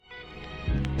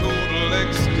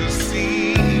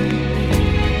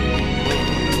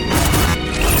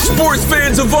Sports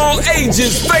fans of all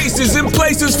ages, faces, and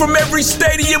places from every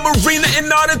stadium, arena,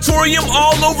 and auditorium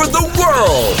all over the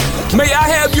world. May I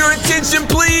have your attention,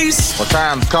 please? Well,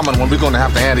 time's coming when we're going to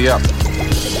have to ante up.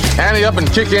 Ante up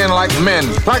and kick in like men.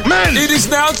 Like men! It is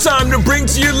now time to bring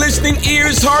to your listening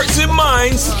ears, hearts, and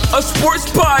minds a sports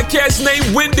podcast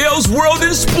named Wendell's World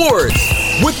in Sports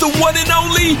with the one and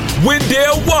only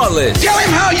Wendell Wallace. Tell him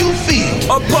how you feel.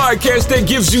 A podcast that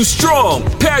gives you strong,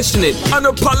 passionate,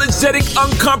 unapologetic,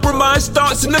 uncompromised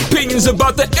thoughts and opinions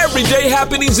about the everyday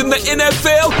happenings in the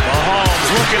NFL. Mahomes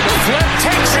looking to flip,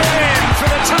 takes it in for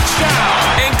the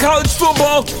touchdown. And college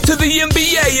football to the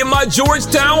NBA in my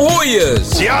Georgetown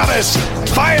Hoyas. Giannis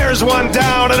fires one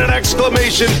down and an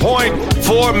exclamation point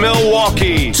for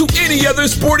Milwaukee. To any other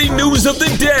sporting news of the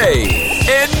day.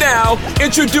 And now,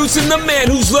 introducing the man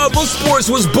whose love of sports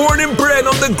was born and bred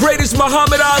on the greatest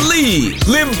Muhammad Ali,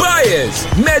 Len Bias,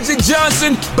 Magic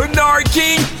Johnson, Bernard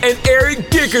King, and Eric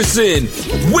Dickerson,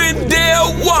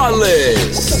 Wendell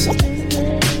Wallace.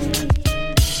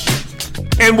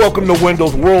 And welcome to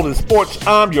Wendell's World in Sports.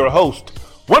 I'm your host,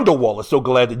 Wendell Wallace. So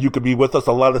glad that you could be with us.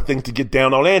 A lot of things to get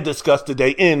down on and discuss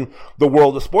today in the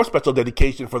world of sports. Special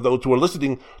dedication for those who are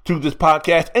listening to this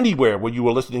podcast anywhere where you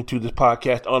are listening to this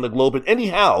podcast on the globe. And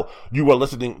anyhow you are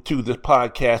listening to this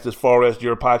podcast as far as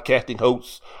your podcasting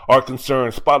hosts are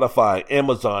concerned. Spotify,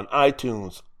 Amazon,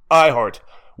 iTunes, iHeart,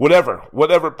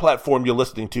 whatever platform you're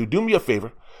listening to. Do me a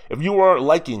favor. If you are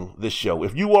liking this show,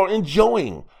 if you are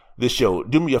enjoying this show,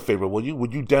 do me a favor, will you?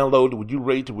 Would you download? Would you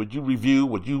rate? Would you review?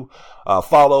 Would you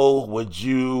follow? Would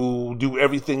you do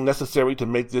everything necessary to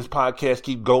make this podcast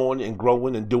keep going and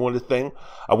growing and doing the thing?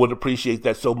 I would appreciate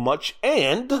that so much.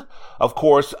 And of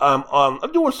course, I'm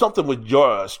doing something with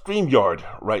your StreamYard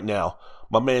right now.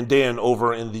 My man Dan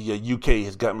over in the UK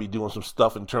has got me doing some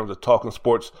stuff in terms of talking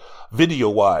sports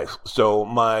video-wise. So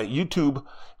my YouTube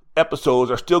episodes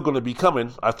are still going to be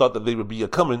coming. I thought that they would be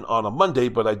coming on a Monday,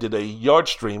 but I did a yard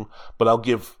stream, but I'll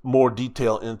give more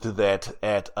detail into that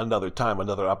at another time,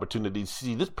 another opportunity to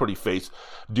see this pretty face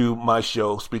do my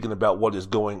show speaking about what is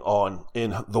going on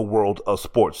in the world of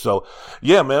sports. So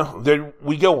yeah, man, there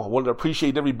we go. I want to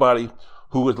appreciate everybody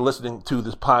who is listening to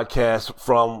this podcast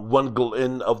from one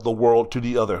end of the world to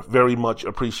the other. Very much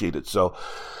appreciated. So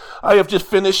I have just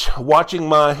finished watching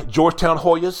my Georgetown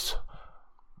Hoyas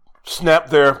snap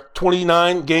their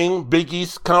 29-game Big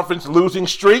East Conference losing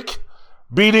streak,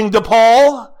 beating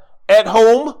DePaul at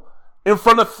home in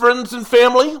front of friends and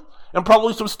family and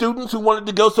probably some students who wanted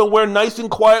to go somewhere nice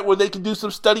and quiet where they could do some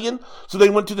studying. So they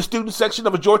went to the student section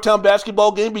of a Georgetown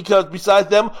basketball game because besides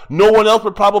them, no one else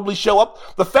would probably show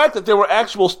up. The fact that there were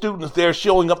actual students there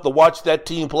showing up to watch that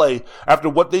team play after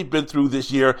what they've been through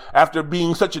this year, after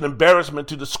being such an embarrassment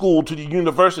to the school, to the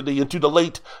university, and to the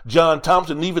late John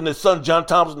Thompson, and even his son John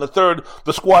Thompson III,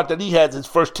 the squad that he had his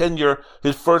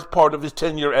first part of his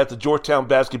tenure as the Georgetown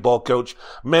basketball coach.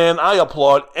 Man, I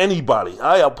applaud anybody.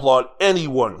 I applaud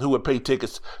anyone who would pay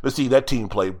tickets to see that team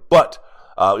play. But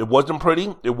it wasn't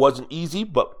pretty. It wasn't easy,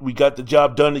 but we got the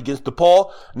job done against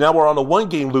DePaul. Now we're on a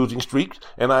one-game losing streak,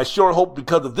 and I sure hope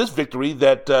because of this victory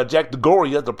that Jack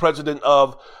DeGoria, the president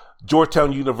of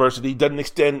Georgetown University, doesn't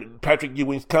extend Patrick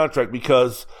Ewing's contract,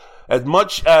 because as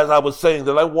much as I was saying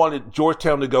that I wanted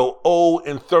Georgetown to go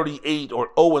 0-38 or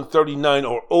 0-39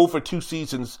 or 0 for 2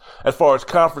 seasons as far as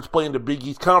conference play in the Big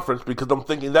East Conference, because I'm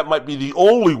thinking that might be the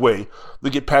only way to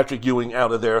get Patrick Ewing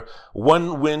out of there.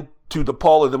 One win to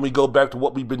DePaul, and then we go back to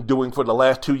what we've been doing for the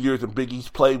last 2 years in Big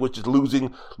East play, which is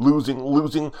losing.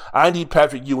 I need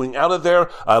Patrick Ewing out of there.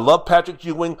 I love Patrick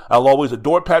Ewing. I'll always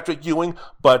adore Patrick Ewing,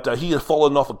 but he has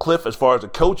fallen off a cliff as far as the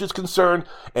coach is concerned,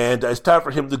 and it's time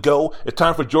for him to go. It's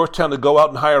time for Georgetown to go out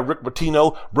and hire Rick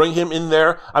Pitino, bring him in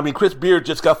there. I mean, Chris Beard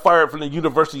just got fired from the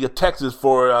University of Texas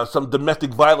for some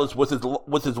domestic violence with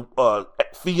his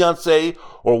fiance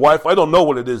or wife. I don't know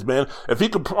what it is, man. If he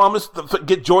could promise to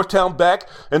get Georgetown back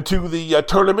into the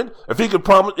tournament, if he could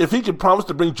promise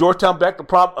to bring Georgetown back to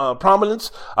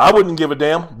prominence, I wouldn't give a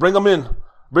damn. Bring them in.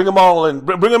 Bring them all in.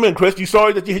 Bring them in, Chris. You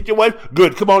sorry that you hit your wife?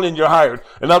 Good. Come on in. You're hired.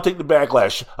 And I'll take the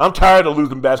backlash. I'm tired of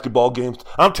losing basketball games.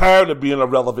 I'm tired of being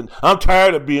irrelevant. I'm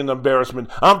tired of being an embarrassment.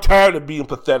 I'm tired of being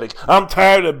pathetic. I'm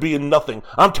tired of being nothing.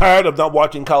 I'm tired of not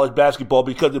watching college basketball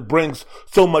because it brings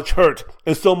so much hurt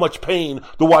and so much pain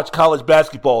to watch college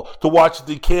basketball, to watch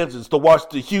the Kansas, to watch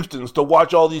the Houstons, to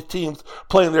watch all these teams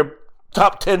playing their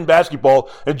top 10 basketball,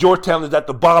 and Georgetown is at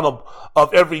the bottom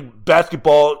of every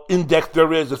basketball index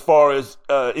there is as far as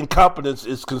incompetence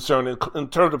is concerned, in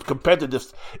terms of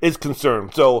competitiveness is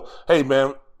concerned. So, hey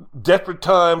man, desperate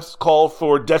times call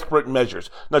for desperate measures.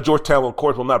 Now, Georgetown, of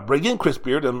course, will not bring in Chris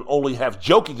Beard and only half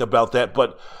joking about that.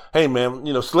 But, hey, man,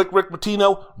 Slick Rick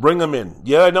Pitino, bring him in.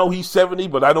 Yeah, I know he's 70,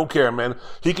 but I don't care, man.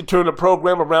 He can turn the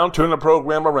program around.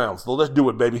 So let's do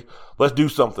it, baby. Let's do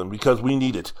something because we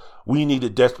need it. We need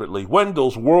it desperately.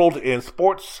 Wendell's World in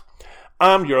Sports.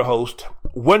 I'm your host,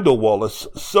 Wendell Wallace.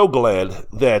 So glad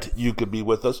that you could be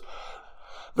with us.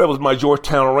 That was my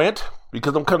Georgetown rant.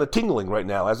 Because I'm kind of tingling right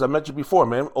now. As I mentioned before,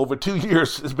 man, over 2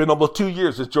 years, it's been almost 2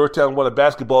 years since Georgetown won a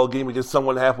basketball game against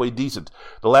someone halfway decent.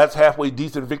 The last halfway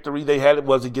decent victory they had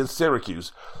was against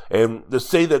Syracuse. And to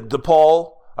say that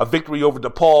a victory over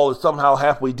DePaul is somehow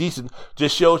halfway decent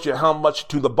just shows you how much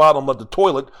to the bottom of the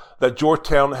toilet that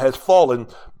Georgetown has fallen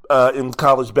in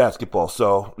college basketball.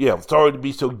 So, yeah, sorry to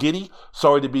be so giddy.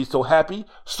 Sorry to be so happy.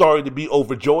 Sorry to be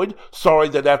overjoyed. Sorry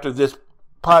that after this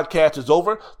podcast is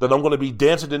over, that I'm going to be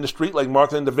dancing in the street like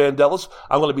Martha and the Vandellas.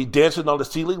 I'm going to be dancing on the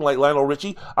ceiling like Lionel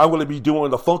Richie. I'm going to be doing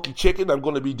the funky chicken. I'm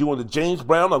going to be doing the James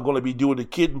Brown. I'm going to be doing the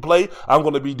Kid and Play. I'm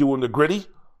going to be doing the gritty,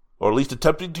 or at least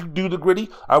attempting to do the gritty.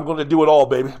 I'm going to do it all,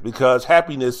 baby, because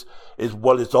happiness is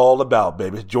what it's all about,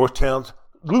 baby. Georgetown's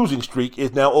losing streak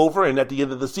is now over, and at the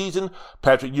end of the season,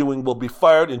 Patrick Ewing will be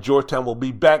fired, and Georgetown will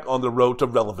be back on the road to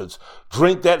relevance.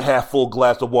 Drink that half-full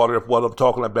glass of water if what I'm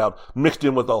talking about, mixed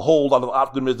in with a whole lot of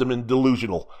optimism and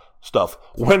delusional stuff.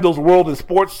 Wendell's World in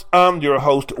Sports. I'm your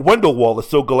host, Wendell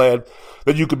Wallace. So glad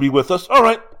that you could be with us. All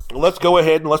right, let's go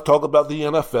ahead and let's talk about the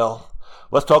NFL.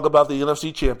 Let's talk about the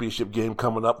NFC Championship game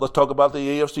coming up. Let's talk about the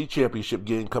AFC Championship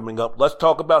game coming up. Let's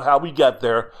talk about how we got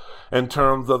there in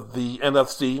terms of the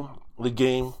NFC. The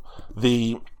game,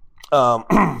 the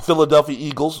Philadelphia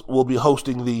Eagles will be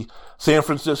hosting the San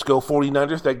Francisco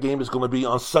 49ers. That game is going to be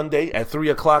on Sunday at 3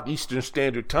 o'clock Eastern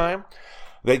Standard Time.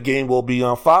 That game will be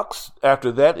on Fox.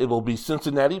 After that, it will be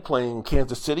Cincinnati playing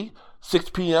Kansas City, 6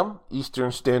 p.m.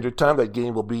 Eastern Standard Time. That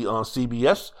game will be on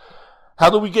CBS. How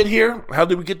do we get here? How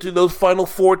did we get to those final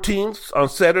four teams on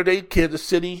Saturday? Kansas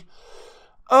City.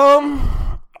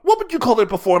 What would you call their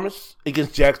performance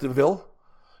against Jacksonville?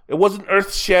 It wasn't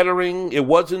earth-shattering. It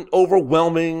wasn't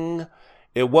overwhelming.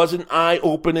 It wasn't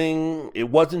eye-opening. It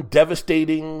wasn't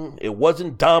devastating. It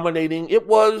wasn't dominating. It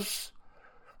was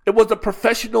a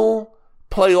professional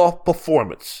playoff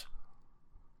performance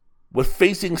with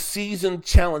facing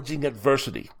season-challenging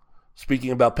adversity.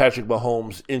 Speaking about Patrick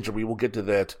Mahomes' injury, we'll get to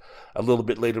that a little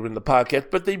bit later in the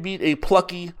podcast. But they beat a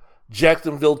plucky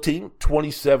Jacksonville team,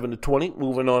 27-20.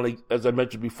 Moving on, as I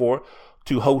mentioned before,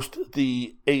 to host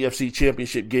the AFC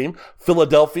Championship game.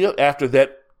 Philadelphia, after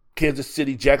that Kansas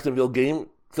City-Jacksonville game,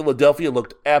 Philadelphia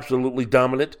looked absolutely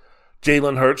dominant.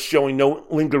 Jalen Hurts showing no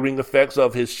lingering effects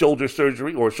of his shoulder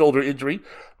surgery or shoulder injury,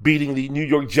 beating the New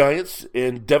York Giants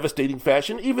in devastating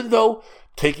fashion, even though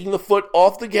taking the foot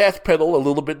off the gas pedal a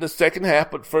little bit in the second half,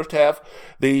 but first half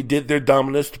they did their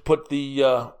dominance to put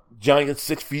the Giants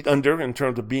 6 feet under in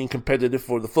terms of being competitive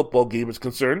for the football game is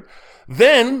concerned.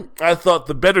 Then I thought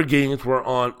the better games were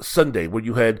on Sunday, where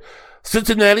you had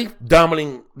Cincinnati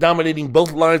dominating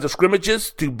both lines of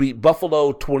scrimmages to beat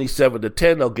Buffalo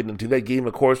 27-10. I'll get into that game,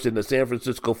 of course, in the San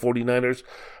Francisco 49ers,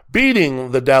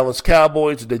 beating the Dallas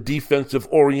Cowboys in a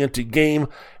defensive-oriented game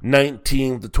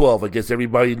 19-12. I guess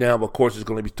everybody now, of course, is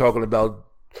going to be talking about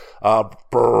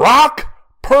Brock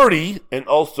Purdy and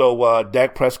also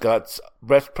Dak Prescott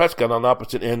on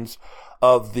opposite ends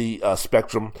of the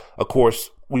spectrum. Of course,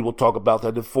 we will talk about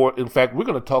that. In fact, we're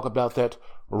going to talk about that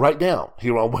right now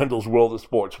here on Wendell's World of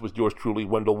Sports with yours truly,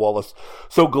 Wendell Wallace.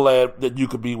 So glad that you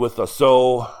could be with us.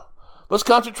 So let's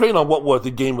concentrate on what was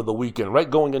the game of the weekend, right?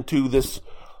 Going into this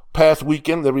past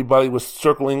weekend, everybody was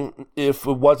circling. If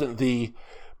it wasn't the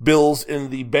Bills in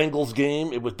the Bengals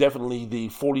game, it was definitely the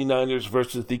 49ers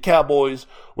versus the Cowboys,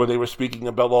 where they were speaking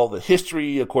about all the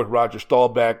history. Of course, Roger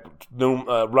Staubach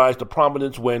rise to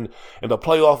prominence when in a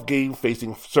playoff game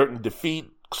facing certain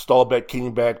defeat. Staubach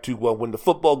came back to win the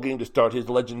football game to start his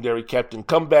legendary captain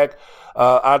comeback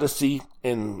odyssey,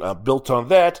 and built on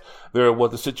that, there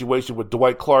was a situation with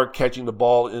Dwight Clark catching the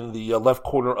ball in the left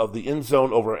corner of the end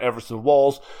zone over Everson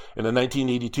Walls in the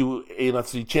 1982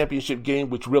 NFC Championship game,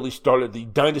 which really started the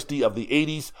dynasty of the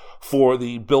 80s for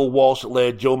the Bill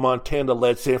Walsh-led, Joe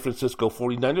Montana-led San Francisco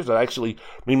 49ers. I actually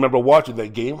remember watching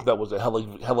that game. That was a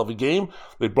hell of a game.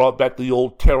 They brought back the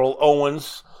old Terrell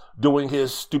Owens, doing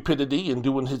his stupidity and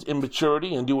doing hhis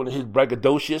immaturity and doing his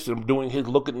braggadocious and doing his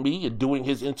look at me and doing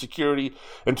his insecurity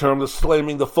in terms of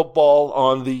slamming the football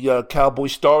on the Cowboy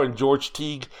star and George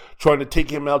Teague trying to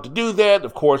take him out to do that.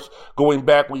 Of course, going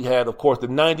back, we had, of course, the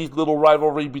 90s little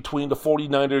rivalry between the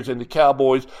 49ers and the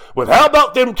Cowboys with how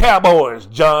about them Cowboys?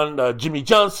 Jimmy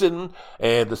Johnson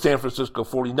and the San Francisco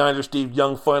 49ers, Steve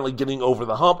Young finally getting over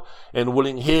the hump and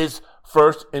winning his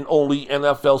first and only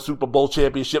NFL Super Bowl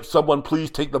championship. Someone please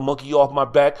take the monkey off my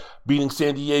back, beating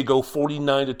San Diego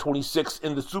 49-26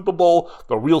 in the Super Bowl.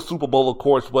 The real Super Bowl, of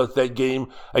course, was that game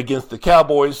against the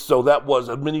Cowboys. So that was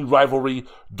a mini rivalry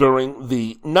during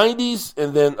the 90s.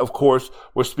 And then, of course,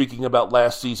 we're speaking about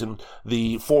last season,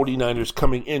 the 49ers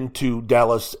coming into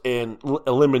Dallas and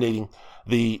eliminating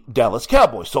the Dallas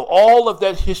Cowboys. So all of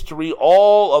that history,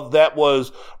 all of that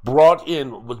was brought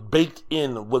in, was baked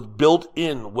in, was built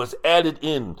in, was added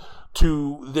in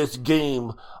to this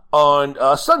game on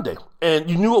Sunday. And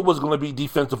you knew it was going to be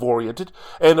defensive oriented.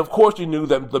 And of course you knew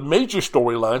that the major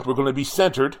storylines were going to be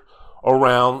centered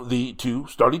around the two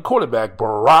starting quarterback,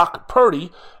 Brock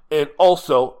Purdy and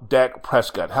also Dak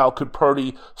Prescott. How could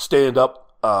Purdy stand up?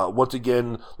 Once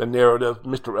again, the narrative,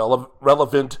 Mr.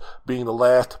 Relevant being the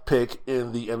last pick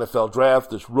in the NFL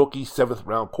draft, this rookie 7th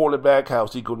round quarterback,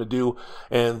 how's he going to do?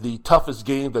 And the toughest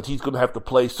game that he's going to have to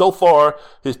play so far,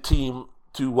 his team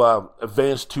to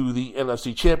advance to the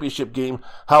NFC Championship game,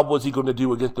 how was he going to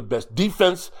do against the best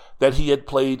defense that he had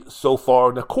played so far?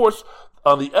 And of course,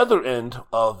 on the other end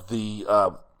of the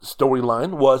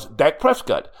storyline was Dak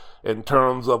Prescott. In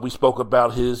terms of, we spoke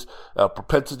about his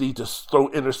propensity to throw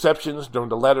interceptions during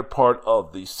the latter part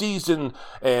of the season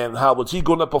and how was he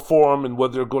going to perform and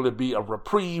whether going to be a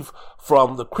reprieve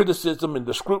from the criticism and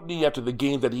the scrutiny after the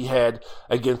game that he had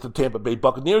against the Tampa Bay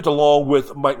Buccaneers, along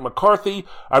with Mike McCarthy.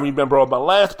 I remember on my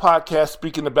last podcast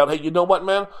speaking about, hey, you know what,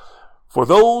 man? For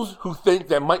those who think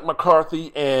that Mike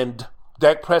McCarthy and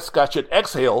Dak Prescott should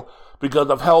exhale because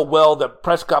of how well that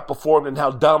Prescott performed and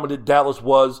how dominant Dallas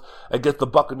was against the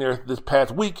Buccaneers this past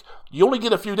week, you only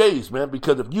get a few days, man,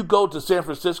 because if you go to San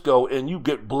Francisco and you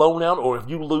get blown out or if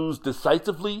you lose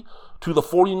decisively to the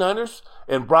 49ers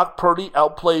and Brock Purdy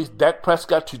outplays Dak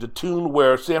Prescott to the tune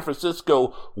where San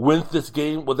Francisco wins this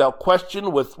game without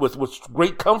question with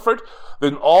great comfort,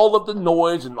 then all of the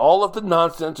noise and all of the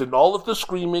nonsense and all of the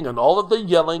screaming and all of the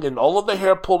yelling and all of the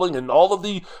hair pulling and all of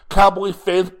the Cowboy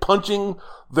fans punching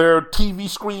their TV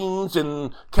screens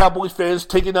and Cowboy fans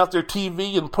taking out their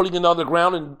TV and putting it on the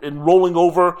ground and rolling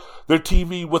over their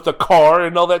TV with a car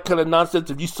and all that kind of nonsense.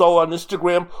 If you saw on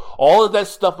Instagram, all of that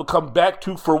stuff would come back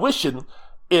to fruition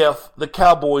if the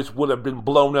Cowboys would have been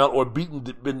blown out or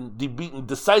been beaten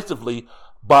decisively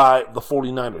by the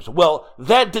 49ers. Well,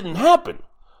 that didn't happen.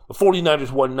 The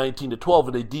 49ers won 19-12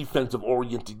 in a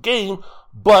defensive-oriented game,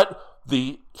 but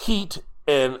the heat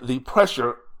and the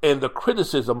pressure and the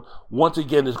criticism, once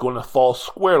again, is going to fall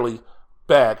squarely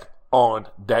back on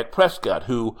Dak Prescott,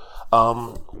 who,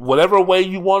 whatever way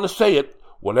you want to say it,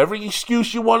 whatever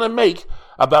excuse you want to make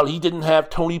about he didn't have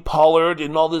Tony Pollard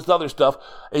and all this other stuff,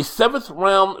 a 7th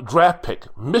round draft pick,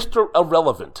 Mr.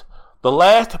 Irrelevant, the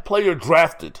last player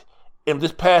drafted in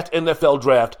this past NFL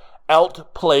draft,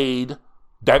 outplayed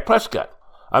Dak Prescott,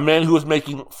 a man who was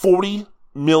making $40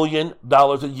 million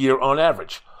a year on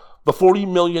average. The $40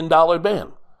 million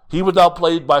man. He was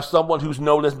outplayed by someone who's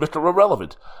known as Mr.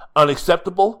 Irrelevant,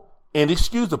 unacceptable,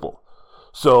 inexcusable.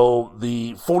 So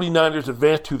the 49ers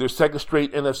advanced to their second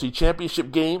straight NFC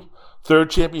Championship game, third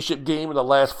championship game in the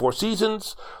last 4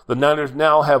 seasons. The Niners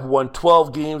now have won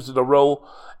 12 games in a row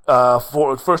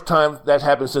for the first time that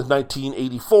happened since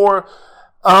 1984.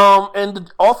 And the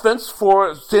offense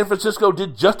for San Francisco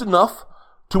did just enough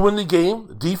to win the game.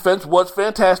 The defense was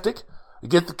fantastic.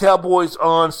 Against the Cowboys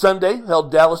on Sunday,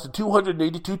 held Dallas to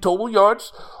 282 total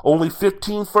yards, only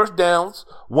 15 first downs,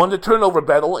 won the turnover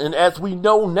battle, and as we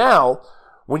know now,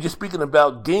 when you're speaking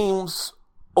about games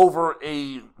over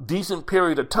a decent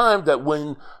period of time, that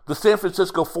when the San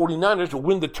Francisco 49ers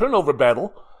win the turnover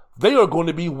battle, they are going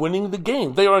to be winning the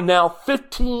game. They are now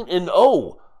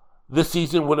 15-0 this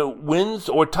season when it wins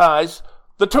or ties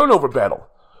the turnover battle.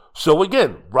 So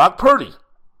again, Brock Purdy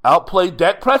outplayed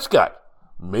Dak Prescott.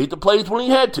 Made the plays when he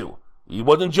had to. He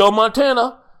wasn't Joe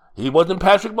Montana. He wasn't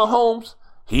Patrick Mahomes.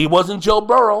 He wasn't Joe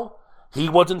Burrow. He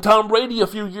wasn't Tom Brady a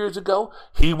few years ago.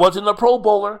 He wasn't a Pro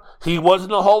Bowler. He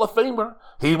wasn't a Hall of Famer.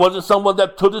 He wasn't someone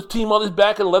that took his team on his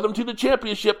back and led them to the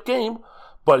championship game.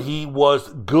 But he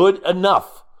was good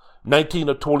enough. 19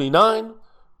 of 29,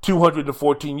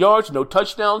 214 yards, no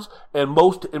touchdowns, and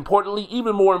most importantly,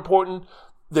 even more important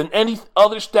than any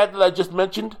other stat that I just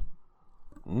mentioned,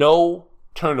 no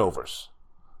turnovers.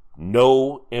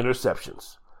 No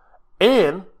interceptions.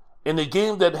 And in a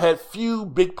game that had few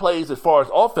big plays as far as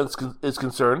offense is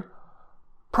concerned,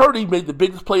 Purdy made the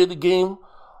biggest play of the game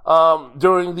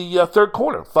during the third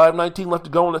quarter. 5:19 left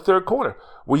to go in the third quarter,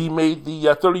 where he made the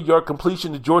 30-yard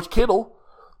completion to George Kittle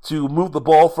to move the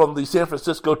ball from the San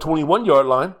Francisco 21-yard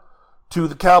line to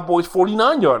the Cowboys'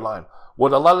 49-yard line.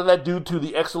 Was a lot of that due to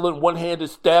the excellent one-handed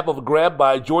stab of a grab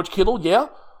by George Kittle? Yeah,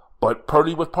 but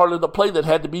Purdy was part of the play that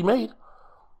had to be made.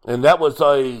 And that was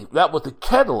the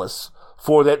catalyst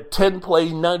for that 10-play,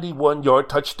 91-yard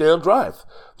touchdown drive.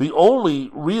 The only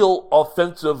real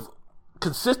offensive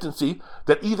consistency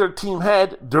that either team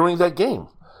had during that game.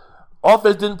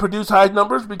 Offense didn't produce high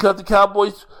numbers because the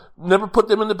Cowboys never put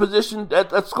them in the position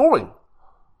at scoring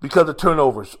because of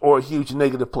turnovers or huge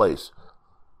negative plays.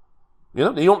 You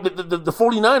know, the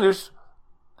 49ers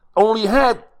only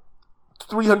had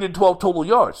 312 total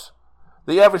yards.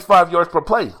 They averaged 5 yards per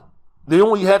play. They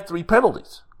only had 3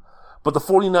 penalties. But the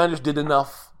 49ers did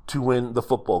enough to win the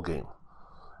football game.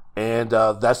 And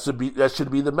that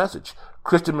should be the message.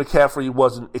 Christian McCaffrey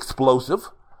wasn't explosive.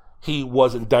 He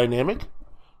wasn't dynamic.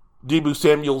 Deebo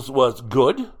Samuels was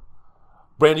good.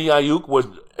 Brandon Ayuk was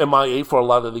MIA for a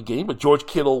lot of the game, but George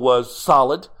Kittle was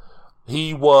solid.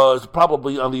 He was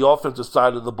probably on the offensive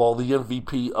side of the ball, the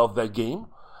MVP of that game.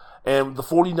 And the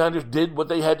 49ers did what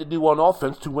they had to do on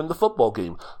offense to win the football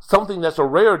game. Something that's a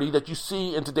rarity that you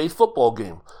see in today's football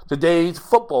game. Today's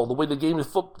football, the way the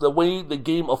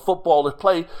game of football is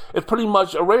played, is pretty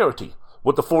much a rarity.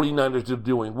 What the 49ers are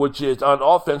doing, which is on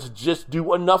offense, just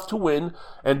do enough to win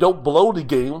and don't blow the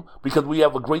game because we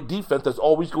have a great defense that's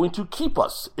always going to keep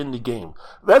us in the game.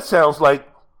 That sounds like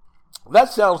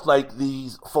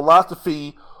the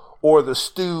philosophy or the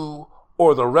stew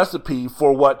or the recipe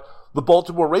for what the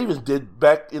Baltimore Ravens did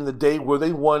back in the day where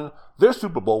they won their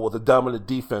Super Bowl with a dominant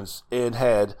defense and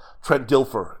had Trent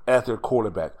Dilfer as their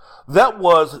quarterback. That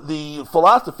was the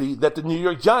philosophy that the New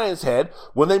York Giants had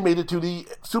when they made it to the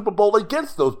Super Bowl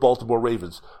against those Baltimore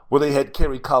Ravens, where they had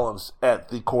Kerry Collins at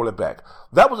the quarterback.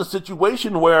 That was a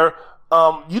situation where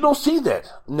you don't see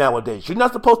that nowadays. You're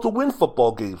not supposed to win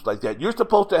football games like that. You're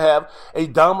supposed to have a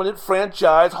dominant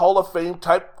franchise, Hall of Fame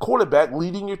type quarterback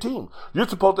leading your team. You're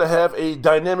supposed to have a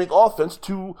dynamic offense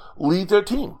to lead their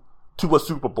team to a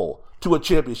Super Bowl, to a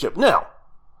championship. Now,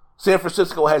 San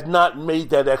Francisco has not made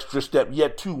that extra step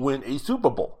yet to win a Super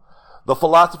Bowl. The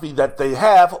philosophy that they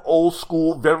have, old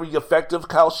school, very effective,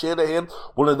 Kyle Shanahan,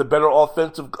 one of the better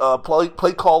offensive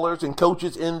play callers and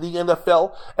coaches in the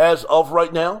NFL as of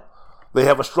right now. They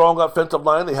have a strong offensive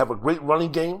line. They have a great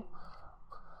running game.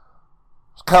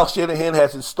 Kyle Shanahan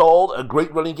has installed a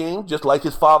great running game, just like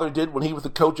his father did when he was the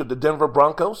coach of the Denver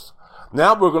Broncos.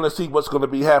 Now we're going to see what's going to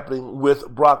be happening with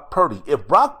Brock Purdy. If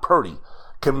Brock Purdy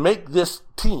can make this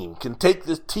team, can take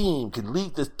this team, can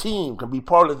lead this team, can be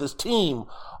part of this team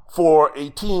for a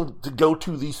team to go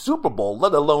to the Super Bowl,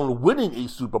 let alone winning a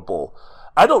Super Bowl,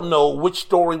 I don't know which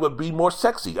story would be more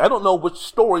sexy. I don't know which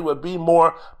story would be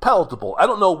more palatable. I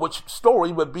don't know which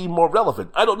story would be more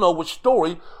relevant. I don't know which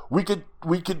story we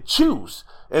could choose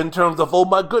in terms of, oh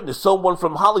my goodness, someone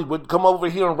from Hollywood come over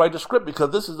here and write a script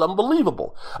because this is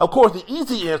unbelievable. Of course, the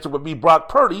easy answer would be Brock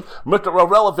Purdy, Mr.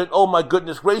 Irrelevant. Oh my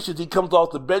goodness gracious, he comes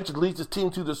off the bench and leads his team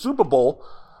to the Super Bowl.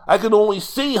 I can only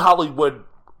see Hollywood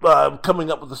coming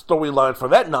up with a storyline for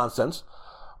that nonsense.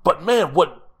 But man,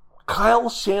 what Kyle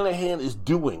Shanahan is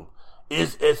doing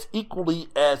is as equally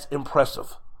as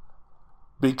impressive.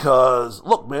 Because,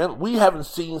 look, man, we haven't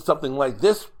seen something like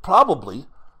this probably.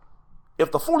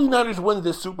 If the 49ers win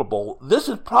this Super Bowl, this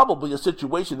is probably a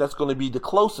situation that's going to be the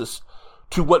closest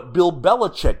to what Bill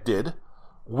Belichick did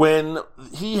when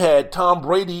he had Tom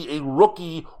Brady, a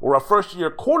rookie or a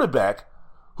first-year quarterback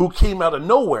who came out of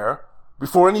nowhere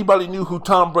before anybody knew who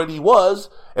Tom Brady was,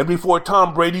 and before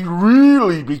Tom Brady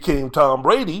really became Tom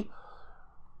Brady,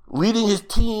 leading his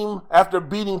team after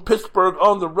beating Pittsburgh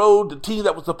on the road, the team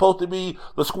that was supposed to be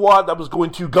the squad that was going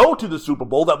to go to the Super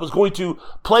Bowl, that was going to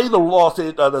play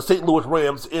the St. Louis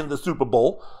Rams in the Super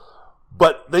Bowl.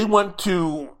 But they went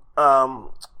to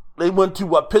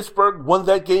Pittsburgh, won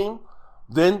that game,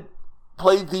 then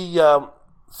played the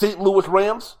St. Louis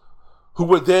Rams, who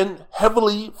were then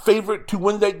heavily favored to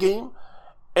win that game.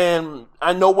 And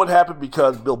I know what happened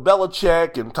because Bill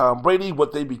Belichick and Tom Brady,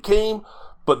 what they became.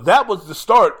 But that was the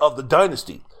start of the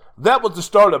dynasty. That was the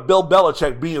start of Bill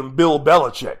Belichick being Bill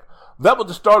Belichick. That was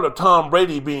the start of Tom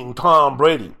Brady being Tom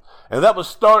Brady. And that was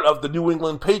the start of the New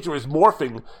England Patriots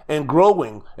morphing and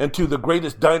growing into the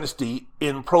greatest dynasty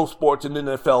in pro sports and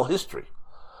NFL history.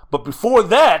 But before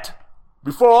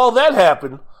all that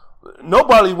happened,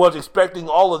 nobody was expecting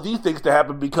all of these things to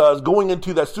happen because going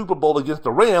into that Super Bowl against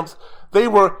the Rams, they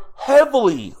were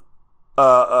heavily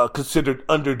considered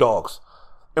underdogs.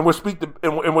 And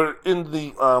we're in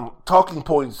the talking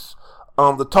points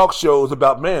on the talk shows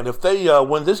about, man, if they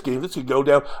win this game, this could go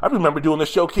down. I remember doing the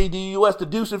show KDUS, The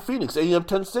Deuce in Phoenix, AM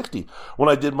 1060, when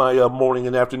I did my morning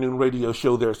and afternoon radio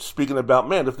show there, speaking about,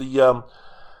 man, if the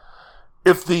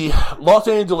Los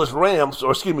Angeles Rams,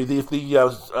 if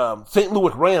the St.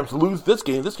 Louis Rams lose this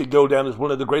game, this could go down as one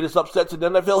of the greatest upsets in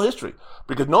NFL history,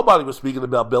 because nobody was speaking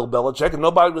about Bill Belichick and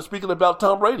nobody was speaking about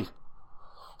Tom Brady.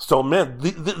 So, man,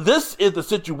 this is the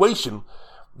situation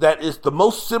that is the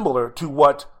most similar to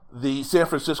what the San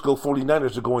Francisco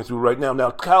 49ers are going through right now. Now,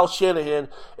 Kyle Shanahan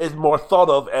is more thought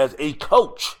of as a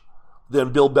coach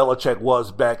than Bill Belichick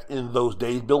was back in those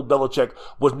days. Bill Belichick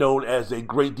was known as a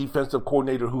great defensive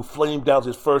coordinator who flamed out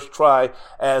his first try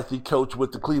as the coach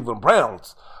with the Cleveland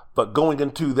Browns. But going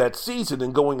into that season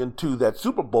and going into that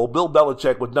Super Bowl, Bill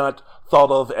Belichick was not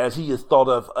thought of as he is thought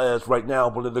of as right now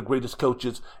one of the greatest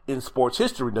coaches in sports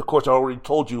history. And of course, I already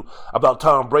told you about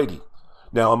Tom Brady.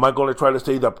 Now, am I going to try to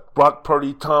say that Brock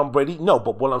Purdy, Tom Brady? No,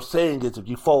 but what I'm saying is if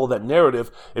you follow that narrative,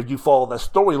 if you follow that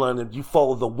storyline, if you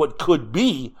follow the what could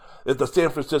be, if the San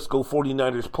Francisco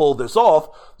 49ers pull this off,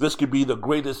 this could be the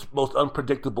greatest, most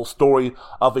unpredictable story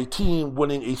of a team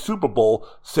winning a Super Bowl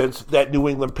since that New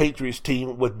England Patriots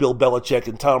team with Bill Belichick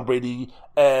and Tom Brady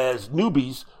as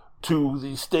newbies to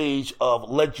the stage of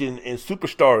legend and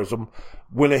superstarism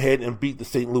went ahead and beat the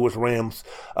St. Louis Rams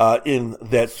in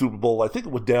that Super Bowl. I think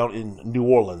it was down in New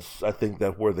Orleans. I think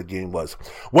that's where the game was.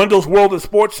 Wendell's World of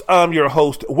Sports. I'm your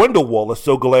host, Wendell Wallace.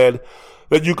 So glad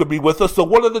that you could be with us. So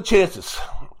what are the chances?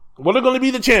 What are going to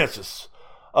be the chances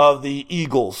of the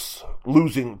Eagles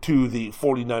losing to the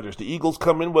 49ers? The Eagles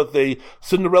come in with a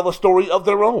Cinderella story of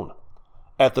their own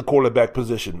at the quarterback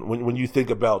position. When you think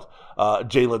about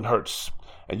Jalen Hurts,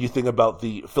 and you think about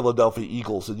the Philadelphia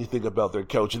Eagles, and you think about their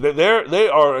coach, they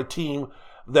are a team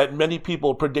that many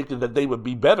people predicted that they would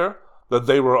be better, that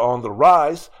they were on the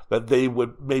rise, that they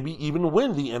would maybe even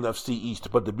win the NFC East.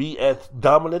 But to be as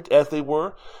dominant as they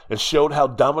were and showed how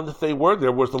dominant they were,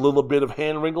 there was a little bit of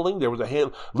hand-wringling. There was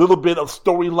a little bit of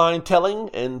storyline telling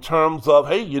in terms of,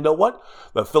 hey, you know what?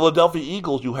 The Philadelphia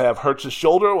Eagles, you have Hurts'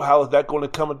 shoulder. How is that going to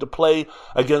come into play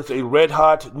against a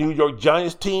red-hot New York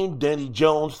Giants team? Danny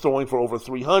Jones throwing for over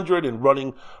 300 and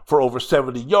running for over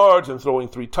 70 yards and throwing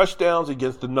 3 touchdowns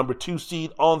against the number 2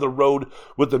 seed on the road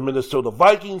with the Minnesota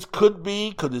Vikings. Could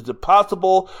is it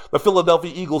possible? The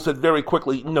Philadelphia Eagles said very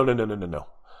quickly, no.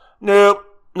 Nope,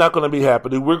 not going to be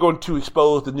happening. We're going to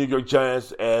expose the New York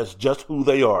Giants as just who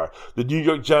they are. The New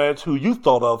York Giants who you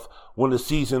thought of when the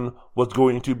season was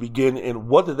going to begin. And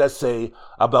what did that say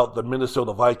about the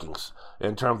Minnesota Vikings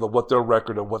in terms of what their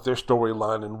record and what their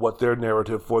storyline and what their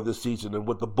narrative for this season and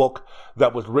what the book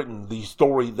that was written, the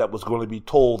story that was going to be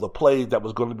told, the play that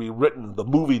was going to be written, the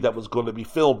movie that was going to be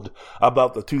filmed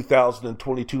about the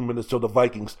 2022 Minnesota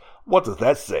Vikings? What does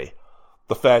that say?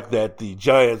 The fact that the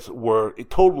Giants were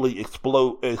totally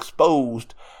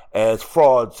exposed as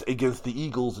frauds against the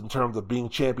Eagles in terms of being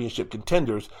championship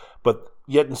contenders, but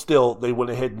yet and still they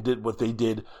went ahead and did what they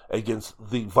did against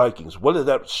the Vikings. What did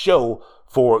that show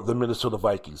for the Minnesota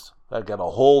Vikings? I got a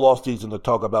whole off season to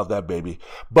talk about that, baby.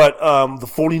 But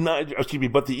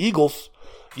but the Eagles,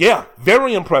 yeah,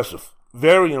 very impressive.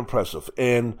 Very impressive.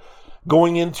 And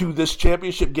going into this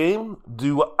championship game,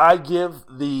 do I give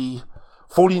the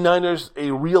 49ers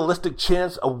a realistic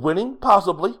chance of winning?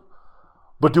 Possibly.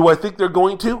 But do I think they're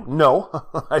going to? No,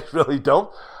 I really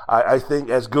don't. I think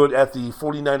as good as the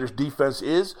 49ers defense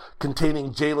is,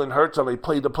 containing Jalen Hurts on a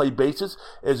play-to-play basis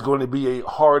is going to be a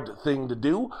hard thing to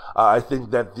do. I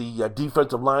think that the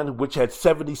defensive line, which had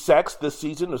 70 sacks this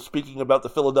season, speaking about the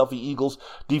Philadelphia Eagles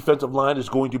defensive line, is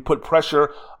going to put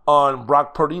pressure on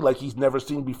Brock Purdy like he's never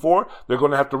seen before. They're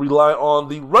going to have to rely on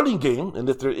the running game, and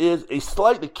if there is a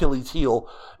slight Achilles heel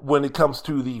when it comes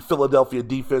to the Philadelphia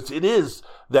defense, it is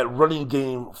that running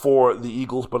game for the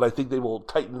Eagles, but I think they will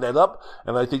tighten that up,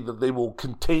 and I think that they will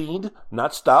contain,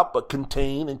 not stop, but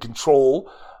contain and control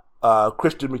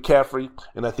Christian McCaffrey,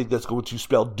 and I think that's going to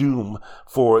spell doom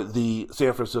for the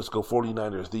San Francisco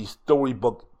 49ers. The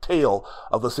storybook tale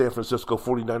of the San Francisco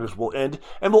 49ers will end,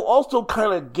 and we'll also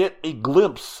kind of get a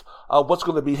glimpse of what's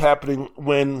going to be happening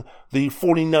when the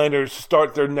 49ers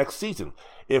start their next season.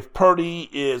 If Purdy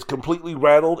is completely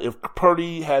rattled, if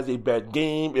Purdy has a bad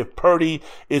game, if Purdy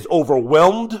is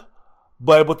overwhelmed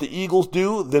by what the Eagles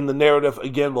do, then the narrative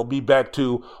again will be back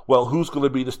to, well, who's going to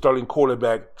be the starting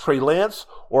quarterback, Trey Lance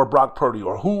or Brock Purdy,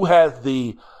 or who has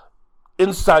the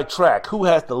inside track, who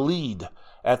has the lead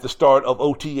at the start of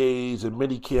OTAs and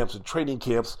mini camps and training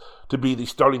camps to be the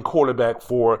starting quarterback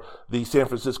for the San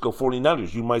Francisco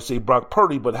 49ers. You might say Brock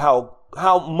Purdy, but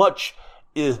how much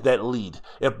is that lead?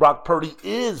 If Brock Purdy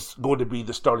is going to be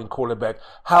the starting quarterback,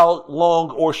 how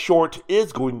long or short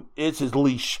is his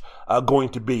leash going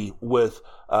to be with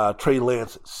Trey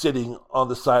Lance sitting on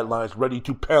the sidelines ready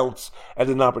to pounce at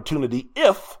an opportunity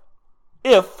if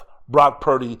Brock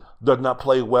Purdy does not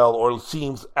play well or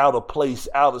seems out of place,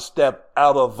 out of step,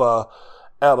 out of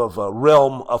a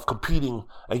realm of competing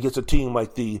against a team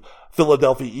like the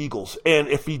Philadelphia Eagles. And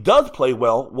if he does play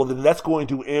well, well, then that's going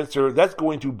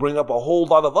to bring up a whole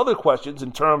lot of other questions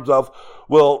in terms of,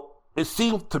 well, it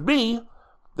seems to me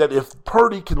that if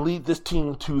Purdy can lead this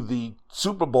team to the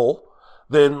Super Bowl,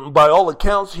 then by all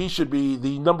accounts, he should be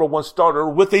the number one starter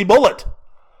with a bullet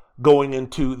going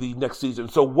into the next season.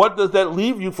 So what does that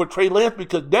leave you for Trey Lance?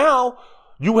 Because now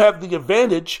you have the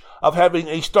advantage of having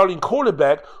a starting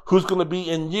quarterback who's going to be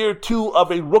in year 2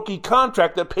 of a rookie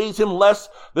contract that pays him less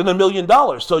than $1 million.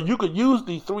 So you could use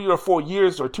the 3 or 4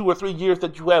 years or 2 or 3 years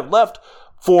that you have left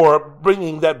for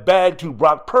bringing that bag to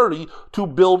Brock Purdy to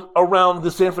build around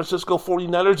the San Francisco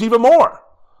 49ers even more.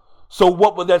 So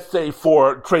what would that say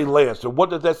for Trey Lance? Or what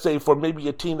does that say for maybe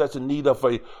a team that's in need of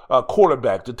a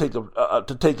quarterback to take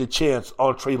a chance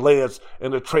on Trey Lance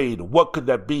in a trade? What could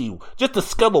that be? Just the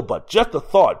scuttlebutt, just the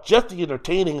thought, just the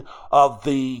entertaining of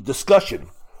the discussion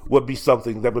would be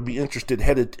something that would be interested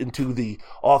headed into the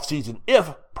offseason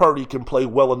if Purdy can play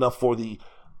well enough for the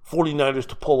 49ers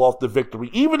to pull off the victory,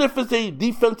 even if it's a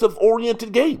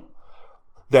defensive-oriented game,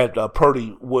 that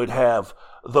Purdy would have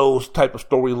those type of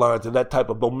storylines and that type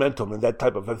of momentum and that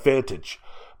type of advantage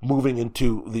moving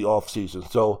into the offseason.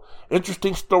 So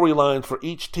interesting storylines for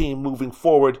each team moving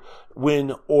forward,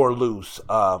 win or lose,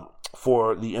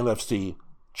 for the NFC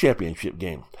Championship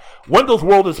game. Wendell's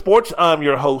World in Sports. I'm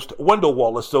your host, Wendell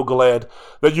Wallace. So glad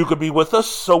that you could be with us.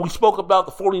 So we spoke about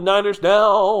the 49ers.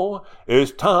 Now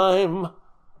it's time.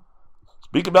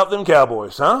 Speak about them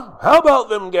Cowboys, huh? How about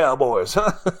them Cowboys?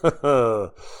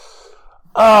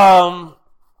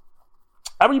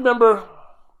 I remember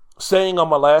saying on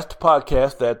my last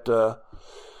podcast that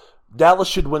Dallas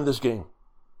should win this game.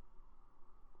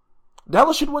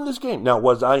 Dallas should win this game. Now,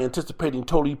 was I anticipating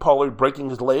Tony Pollard breaking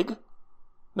his leg?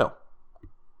 No.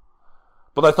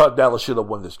 But I thought Dallas should have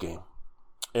won this game.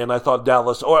 And I thought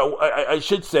Dallas, or I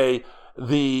should say,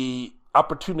 the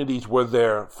opportunities were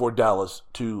there for Dallas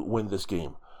to win this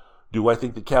game. Do I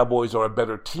think the Cowboys are a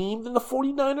better team than the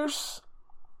 49ers?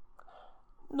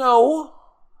 No.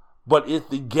 But is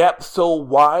the gap so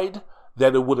wide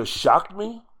that it would have shocked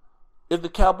me if the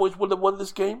Cowboys would have won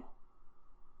this game?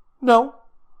 No.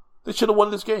 They should have won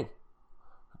this game.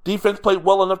 Defense played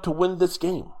well enough to win this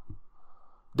game.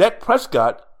 Dak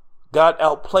Prescott got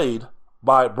outplayed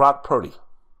by Brock Purdy.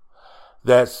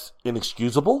 That's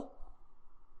inexcusable,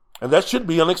 and that should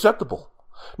be unacceptable.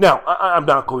 Now, I'm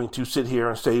not going to sit here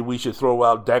and say we should throw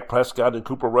out Dak Prescott and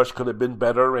Cooper Rush could have been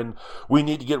better and we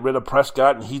need to get rid of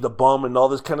Prescott and he's a bum and all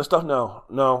this kind of stuff. No.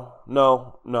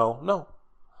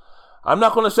 I'm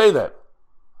not going to say that.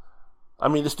 I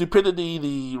mean, the stupidity,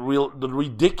 the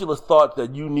ridiculous thought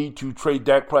that you need to trade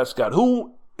Dak Prescott.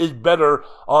 Who is better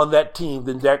on that team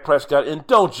than Dak Prescott? And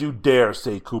don't you dare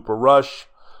say Cooper Rush.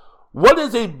 What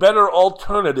is a better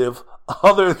alternative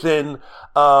other than,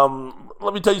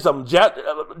 let me tell you something,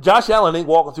 Josh Allen ain't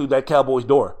walking through that Cowboys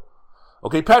door.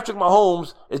 Okay, Patrick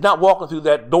Mahomes is not walking through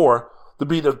that door to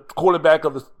be the quarterback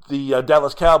of the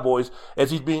Dallas Cowboys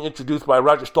as he's being introduced by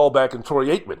Roger Staubach and Troy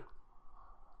Aikman.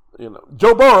 You know,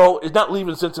 Joe Burrow is not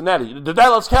leaving Cincinnati. The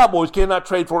Dallas Cowboys cannot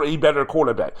trade for a better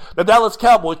quarterback. The Dallas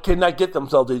Cowboys cannot get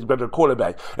themselves a better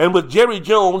quarterback. And with Jerry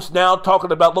Jones now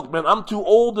talking about, look, man, I'm too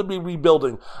old to be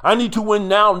rebuilding. I need to win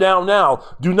now.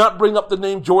 Do not bring up the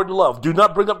name Jordan Love. Do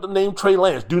not bring up the name Trey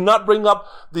Lance. Do not bring up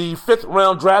the 5th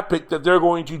round draft pick that they're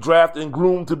going to draft and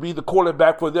groom to be the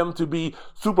quarterback for them to be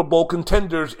Super Bowl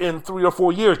contenders in 3 or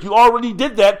 4 years. You already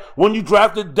did that when you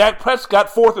drafted Dak Prescott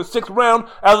 4th or 6th round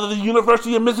out of the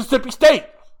University of Mississippi State.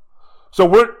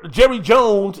 So Jerry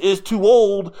Jones is too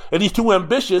old and he's too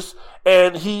ambitious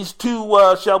and he's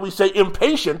too, shall we say,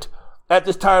 impatient at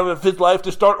this time of his life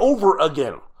to start over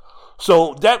again.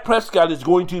 So Dak Prescott is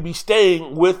going to be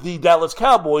staying with the Dallas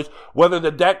Cowboys, whether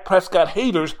the Dak Prescott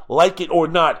haters like it or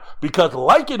not. Because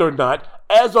like it or not,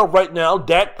 as of right now,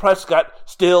 Dak Prescott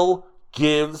still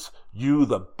gives you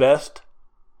the best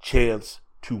chance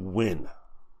to win.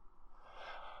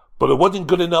 But it wasn't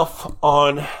good enough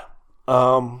on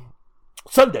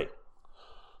Sunday.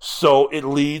 So it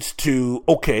leads to,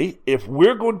 okay, if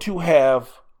we're going to have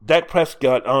Dak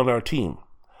Prescott on our team,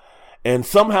 and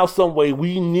somehow, some way,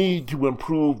 we need to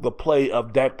improve the play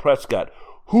of Dak Prescott,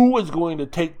 who is going to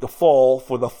take the fall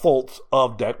for the faults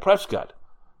of Dak Prescott?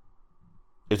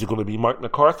 Is it going to be Mike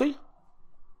McCarthy?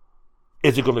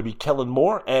 Is it going to be Kellen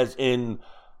Moore, as in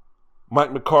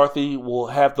Mike McCarthy will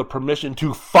have the permission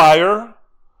to fire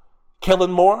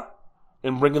Kellen Moore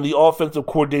and bring in the offensive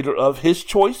coordinator of his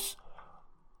choice?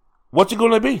 What's it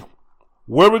going to be?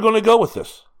 Where are we going to go with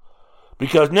this?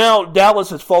 Because now Dallas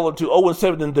has fallen to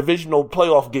 0-7 in divisional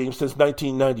playoff games since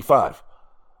 1995.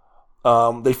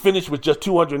 They finished with just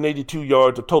 282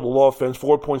 yards of total offense,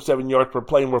 4.7 yards per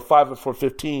play, and were 5 for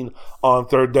 15 on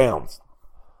third downs.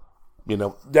 You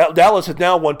know, Dallas has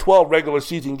now won 12 regular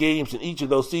season games in each of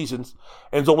those seasons,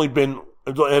 and has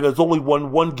only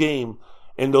won one game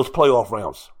in those playoff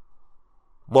rounds.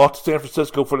 Lost to San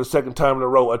Francisco for the second time in a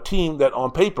row, a team that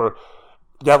on paper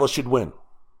Dallas should win.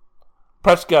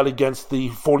 Prescott against the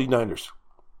 49ers.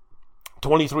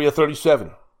 23 of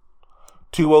 37.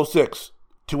 206.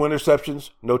 2 interceptions,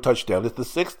 no touchdown. It's the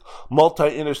 6th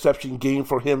multi-interception game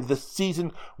for him this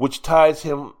season, which ties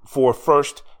him for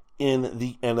first in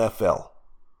the NFL.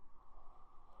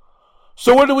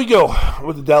 So where do we go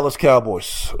with the Dallas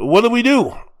Cowboys? What do we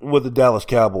do with the Dallas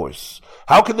Cowboys?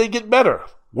 How can they get better?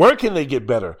 Where can they get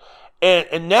better?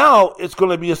 And now it's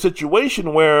going to be a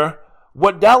situation where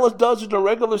what Dallas does in the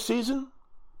regular season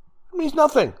means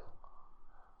nothing.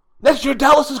 Next year,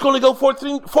 Dallas is going to go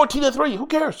 14-3. Who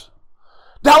cares?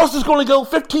 Dallas is going to go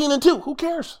 15-2. Who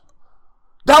cares?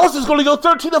 Dallas is going to go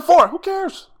 13-4. Who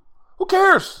cares? Who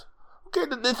cares?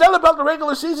 It's not about the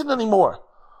regular season anymore.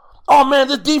 Oh, man,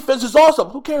 this defense is awesome.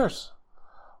 Who cares?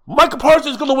 Michael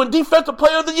Parsons is going to win Defensive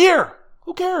Player of the Year.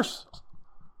 Who cares?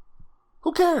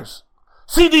 Who cares?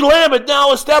 CeeDee Lamb has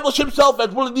now established himself as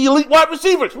one of the elite wide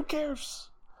receivers. Who cares?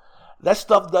 That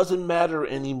stuff doesn't matter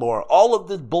anymore. All of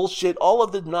this bullshit, all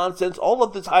of this nonsense, all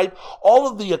of this hype, all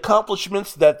of the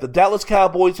accomplishments that the Dallas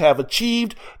Cowboys have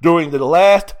achieved during the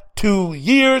last 2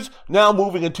 years, now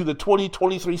moving into the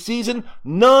 2023 season,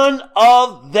 none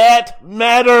of that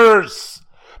matters.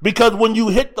 Because when you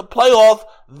hit the playoff,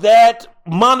 that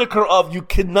moniker of you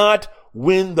cannot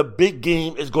win the big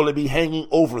game is going to be hanging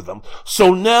over them.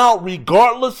 So now,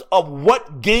 regardless of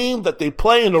what game that they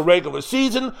play in the regular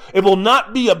season, it will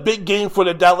not be a big game for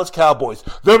the Dallas Cowboys.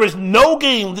 There is no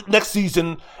game next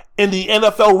season in the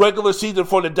NFL regular season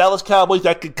for the Dallas Cowboys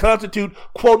that could constitute,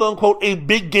 quote unquote, a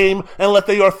big game unless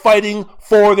they are fighting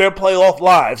for their playoff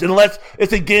lives. Unless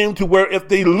it's a game to where if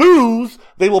they lose,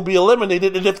 they will be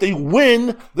eliminated, and if they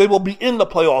win, they will be in the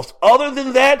playoffs. Other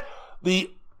than that, the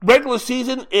regular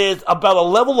season is about a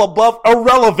level above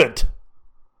irrelevant,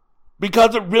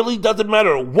 because it really doesn't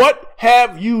matter. What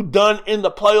have you done in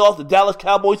the playoffs, the Dallas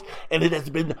Cowboys? And it has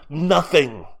been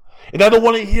nothing. And I don't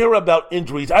want to hear about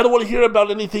injuries. I don't want to hear about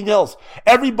anything else.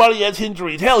 Everybody has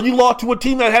injuries. Hell, you lost to a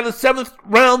team that had a 7th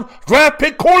round draft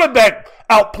pick quarterback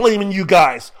outplaying you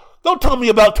guys. Don't tell me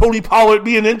about Tony Pollard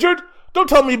being injured. Don't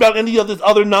tell me about any of this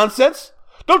other nonsense.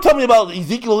 Don't tell me about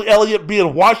Ezekiel Elliott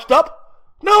being washed up.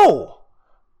 No.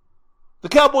 The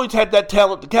Cowboys had that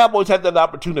talent. The Cowboys had that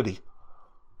opportunity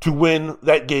to win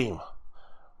that game.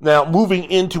 Now, moving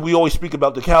into, we always speak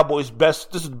about the Cowboys'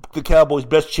 best. This is the Cowboys'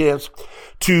 best chance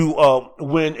to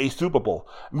win a Super Bowl.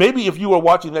 Maybe if you were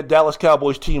watching that Dallas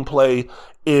Cowboys team play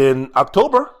in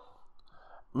October,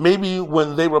 maybe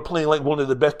when they were playing like one of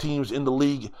the best teams in the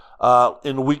league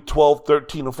in week 12,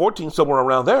 13, and 14, somewhere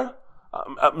around there,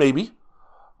 maybe.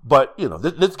 But, you know,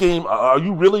 this game, are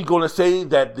you really going to say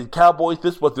that the Cowboys,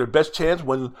 this was their best chance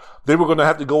when they were going to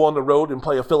have to go on the road and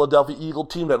play a Philadelphia Eagle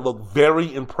team that looked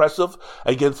very impressive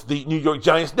against the New York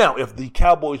Giants? Now, if the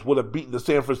Cowboys would have beaten the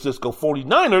San Francisco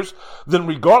 49ers, then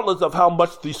regardless of how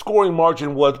much the scoring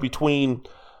margin was between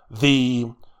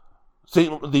the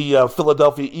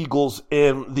Philadelphia Eagles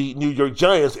and the New York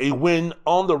Giants, a win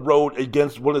on the road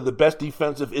against one of the best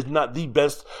defensive, if not the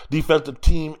best defensive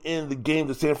team in the game,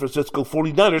 the San Francisco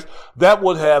 49ers, that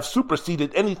would have superseded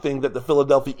anything that the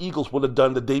Philadelphia Eagles would have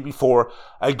done the day before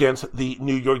against the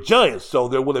New York Giants. So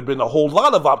there would have been a whole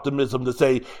lot of optimism to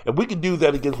say, if we can do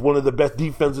that against one of the best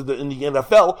defenses in the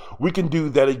NFL, we can do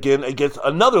that again against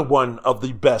another one of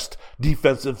the best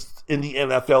defensives in the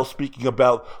NFL, speaking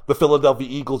about the Philadelphia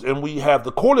Eagles. And we have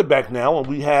the quarterback now, and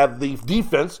we have the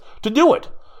defense to do it.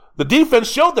 The defense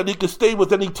showed that it could stay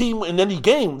with any team in any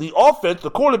game. The offense, the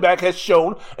quarterback, has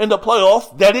shown in the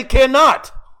playoffs that it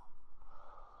cannot.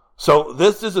 So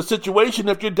this is a situation,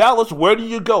 if you're Dallas, where do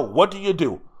you go? What do you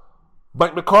do?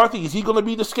 Mike McCarthy, is he going to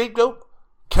be the scapegoat?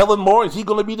 Kellen Moore, is he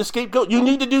going to be the scapegoat? You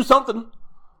need to do something.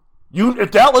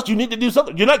 If Dallas, you need to do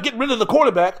something. You're not getting rid of the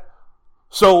quarterback.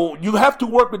 So you have to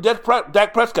work with Dak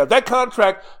Prescott. That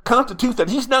contract constitutes that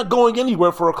he's not going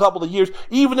anywhere for a couple of years,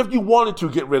 even if you wanted to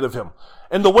get rid of him.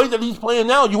 And the way that he's playing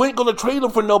now, you ain't going to trade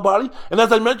him for nobody. And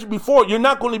as I mentioned before, you're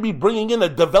not going to be bringing in a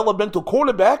developmental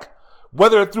quarterback.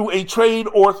 whether through a trade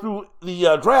or through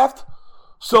the draft.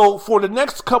 So for the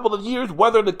next couple of years,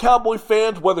 whether the Cowboy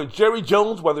fans, whether Jerry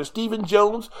Jones, whether Stephen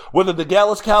Jones, whether the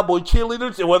Dallas Cowboy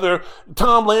cheerleaders, and whether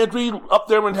Tom Landry up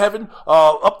there in heaven,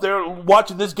 up there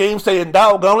watching this game saying,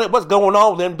 doggone it, what's going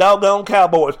on with them doggone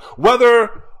Cowboys?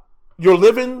 Whether you're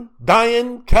living,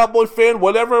 dying, Cowboy fan,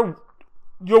 whatever,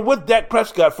 you're with Dak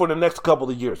Prescott for the next couple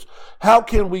of years. How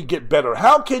can we get better?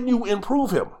 How can you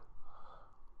improve him?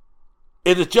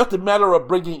 It is just a matter of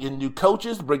bringing in new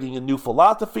coaches, bringing in new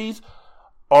philosophies.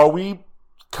 Are we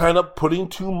kind of putting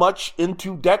too much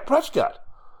into Dak Prescott?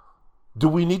 Do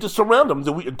we need to surround him?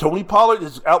 Tony Pollard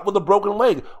is out with a broken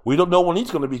leg. We don't know when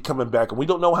he's going to be coming back. And we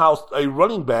don't know how a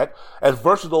running back as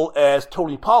versatile as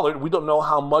Tony Pollard, we don't know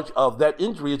how much of that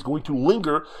injury is going to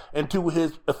linger into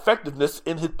his effectiveness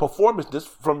and his performance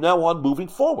from now on moving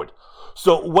forward.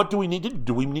 So what do we need to do?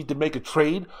 Do we need to make a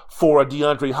trade for a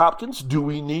DeAndre Hopkins? Do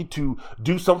we need to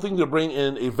do something to bring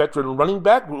in a veteran running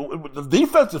back? The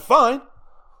defense is fine.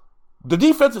 The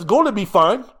defense is going to be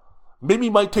fine.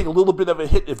 Maybe might take a little bit of a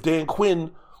hit if Dan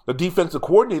Quinn, the defensive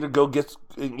coordinator, gets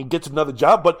another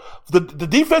job. But the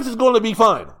defense is going to be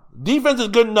fine. Defense is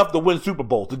good enough to win Super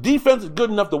Bowls. The defense is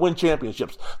good enough to win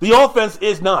championships. The offense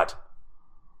is not.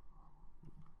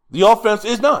 The offense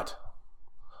is not.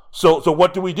 So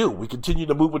what do? We continue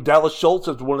to move with Dallas Schultz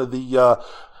as one of the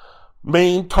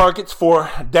main targets for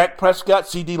Dak Prescott.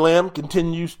 CeeDee Lamb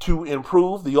continues to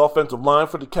improve. The offensive line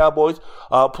for the Cowboys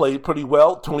played pretty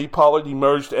well. Tony Pollard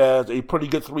emerged as a pretty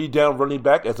good 3-down running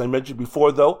back. As I mentioned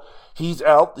before, though, he's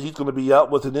out. He's going to be out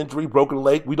with an injury, broken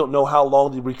leg. We don't know how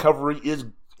long the recovery is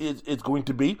going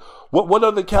to be. What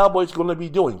are the Cowboys going to be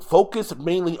doing? Focus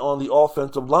mainly on the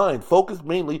offensive line. Focus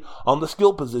mainly on the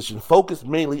skill position. Focus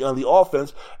mainly on the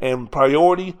offense. And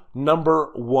priority number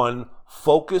 1,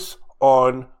 focus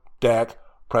on Dak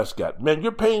Prescott. Man,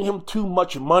 you're paying him too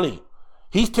much money.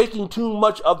 He's taking too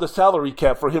much of the salary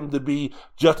cap for him to be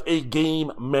just a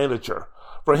game manager,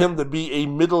 for him to be a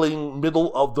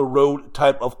middle of the road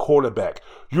type of quarterback.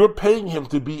 You're paying him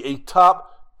to be a top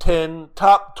 10,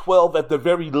 top 12 at the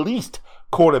very least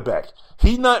quarterback.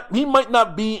 He might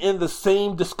not be in the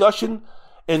same discussion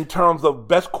in terms of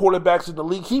best quarterbacks in the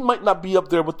league. He might not be up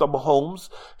there with the Mahomes.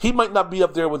 He might not be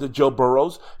up there with the Joe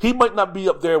Burrows. He might not be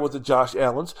up there with the Josh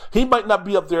Allens. He might not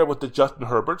be up there with the Justin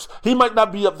Herberts. He might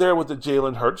not be up there with the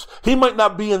Jalen Hurts. He might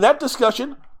not be in that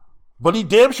discussion, but he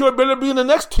damn sure better be in the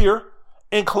next tier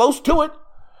and close to it.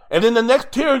 And in the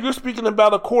next tier, you're speaking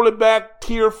about a quarterback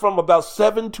tier from about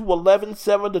 7 to 11,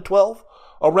 7 to 12,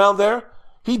 around there.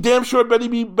 He damn sure better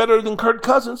be better than Kirk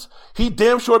Cousins. He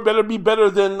damn sure better be better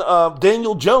than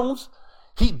Daniel Jones.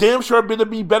 He damn sure better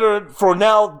be better for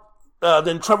now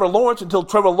than Trevor Lawrence, until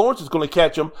Trevor Lawrence is going to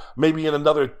catch him maybe in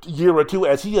another year or two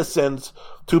as he ascends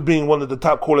to being one of the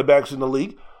top quarterbacks in the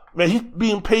league. Man, he's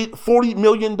being paid $40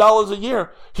 million a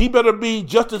year. He better be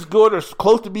just as good or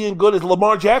close to being good as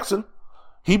Lamar Jackson.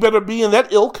 He better be in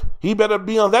that ilk. He better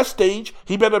be on that stage.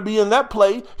 He better be in that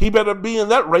play. He better be in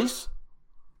that race.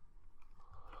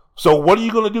 So what are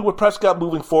you going to do with Prescott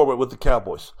moving forward with the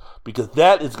Cowboys? Because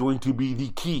that is going to be the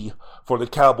key for the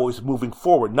Cowboys moving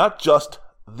forward. Not just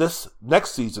this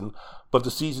next season, but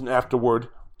the season afterward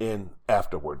and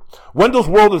afterward. Wendell's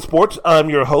World in Sports. I'm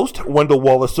your host, Wendell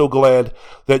Wallace. So glad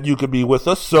that you could be with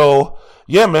us. So,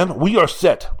 yeah, man, we are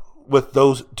set with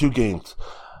those 2 games.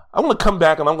 I'm going to come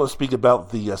back and I'm going to speak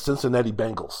about the Cincinnati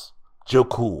Bengals. Joe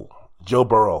Cool, Joe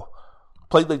Burrow.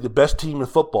 Played like the best team in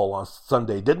football on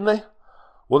Sunday, didn't they?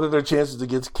 What are their chances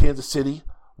against Kansas City?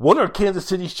 What are Kansas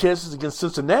City's chances against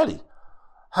Cincinnati?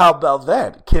 How about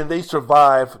that? Can they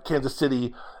survive Kansas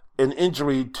City an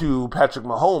injury to Patrick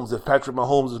Mahomes? If Patrick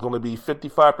Mahomes is going to be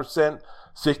 55%,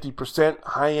 60%,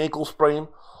 high ankle sprain,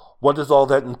 what does all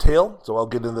that entail? So I'll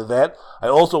get into that. I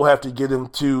also have to get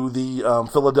into the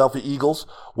Philadelphia Eagles,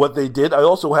 what they did. I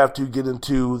also have to get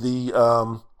into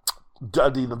the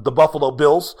Buffalo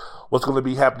Bills, what's going to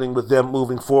be happening with them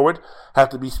moving forward. Have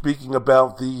to be speaking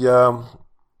about the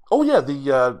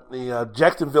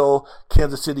Jacksonville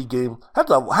Kansas City game.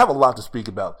 Have a lot to speak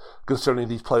about concerning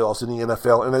these playoffs in the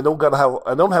NFL, and I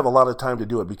don't have a lot of time to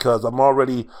do it because I'm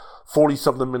already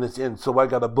 40-something minutes in, so I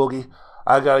got a boogie.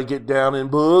 I got to get down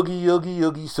and boogie, oogie,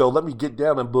 oogie. So let me get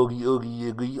down and boogie, oogie,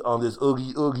 oogie on this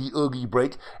oogie, oogie, oogie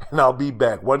break, and I'll be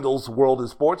back. Wendell's World in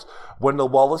Sports. Wendell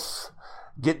Wallace.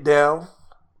 Get down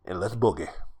and let's boogie.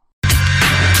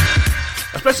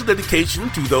 A special dedication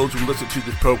to those who listen to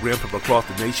this program from across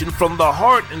the nation. From the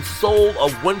heart and soul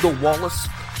of Wendell Wallace,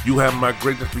 you have my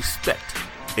greatest respect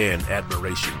and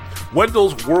admiration.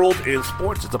 Wendell's World in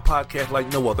Sports is a podcast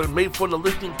like no other, made for the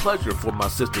listening pleasure for my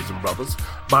sisters and brothers.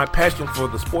 My passion for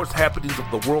the sports happenings of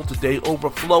the world today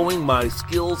overflowing, my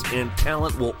skills and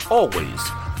talent will always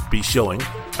be showing.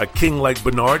 A king like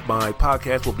Bernard, my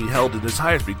podcast will be held in his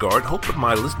highest regard. Hope that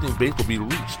my listening base will be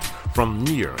reached from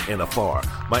near and afar.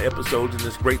 My episodes in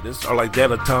this greatness are like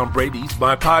that of Tom Brady's.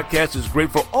 My podcast is great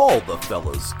for all the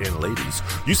fellas and ladies.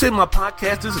 You say my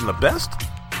podcast isn't the best?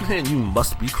 Man, you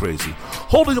must be crazy.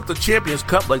 Holding up the Champions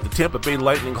Cup like the Tampa Bay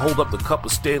Lightning hold up the Cup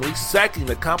of Stanley, sacking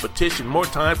the competition more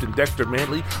times than Dexter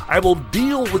Manley, I will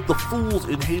deal with the fools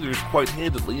and haters quite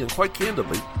handedly and quite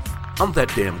candidly. I'm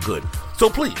that damn good. So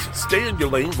please, stay in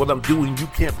your lane. What I'm doing, you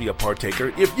can't be a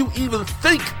partaker. If you even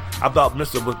think about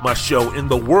messing with my show, in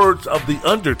the words of The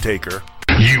Undertaker,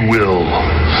 you will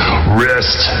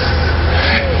rest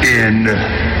in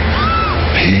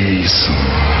peace.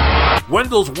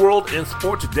 Wendell's World in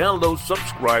Sports. Download,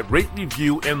 subscribe, rate,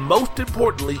 review, and most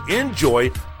importantly,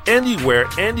 enjoy anywhere,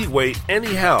 anyway,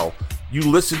 anyhow you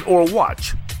listen or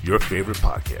watch your favorite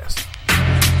podcast.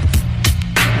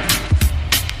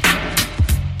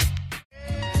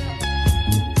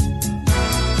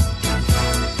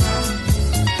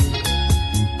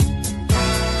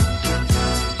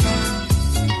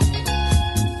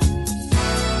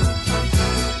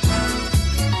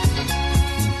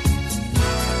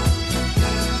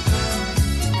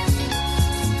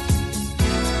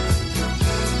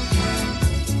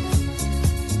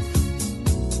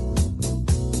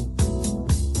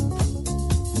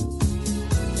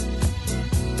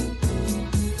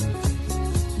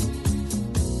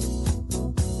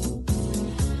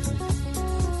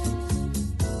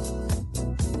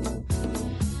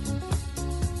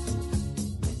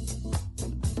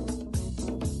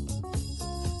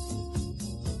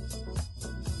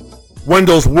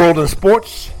 Wendell's World in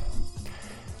Sports.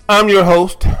 I'm your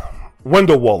host,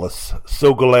 Wendell Wallace.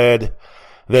 So glad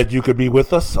that you could be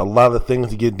with us. A lot of things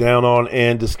to get down on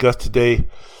and discuss today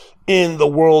in the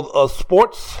world of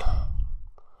sports.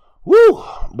 Woo!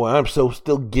 Boy, I'm so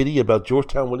still giddy about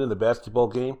Georgetown winning the basketball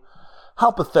game.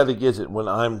 How pathetic is it when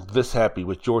I'm this happy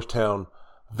with Georgetown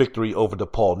victory over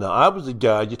DePaul? Now, I was a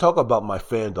guy, you talk about my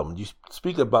fandom, you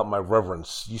speak about my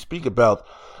reverence, you speak about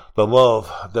the love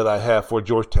that I have for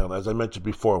Georgetown, as I mentioned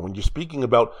before. When you're speaking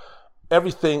about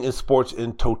everything in sports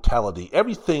in totality,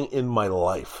 everything in my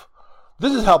life,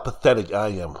 this is how pathetic I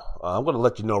am. I'm going to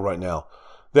let you know right now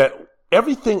that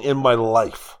everything in my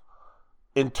life,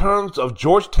 in terms of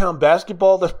Georgetown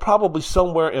basketball, that's probably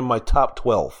somewhere in my top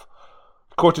 12.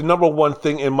 Of course, the number one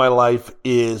thing in my life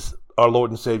is our Lord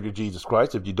and Savior Jesus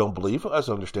Christ. If you don't believe, I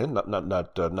understand,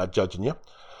 not judging you.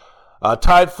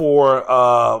 Tied for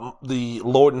the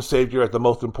Lord and Savior as the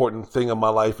most important thing in my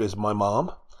life is my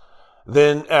mom.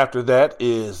 Then after that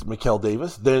is Mikal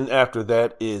Davis. Then after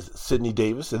that is Sydney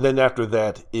Davis. And then after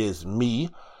that is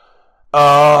me.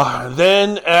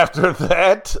 Then after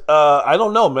that, I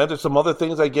don't know, man. There's some other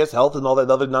things, I guess, health and all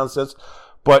that other nonsense.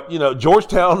 But, you know,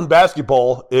 Georgetown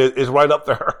basketball is right up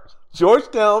there.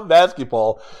 Georgetown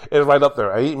basketball is right up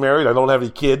there. I ain't married. I don't have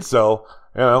any kids, so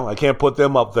you know, I can't put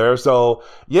them up there. So,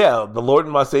 yeah, the Lord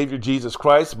and my Savior, Jesus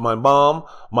Christ, my mom,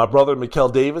 my brother,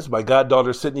 Mikal Davis, my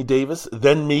goddaughter, Sydney Davis,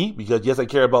 then me, because, yes, I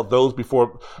care about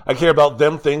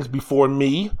them things before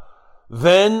me.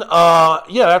 Then,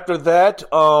 after that,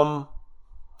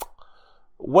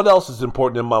 what else is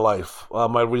important in my life?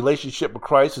 My relationship with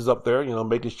Christ is up there, you know,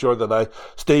 making sure that I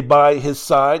stay by his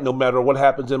side no matter what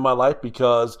happens in my life,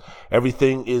 because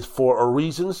everything is for a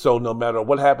reason. So no matter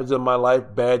what happens in my life,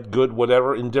 bad, good,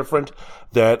 whatever, indifferent,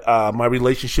 that my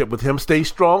relationship with him stays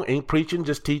strong. Ain't preaching,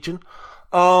 just teaching.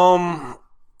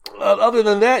 Other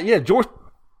than that, yeah,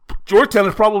 Georgetown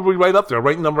is probably right up there,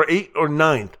 right number 8 or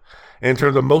 9. In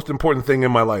terms of most important thing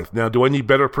in my life. Now, do I need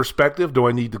better perspective? Do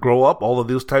I need to grow up? All of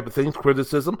those type of things,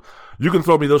 criticism. You can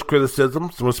throw me those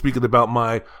criticisms when speaking about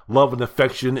my love and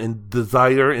affection and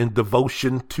desire and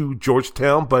devotion to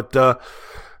Georgetown. But,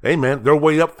 hey, man, they're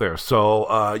way up there. So,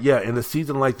 in a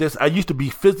season like this, I used to be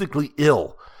physically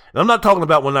ill. And I'm not talking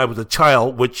about when I was a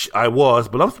child, which I was,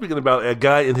 but I'm speaking about a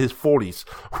guy in his 40s.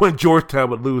 When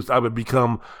Georgetown would lose, I would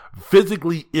become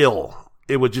physically ill.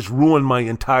 It would just ruin my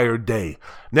entire day.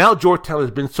 Now Georgetown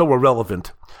has been so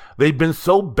irrelevant. They've been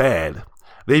so bad.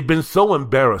 They've been so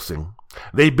embarrassing.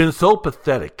 They've been so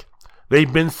pathetic.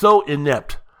 They've been so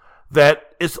inept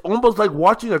that it's almost like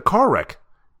watching a car wreck.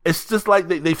 It's just like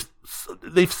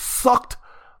they've sucked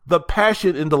the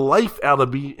passion and the life out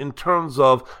of me in terms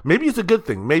of, maybe it's a good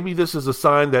thing. Maybe this is a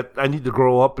sign that I need to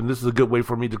grow up, and this is a good way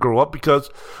for me to grow up, because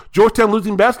Georgetown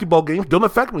losing basketball games don't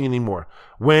affect me anymore.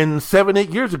 When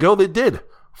 7-8 years ago, they did.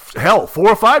 Hell, 4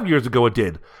 or 5 years ago, it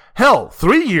did. Hell,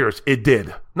 3 years it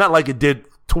did. Not like it did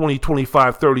 20,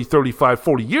 25, 30, 35,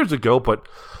 40 years ago, but,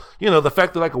 the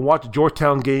fact that I can watch a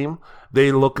Georgetown game,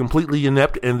 they look completely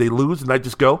inept and they lose, and I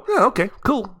just go, yeah, okay,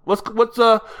 cool. What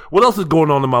else is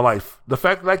going on in my life? The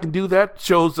fact that I can do that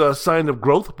shows a sign of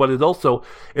growth, but it also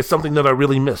is something that I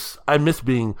really miss. I miss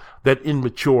being that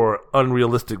immature,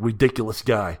 unrealistic, ridiculous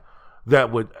guy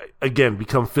that would, again,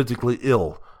 become physically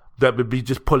ill, that would be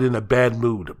just put in a bad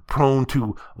mood, prone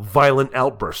to violent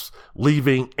outbursts,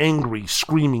 leaving angry,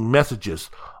 screaming messages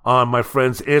on my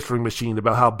friend's answering machine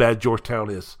about how bad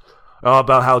Georgetown is,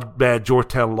 about how bad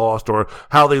Georgetown lost, or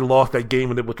how they lost that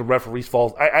game and it was the referee's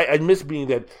fault. I miss being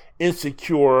that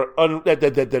insecure,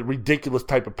 that ridiculous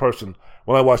type of person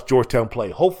when I watch Georgetown play.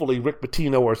 Hopefully Rick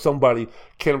Pitino or somebody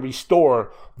can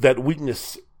restore that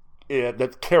weakness,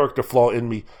 that character flaw in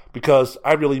me, because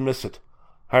I really miss it.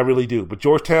 I really do. But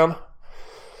Georgetown,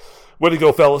 way to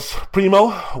go, fellas.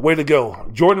 Primo, way to go.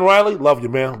 Jordan Riley, love you,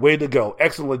 man. Way to go.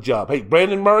 Excellent job. Hey,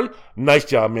 Brandon Murray, nice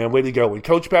job, man. Way to go. And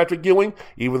Coach Patrick Ewing,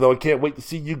 even though I can't wait to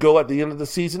see you go at the end of the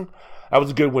season, that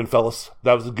was a good win, fellas.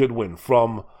 That was a good win.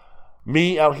 From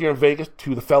me out here in Vegas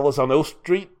to the fellas on O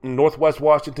Street in Northwest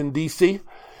Washington, D.C.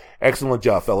 Excellent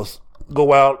job, fellas.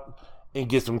 Go out and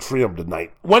get some trim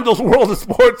tonight. Wendell's World of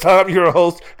Sports, I'm your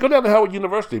host. Go down to Howard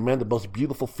University, man, the most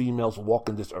beautiful females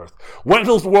walking this earth.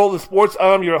 Wendell's World of Sports,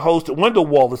 I'm your host. Wendell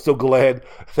Wallace, so glad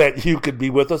that you could be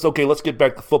with us. Okay, let's get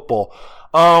back to football.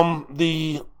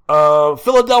 The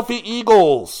Philadelphia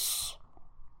Eagles,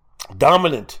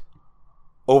 dominant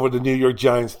over the New York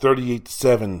Giants,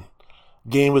 38-7.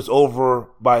 Game was over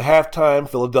by halftime.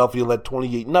 Philadelphia led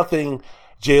 28-0.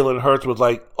 Jalen Hurts was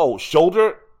like,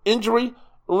 shoulder injury?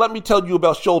 Let me tell you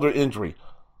about shoulder injury.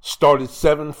 Started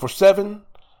 7 for 7,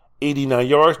 89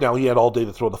 yards. Now, he had all day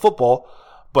to throw the football,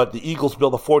 but the Eagles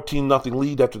built a 14-0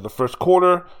 lead after the first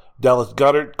quarter. Dallas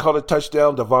Goedert caught a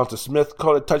touchdown. Devonta Smith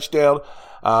caught a touchdown.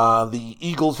 The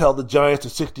Eagles held the Giants to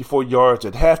 64 yards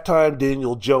at halftime.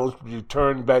 Daniel Jones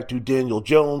returned back to Daniel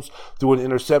Jones through an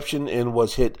interception and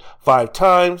was hit 5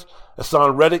 times.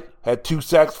 Hassan Reddick had 2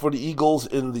 sacks for the Eagles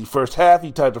in the first half.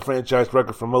 He tied the franchise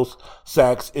record for most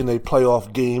sacks in a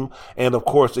playoff game. And, of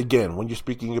course, again, when you're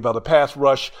speaking about a pass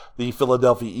rush, the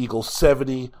Philadelphia Eagles,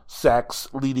 70 sacks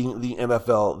leading the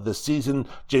NFL this season.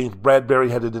 James Bradbury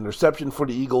had an interception for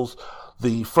the Eagles,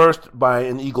 the first by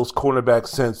an Eagles cornerback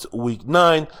since Week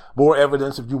 9. More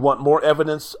evidence, if you want more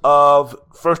evidence of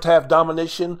first half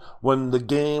domination when the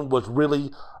game was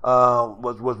really,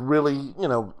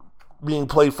 being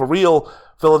played for real.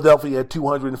 Philadelphia had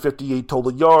 258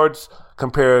 total yards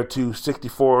compared to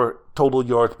 64 total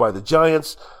yards by the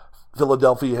Giants.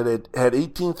 Philadelphia had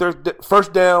 18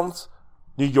 first downs.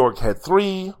 New York had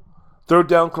 3 third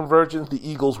down conversions. The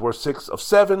Eagles were 6 of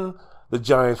 7. The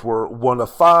Giants were 1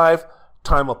 of 5.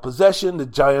 Time of possession, the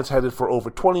Giants had it for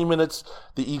over 20 minutes.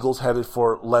 The Eagles had it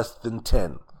for less than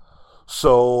 10.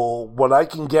 So what I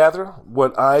can gather,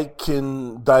 what I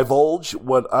can divulge,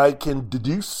 what I can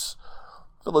deduce,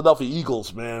 Philadelphia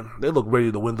Eagles, man, they look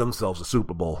ready to win themselves a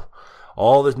Super Bowl.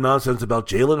 All this nonsense about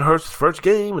Jalen Hurts' first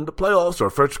game in the playoffs or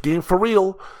first game for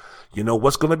real, you know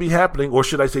what's going to be happening, or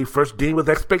should I say first game with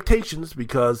expectations,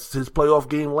 because his playoff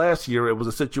game last year, it was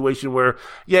a situation where,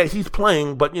 yeah, he's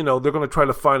playing, but, they're going to try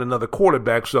to find another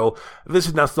quarterback, so this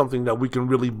is not something that we can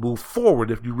really move forward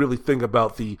if you really think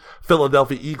about the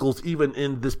Philadelphia Eagles, even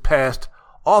in this past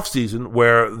offseason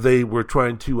where they were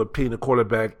trying to obtain a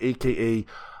quarterback, a.k.a.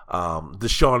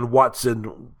 Deshaun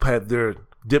Watson had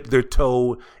dipped their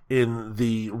toe in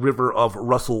the river of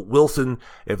Russell Wilson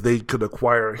if they could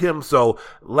acquire him. So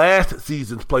last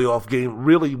season's playoff game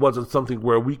really wasn't something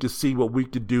where we could see what we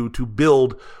could do to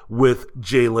build with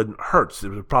Jalen Hurts. It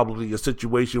was probably a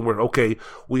situation where, okay,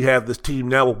 we have this team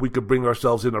now, if we could bring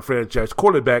ourselves in a franchise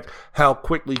quarterback, how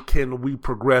quickly can we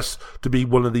progress to be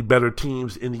one of the better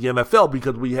teams in the NFL,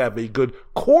 because we have a good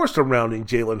core surrounding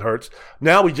Jalen Hurts.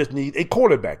 Now we just need a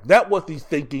quarterback. That was the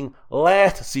thinking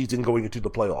last season going into the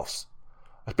playoffs,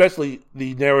 especially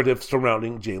the narrative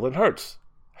surrounding Jalen Hurts.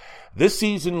 This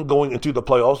season, going into the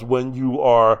playoffs, when you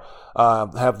are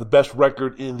have the best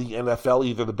record in the NFL,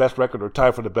 either the best record or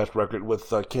tied for the best record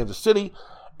with Kansas City,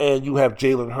 and you have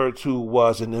Jalen Hurts, who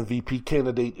was an MVP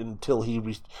candidate until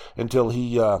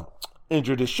he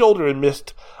injured his shoulder and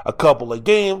missed a couple of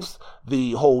games.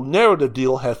 The whole narrative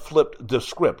deal has flipped the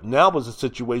script. Now was a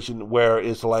situation where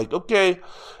it's like, okay,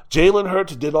 Jalen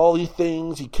Hurts did all these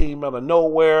things. He came out of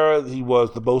nowhere. He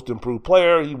was the most improved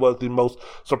player. He was the most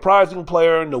surprising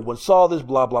player. No one saw this,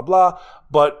 blah, blah, blah.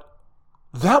 But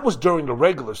that was during the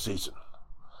regular season.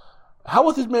 How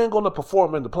was this man going to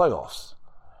perform in the playoffs?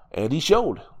 And he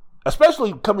showed,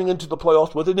 especially coming into the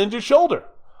playoffs with an injured shoulder.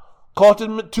 caused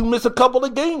him to miss a couple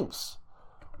of games.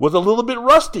 Was a little bit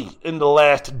rusty in the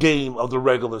last game of the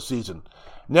regular season.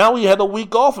 Now he had a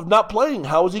week off of not playing.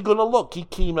 How is he going to look? He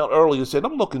came out early and said,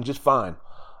 I'm looking just fine.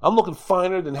 I'm looking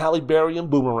finer than Halle Berry and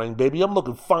Boomerang, baby. I'm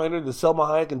looking finer than Selma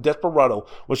Hayek and Desperado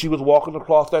when she was walking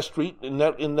across that street in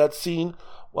that scene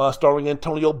starring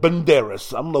Antonio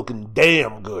Banderas. I'm looking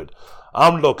damn good.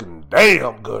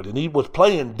 And he was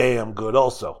playing damn good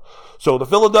also. So the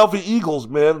Philadelphia Eagles,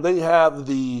 man, they have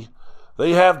the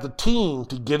team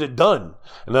to get it done.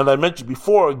 And as I mentioned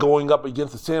before, going up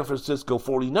against the San Francisco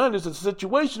 49ers, it's a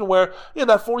situation where, that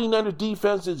 49ers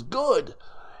defense is good.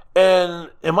 And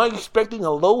am I expecting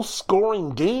a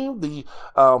low-scoring game? The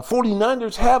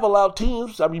 49ers have allowed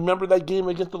teams. I remember that game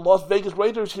against the Las Vegas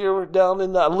Raiders here down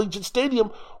in Allegiant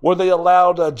Stadium where they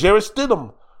allowed Jarrett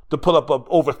Stidham to put up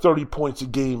over 30 points a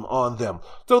game on them.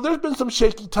 So there's been some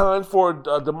shaky times for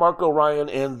DeMarco Ryan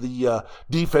and the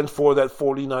defense for the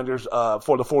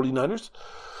 49ers.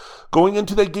 Going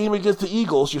into that game against the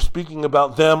Eagles, you're speaking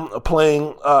about them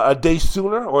playing a day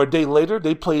sooner or a day later.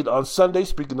 They played on Sunday,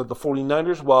 speaking of the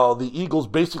 49ers, while the Eagles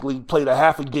basically played a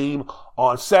half a game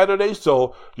on Saturday.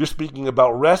 So you're speaking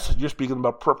about rest. You're speaking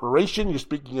about preparation. You're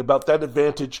speaking about that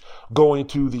advantage going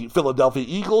to the Philadelphia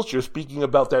Eagles. You're speaking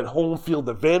about that home field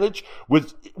advantage,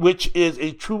 which is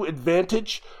a true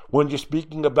advantage when you're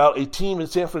speaking about a team in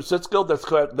San Francisco that's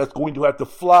going to have to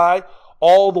fly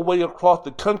all the way across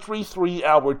the country,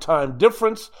 3-hour time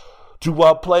difference to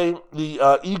play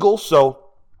the Eagles. So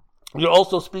you're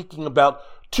also speaking about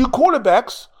two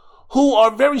quarterbacks who are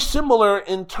very similar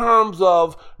in terms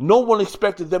of no one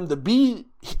expected them to be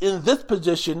in this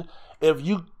position. If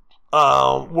you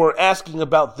were asking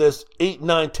about this 8,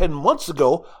 9, 10 months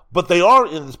ago, but they are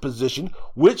in this position.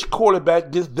 Which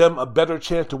quarterback gives them a better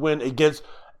chance to win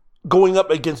going up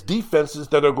against defenses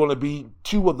that are going to be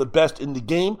two of the best in the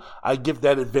game? I give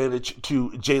that advantage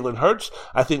to Jalen Hurts.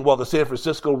 I think while the San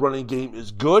Francisco running game is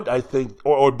good, I think,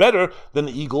 or better than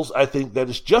the Eagles, I think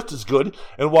that is just as good.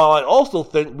 And while I also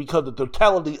think because of the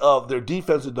totality of their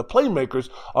defense and the playmakers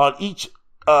on each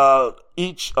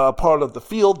part of the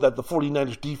field, that the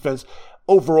 49ers defense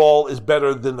overall is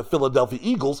better than the Philadelphia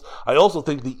Eagles, I also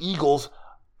think the Eagles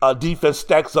defense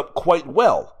stacks up quite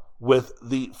well with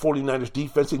the 49ers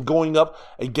defense, and going up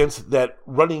against that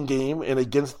running game and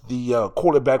against the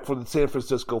quarterback for the San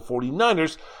Francisco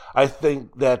 49ers, I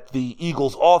think that the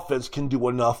Eagles offense can do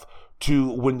enough to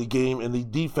win the game, and the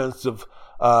defensive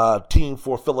team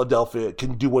for Philadelphia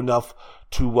can do enough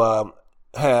to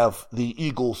have the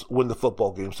Eagles win the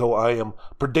football game. So I am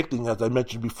predicting, as I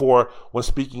mentioned before when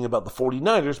speaking about the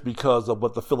 49ers, because of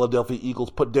what the Philadelphia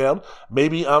Eagles put down.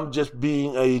 Maybe I'm just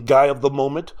being a guy of the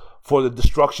moment for the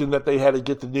destruction that they had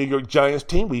against the New York Giants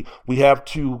team. We have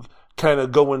to kind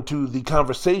of go into the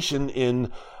conversation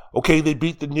in, okay, they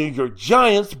beat the New York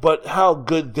Giants, but how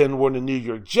good then were the New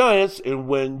York Giants? And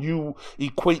when you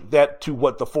equate that to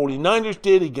what the 49ers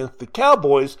did against the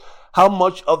Cowboys, how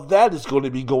much of that is going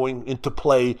to be going into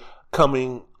play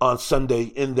coming on Sunday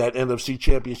in that NFC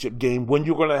Championship game, when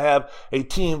you're going to have a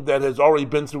team that has already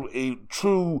been through a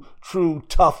true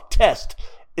tough test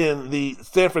in the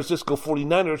San Francisco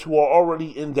 49ers, who are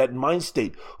already in that mind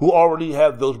state, who already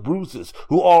have those bruises,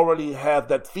 who already have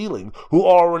that feeling, who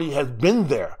already has been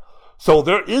there. So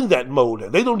they're in that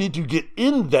mode. They don't need to get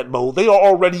in that mode. They are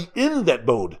already in that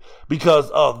mode because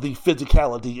of the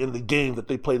physicality in the game that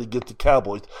they played against the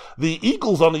Cowboys. The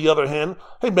Eagles, on the other hand,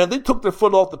 hey man, they took their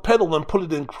foot off the pedal and put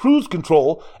it in cruise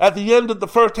control at the end of the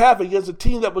first half against a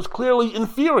team that was clearly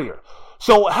inferior.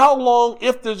 So how long,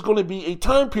 if there's going to be a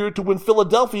time period to when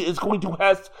Philadelphia is going to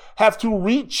have to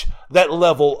reach that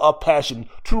level of passion,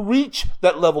 to reach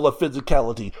that level of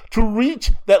physicality, to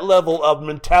reach that level of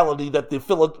mentality that the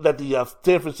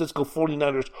San Francisco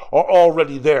 49ers are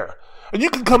already there? And you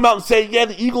can come out and say, yeah,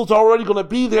 the Eagles are already going to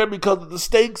be there because of the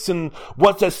stakes and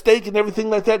what's at stake and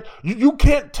everything like that. You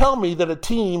can't tell me that a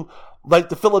team like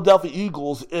the Philadelphia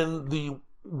Eagles, in the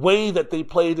way that they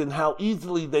played and how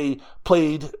easily they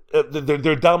played,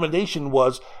 their domination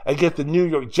was against the New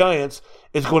York Giants,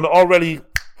 is going to already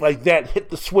like that hit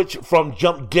the switch from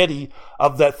Jump Getty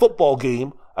of that football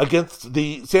game against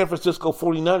the San Francisco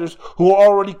 49ers, who are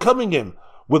already coming in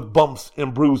with bumps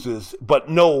and bruises, but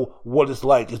know what it's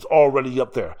like. It's already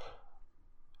up there.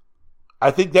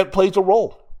 I think that plays a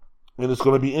role, and it's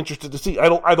going to be interesting to see. I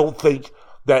don't think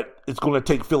that it's going to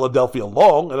take Philadelphia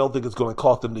long. I don't think it's going to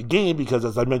cost them the game because,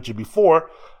 as I mentioned before,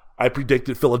 I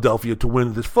predicted Philadelphia to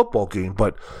win this football game.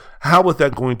 But how is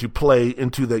that going to play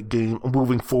into that game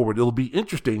moving forward? It'll be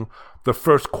interesting the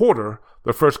first quarter,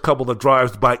 the first couple of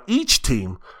drives by each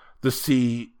team, to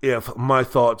see if my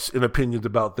thoughts and opinions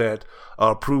about that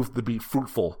prove to be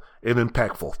fruitful and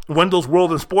impactful. Wendell's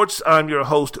World in Sports, I'm your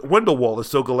host, Wendell Wallace.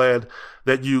 So glad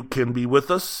that you can be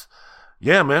with us.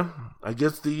 Yeah, man, I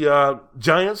guess the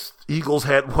Giants, Eagles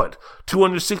had,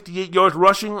 268 yards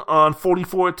rushing on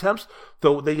 44 attempts.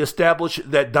 So they established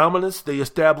that dominance, they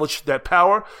established that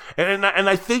power. And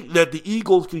I think that the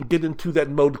Eagles can get into that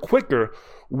mode quicker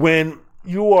when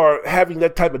you are having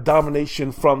that type of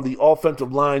domination from the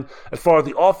offensive line as far as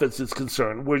the offense is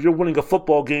concerned, where you're winning a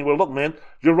football game where, look, man,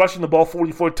 you're rushing the ball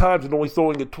 44 times and only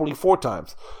throwing it 24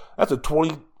 times. That's a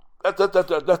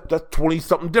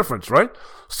 20-something difference, right?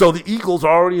 So the Eagles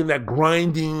are already in that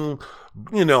grinding,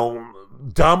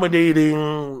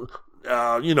 dominating,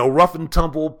 rough and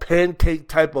tumble, pancake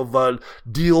type of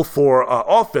deal for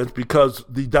offense because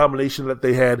the domination that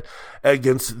they had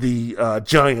against the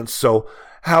Giants. So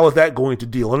how is that going to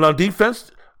deal? And on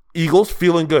defense, Eagles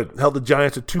feeling good. Held the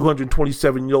Giants at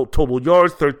 227 total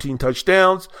yards, 13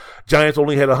 touchdowns. Giants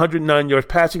only had 109 yards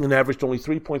passing and averaged only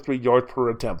 3.3 yards per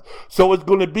attempt. So it's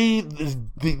going to be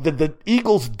the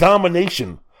Eagles'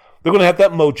 domination. They're going to have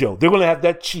that mojo. They're going to have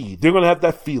that chi. They're going to have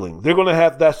that feeling. They're going to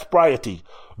have that sobriety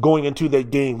going into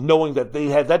that game, knowing that they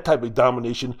had that type of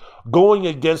domination going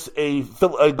against a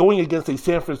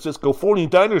San Francisco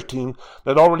 49ers team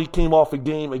that already came off a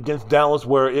game against Dallas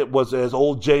where it was, as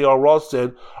old J.R. Ross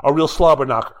said, a real slobber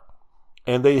knocker.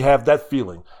 And they have that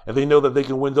feeling, and they know that they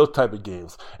can win those type of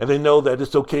games, and they know that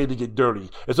it's okay to get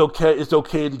dirty. It's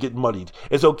okay to get muddied.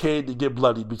 It's okay to get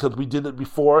bloodied because we did it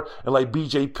before, and like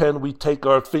BJ Penn, we take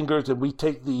our fingers and we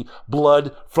take the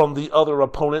blood from the other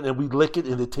opponent and we lick it,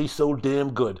 and it tastes so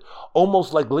damn good.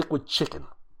 Almost like liquid chicken.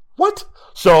 What?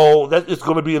 So that is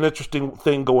going to be an interesting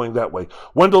thing going that way.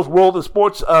 Wendell's World of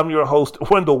Sports, I'm your host,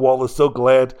 Wendell Wallace. So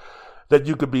glad that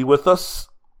you could be with us.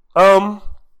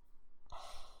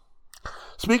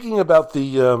 Speaking about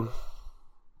the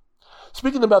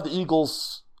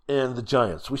Eagles and the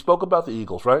Giants, we spoke about the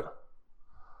Eagles, right?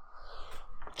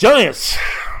 Giants.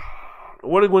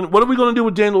 What are we going to do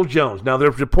with Daniel Jones? Now,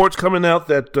 there's reports coming out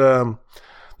that the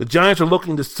Giants are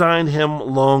looking to sign him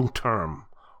long term,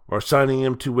 or signing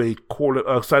him to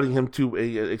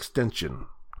an extension.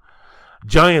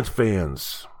 Giants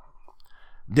fans,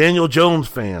 Daniel Jones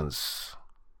fans,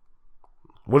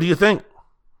 what do you think?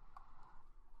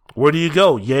 Where do you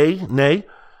go? Yay? Nay?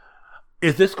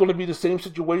 Is this going to be the same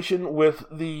situation with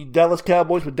the Dallas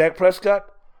Cowboys with Dak Prescott?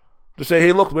 To say,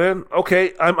 hey, look, man,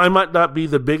 okay, I might not be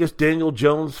the biggest Daniel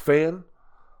Jones fan,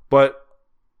 but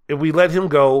if we let him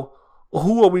go,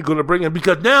 who are we going to bring in?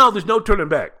 Because now there's no turning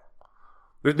back.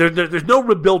 There's no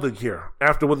rebuilding here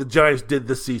after what the Giants did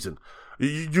this season.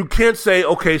 You can't say,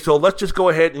 okay, so let's just go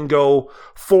ahead and go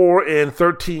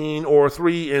 4-13 or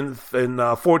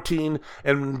 3-14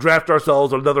 and draft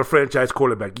ourselves another franchise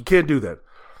quarterback. You can't do that.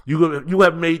 You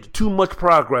have made too much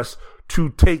progress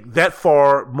to take that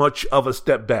far much of a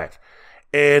step back.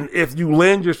 And if you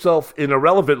land yourself in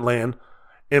irrelevant land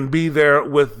and be there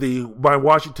with my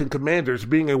Washington Commanders,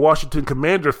 being a Washington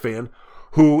Commander fan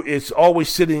who is always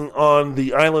sitting on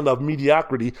the island of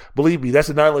mediocrity, believe me, that's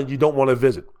an island you don't want to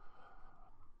visit.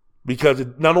 Because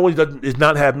it not only does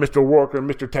not have Mr. Rourke or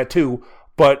Mr. Tattoo,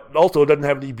 but also it doesn't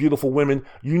have any beautiful women.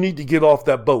 You need to get off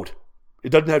that boat. It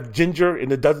doesn't have Ginger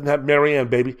and it doesn't have Marianne,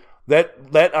 baby.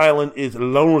 That island is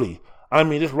lonely. I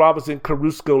mean, it's Robinson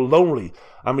Crusoe lonely.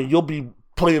 I mean, you'll be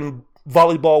playing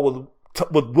volleyball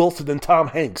with Wilson and Tom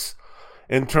Hanks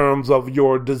in terms of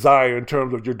your desire, in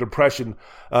terms of your depression,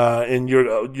 and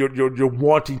your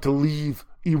wanting to leave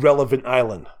irrelevant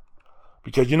island.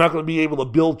 Because you're not going to be able to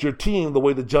build your team the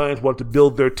way the Giants want to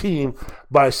build their team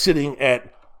by sitting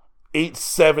at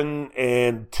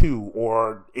 8-7-2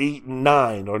 or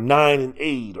 8-9 or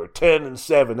 9-8 or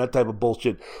 10-7, that type of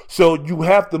bullshit. So you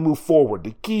have to move forward.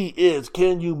 The key is,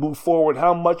 can you move forward?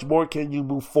 How much more can you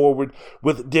move forward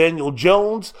with Daniel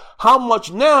Jones? How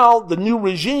much now, the new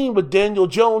regime with Daniel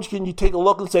Jones, can you take a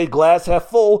look and say glass half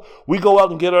full? We go out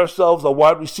and get ourselves a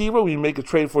wide receiver. We make a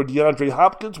trade for DeAndre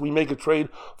Hopkins. We make a trade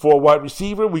for a wide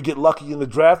receiver. We get lucky in the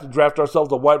draft and draft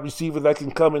ourselves a wide receiver that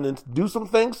can come in and do some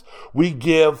things. We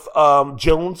give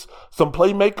Jones some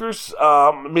playmakers,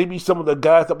 maybe some of the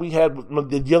guys that we had,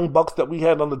 the young bucks that we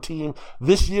had on the team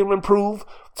this year improve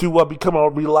to become a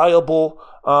reliable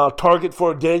target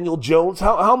for Daniel Jones.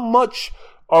 How much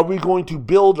are we going to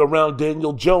build around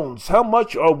Daniel Jones? How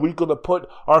much are we going to put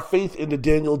our faith into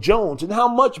Daniel Jones? And how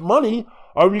much money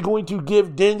are we going to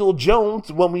give Daniel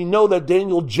Jones when we know that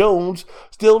Daniel Jones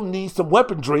still needs some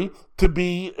weaponry to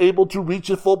be able to reach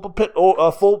his full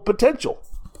potential?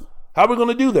 How are we going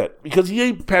to do that? Because he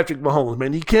ain't Patrick Mahomes,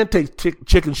 man. He can't take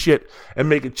chicken shit and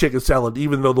make it chicken salad,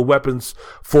 even though the weapons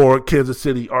for Kansas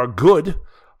City are good.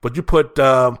 But you put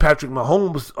Patrick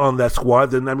Mahomes on that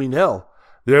squad, then, hell,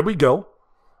 there we go.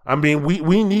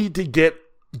 We need to get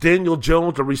Daniel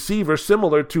Jones, a receiver,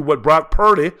 similar to what Brock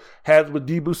Purdy had with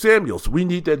Deebo Samuels. We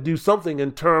need to do something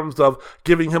in terms of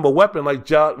giving him a weapon like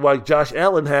Josh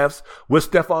Allen has with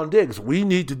Stephon Diggs. We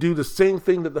need to do the same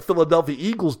thing that the Philadelphia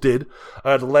Eagles did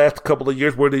the last couple of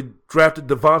years, where they drafted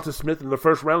Devonta Smith in the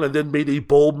first round and then made a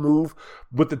bold move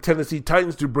with the Tennessee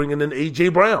Titans to bring in A.J.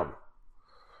 Brown.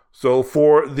 So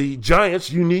for the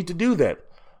Giants, you need to do that.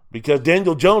 Because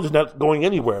Daniel Jones is not going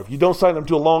anywhere. If you don't sign him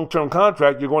to a long-term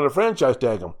contract, you're going to franchise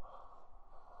tag him.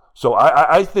 So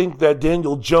I think that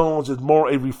Daniel Jones is more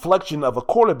a reflection of a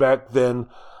quarterback than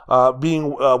being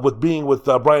with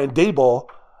Brian Daboll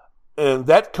and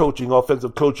that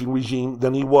offensive coaching regime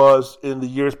than he was in the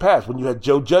years past when you had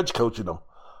Joe Judge coaching him.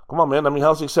 Come on, man.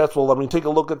 How successful? Take a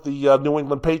look at the New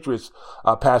England Patriots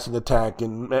passing attack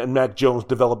and Mac Jones'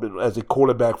 development as a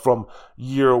quarterback from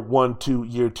year 1 to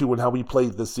year 2 and how he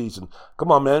played this season. Come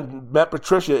on, man. Matt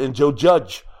Patricia and Joe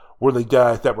Judge were the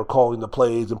guys that were calling the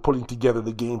plays and putting together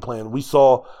the game plan. We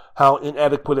saw how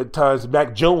inadequate at times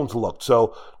Mac Jones looked.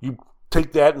 So you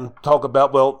take that and talk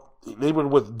about, well, they were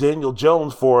with Daniel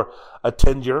Jones for a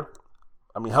tenure.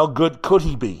 How good could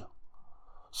he be?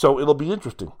 So it'll be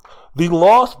interesting. The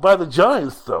loss by the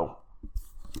Giants, though,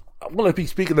 I'm going to be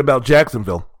speaking about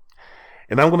Jacksonville.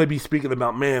 And I'm going to be speaking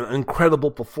about,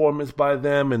 incredible performance by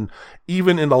them. And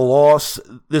even in the loss,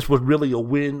 this was really a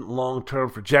win long-term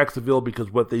for Jacksonville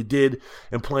because what they did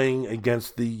in playing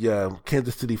against the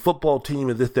Kansas City football team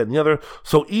and this, that, and the other.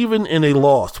 So even in a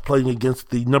loss, playing against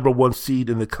the number 1 seed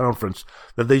in the conference,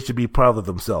 that they should be proud of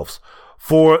themselves.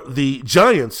 For the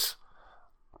Giants,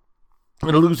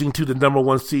 and losing to the number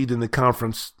 1 seed in the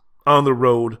conference on the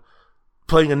road,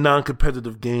 playing a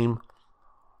non-competitive game,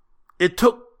 it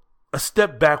took a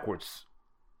step backwards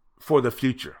for the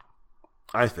future,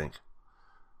 I think.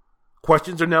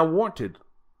 Questions are now warranted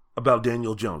about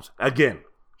Daniel Jones. Again,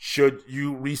 should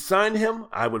you re-sign him?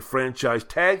 I would franchise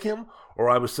tag him, or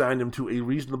I would sign him to a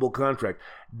reasonable contract.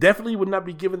 Definitely would not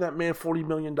be giving that man $40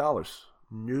 million.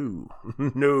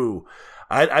 No.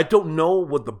 I don't know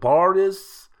what the bar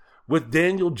is. With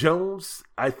Daniel Jones,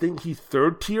 I think he's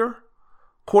third-tier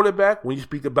quarterback. When you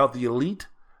speak about the elite,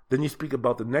 then you speak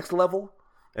about the next level,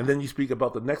 and then you speak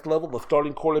about the next level of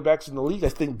starting quarterbacks in the league. I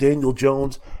think Daniel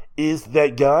Jones is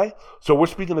that guy. So we're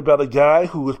speaking about a guy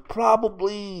who is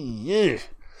probably, I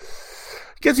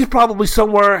guess he's probably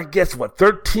somewhere,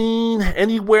 13,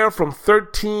 anywhere from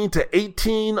 13 to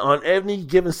 18 on any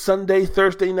given Sunday,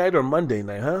 Thursday night, or Monday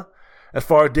night, huh? As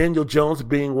far as Daniel Jones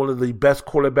being one of the best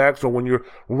quarterbacks, or when you're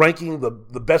ranking the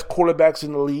best quarterbacks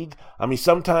in the league,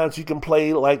 sometimes he can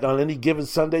play like on any given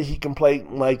Sunday, he can play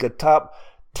like a top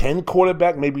 10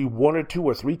 quarterback, maybe 1 or 2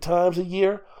 or 3 times a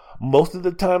year. Most of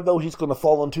the time, though, he's going to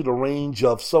fall into the range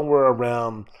of somewhere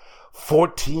around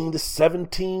 14 to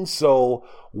 17. So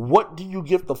what do you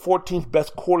give the 14th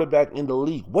best quarterback in the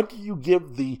league? What do you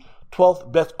give the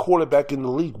 12th best quarterback in the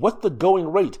league? What's the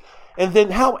going rate? And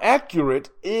then how accurate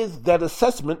is that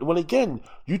assessment when, again,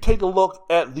 you take a look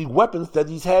at the weapons that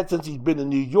he's had since he's been in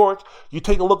New York. You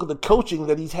take a look at the coaching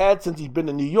that he's had since he's been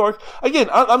in New York. Again,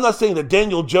 I'm not saying that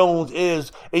Daniel Jones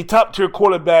is a top-tier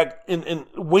quarterback in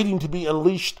waiting to be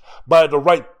unleashed by the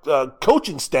right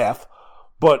coaching staff.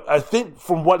 But I think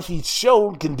from what he's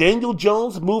shown, can Daniel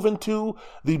Jones move into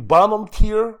the bottom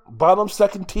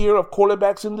second tier of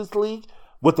quarterbacks in this league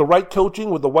with the right coaching,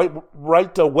 with the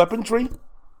right weaponry?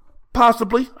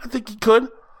 Possibly. I think he could.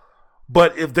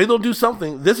 But if they don't do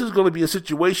something, this is going to be a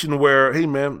situation where, hey,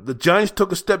 man, the Giants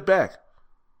took a step back.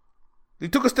 They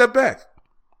took a step back.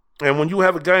 And when you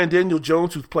have a guy in Daniel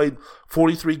Jones who's played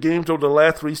 43 games over the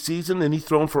last 3 seasons and he's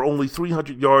thrown for only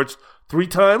 300 yards 3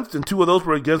 times, and 2 of those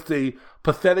were against a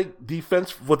pathetic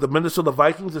defense with the Minnesota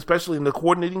Vikings, especially in the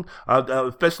coordinating,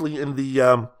 especially in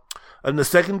the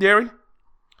secondary,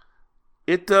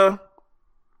 it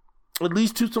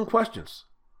leads to some questions.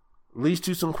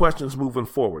 Moving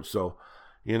forward. So,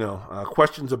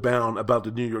 questions abound about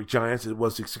the New York Giants. It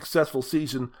was a successful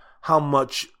season. How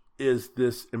much is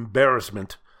this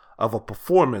embarrassment of a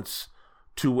performance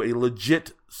to a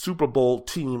legit Super Bowl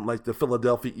team like the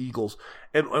Philadelphia Eagles?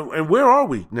 And where are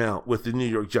we now with the New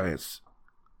York Giants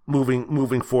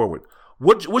moving forward?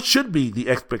 What should be the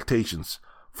expectations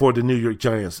for the New York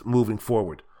Giants moving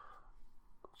forward?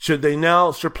 Should they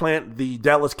now supplant the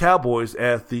Dallas Cowboys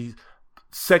as the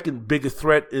second biggest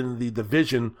threat in the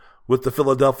division with the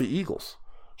Philadelphia Eagles?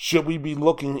 Should we be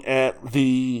looking at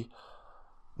the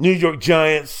New York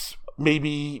Giants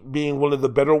maybe being one of the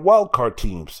better wild card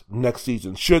teams next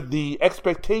season? Should the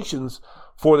expectations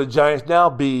for the Giants now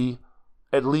be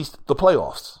at least the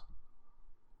playoffs?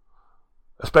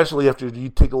 Especially after you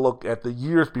take a look at the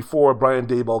years before Brian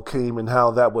Daboll came and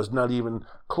how that was not even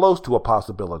close to a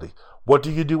possibility. What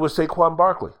do you do with Saquon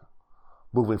Barkley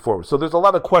moving forward? So there's a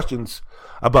lot of questions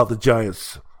about the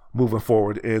Giants moving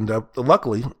forward. And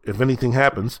luckily, if anything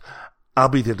happens, I'll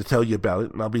be there to tell you about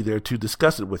it, and I'll be there to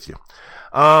discuss it with you.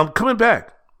 Coming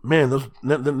back, man,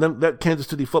 that Kansas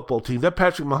City football team, that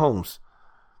Patrick Mahomes,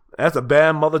 that's a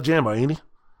bad mother jammer, ain't he?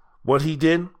 What he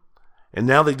did. And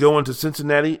now they go into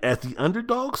Cincinnati at the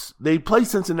underdogs. They play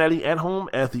Cincinnati at home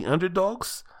at the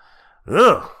underdogs.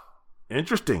 Ugh,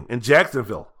 interesting. In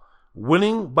Jacksonville,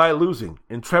 winning by losing.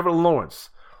 In Trevor Lawrence,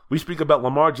 we speak about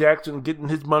Lamar Jackson getting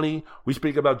his money. We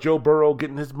speak about Joe Burrow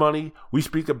getting his money. We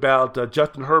speak about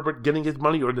Justin Herbert getting his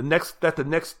money, or the next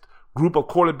group of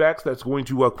quarterbacks that's going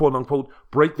to quote unquote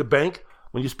break the bank.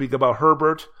 When you speak about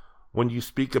Herbert, when you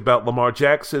speak about Lamar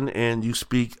Jackson, and you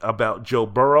speak about Joe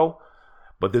Burrow.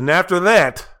 But then after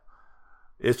that,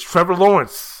 it's Trevor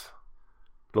Lawrence.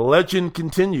 The legend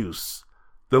continues.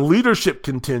 The leadership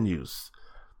continues.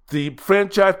 The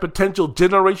franchise potential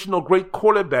generational great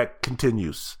quarterback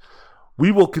continues.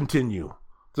 We will continue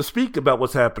to speak about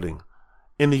what's happening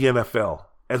in the NFL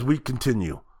as we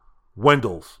continue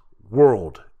Wendell's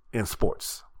World in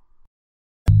Sports.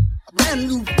 Brand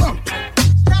new bump.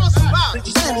 Tell us about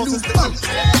it. Brand new bump.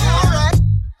 All right.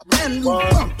 Brand new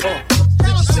bump.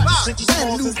 Tell us about it.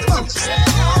 Brand new bump.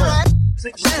 All right.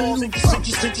 Brand new bump.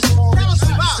 Tell us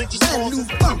about it. Brand new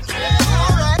bump.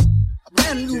 All right.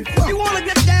 Brand new bump. You wanna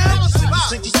get down? Tell us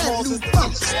about it. Brand new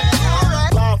bump. All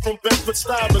right. Live from Bedford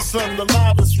Stuyvesant, the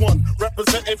loudest one.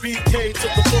 Representing BK to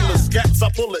the fullest. Gats I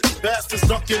bullet. Bastards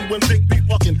ducking when Big be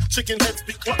fucking. Chicken heads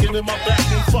be clucking in my back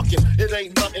and fucking. It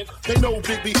ain't nothing. They know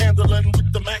Big be handling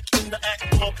with the Mac in the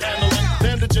act or paneling.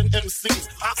 Bandaging MCs.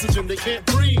 Oxygen, they can't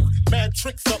breathe. Mad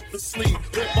tricks up the sleeve.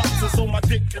 Red boxes on my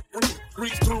dick can breathe.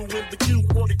 Breeze through with the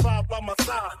Q45 by my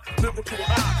side. Lyrical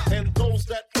high. And those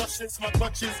that brushes my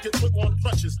clutches get put on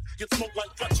crutches. Get smoked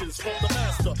like crutches from the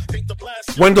master. Hate the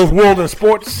blast. Wendell's World in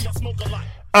Sports.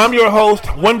 I'm your host,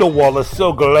 Wendell Wallace.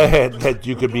 So glad that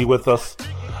you could be with us.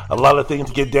 A lot of things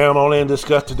to get down on and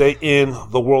discuss today in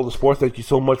the world of sports. Thank you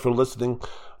so much for listening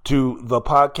to the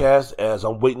podcast as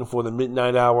I'm waiting for the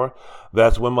midnight hour.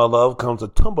 That's when my love comes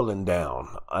a-tumbling down.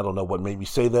 I don't know what made me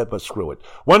say that, but screw it.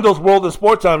 Wendell's World in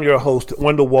Sports. I'm your host,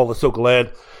 Wendell Wallace. So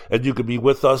glad that you could be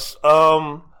with us.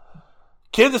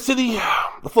 Kansas City,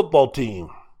 the football team.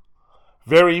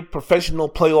 Very professional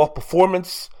playoff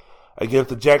performance against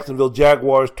the Jacksonville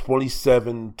Jaguars,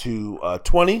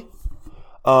 27-20.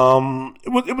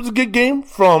 It was a good game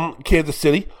from Kansas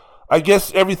City. I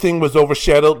guess everything was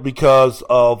overshadowed because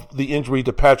of the injury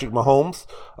to Patrick Mahomes.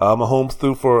 Mahomes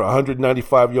threw for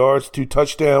 195 yards, 2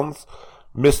 touchdowns,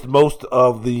 missed most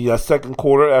of the second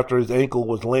quarter after his ankle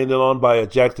was landed on by a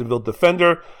Jacksonville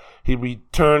defender. He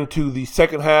returned to the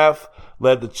second half,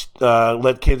 led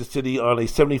Kansas City on a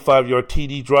 75-yard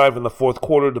TD drive in the fourth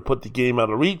quarter to put the game out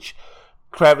of reach.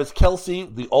 Travis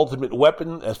Kelce, the ultimate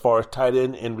weapon as far as tight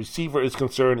end and receiver is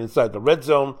concerned inside the red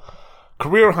zone.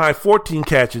 Career high 14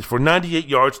 catches for 98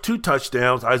 yards, 2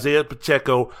 touchdowns. Isaiah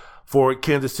Pacheco for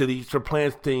Kansas City,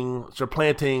 supplanting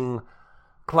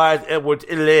Clyde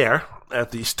Edwards-Helaire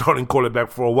at the starting quarterback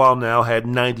for a while now, had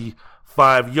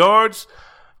 95 yards.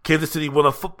 Kansas City won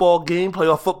a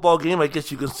playoff football game, I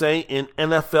guess you can say, in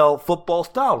NFL football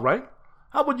style, right?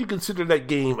 How would you consider that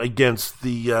game against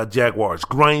the Jaguars?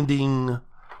 Grinding,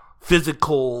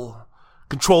 physical,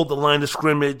 controlled the line of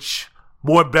scrimmage,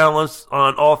 more balance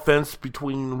on offense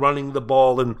between running the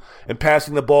ball and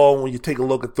passing the ball. When you take a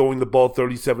look at throwing the ball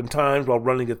 37 times while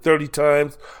running it 30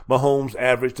 times, Mahomes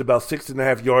averaged about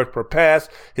 6.5 yards per pass.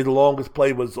 His longest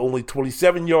play was only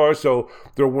 27 yards, so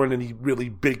there weren't any really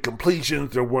big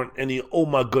completions. There weren't any, oh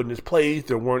my goodness, plays.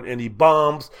 There weren't any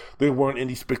bombs. There weren't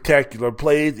any spectacular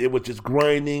plays. It was just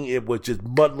grinding. It was just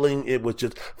muddling. It was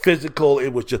just physical. It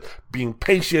was just being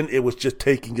patient. It was just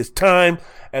taking his time.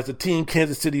 As a team,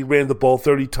 Kansas City ran the ball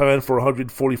 30 times for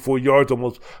 144 yards,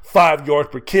 almost 5 yards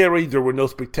per carry. There were no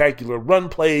spectacular run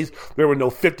plays. There were no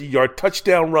 50-yard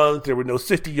touchdown runs. There were no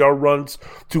 60-yard runs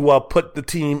to put the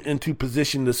team into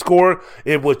position to score.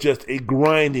 It was just a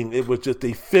grinding. It was just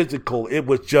a physical. It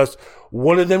was just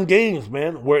one of them games,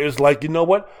 man, where it's like, you know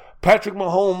what? Patrick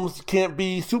Mahomes can't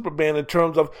be Superman in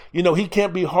terms of, he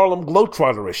can't be Harlem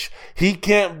Globetrotter-ish. He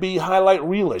can't be highlight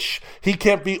reel-ish. He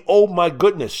can't be, oh my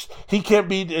goodness. He can't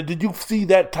be, did you see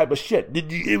that type of shit?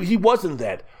 He wasn't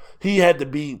that. He had to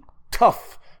be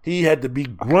tough. He had to be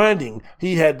grinding.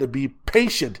 He had to be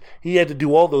patient. He had to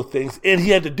do all those things. And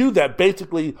he had to do that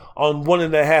basically on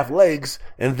 1.5 legs.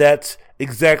 And that's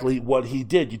exactly what he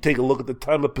did. You take a look at the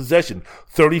time of possession.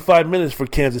 35 minutes for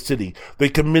Kansas City. They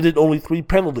committed only 3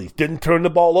 penalties. Didn't turn the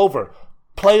ball over.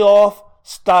 Playoff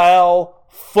style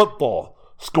football.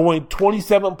 Scoring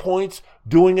 27 points,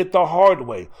 doing it the hard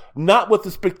way. Not with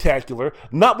the spectacular,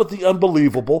 not with the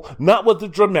unbelievable, not with the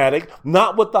dramatic,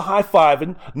 not with the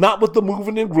high-fiving, not with the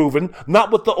moving and grooving,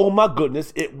 not with the oh my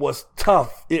goodness. It was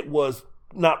tough. It was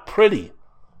not pretty.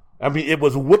 I mean, it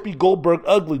was Whoopi Goldberg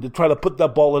ugly to try to put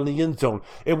that ball in the end zone.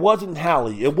 It wasn't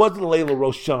Hallie. It wasn't Layla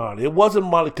Roshan. It wasn't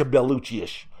Monica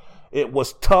Bellucci-ish. It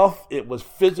was tough. It was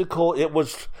physical. It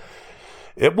was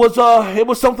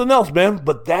something else, man.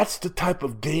 But that's the type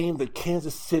of game that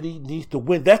Kansas City needs to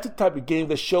win. That's the type of game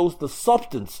that shows the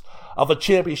substance of a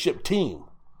championship team.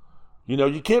 You know,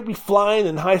 you can't be flying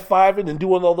and high-fiving and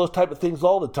doing all those type of things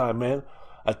all the time, man.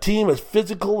 A team is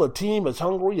physical, a team is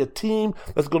hungry, a team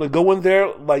that's going to go in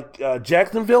there like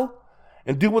Jacksonville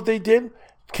and do what they did.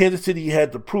 Kansas City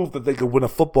had to prove that they could win a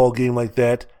football game like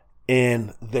that.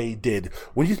 And they did.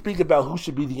 When you speak about who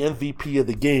should be the MVP of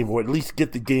the game, or at least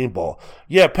get the game ball,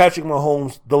 yeah, Patrick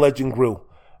Mahomes, the legend grew.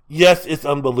 Yes, it's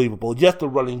unbelievable. Yes, the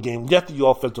running game. Yes, the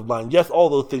offensive line. Yes, all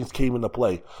those things came into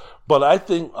play. But I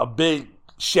think a big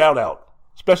shout-out,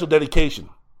 special dedication,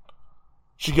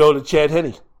 should go to Chad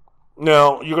Henne.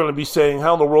 Now, you're going to be saying,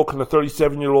 how in the world can a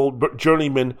 37-year-old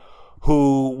journeyman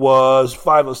who was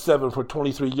 5 of 7 for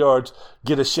 23 yards,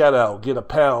 get a shout-out, get a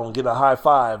pound, get a high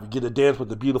five, get a dance with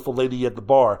the beautiful lady at the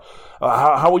bar?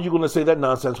 How are you going to say that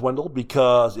nonsense, Wendell?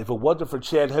 Because if it wasn't for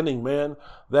Chad Henne, man,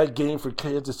 that game for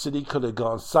Kansas City could have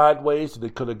gone sideways, and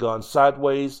it could have gone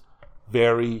sideways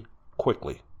very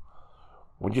quickly.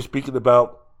 When you're speaking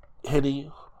about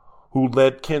Henne, who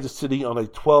led Kansas City on a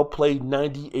 12-play,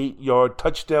 98-yard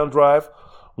touchdown drive,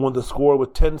 won the score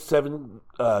with 10-7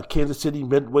 Kansas City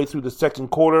midway through the second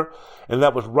quarter, and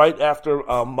that was right after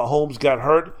Mahomes got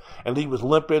hurt, and he was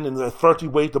limping, and at first he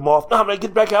waved him off. Nah, man,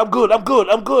 get back out. I'm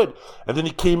good. And then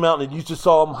he came out, and you just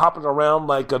saw him hopping around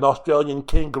like an Australian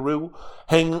kangaroo,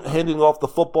 handing off the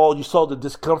football. You saw the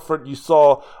discomfort. You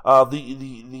saw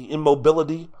the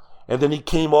immobility. And then he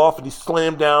came off and he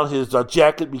slammed down his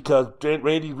jacket because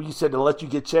Randy Reed said, unless you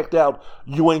get checked out,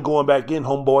 you ain't going back in,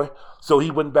 homeboy. So he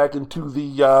went back into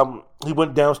he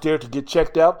went downstairs to get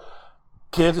checked out.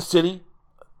 Kansas City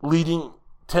leading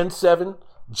 10-7.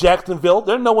 Jacksonville,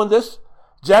 they're knowing this.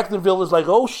 Jacksonville is like,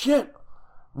 oh shit.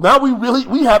 Now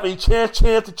we have a chance.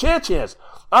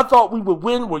 I thought we would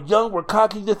win. We're young, we're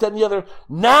cocky, this, that, and the other.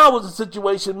 Now is the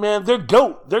situation, man. They're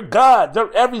GOAT. They're God.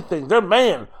 They're everything. They're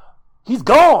man. He's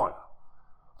gone.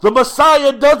 The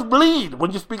Messiah does bleed when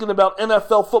you're speaking about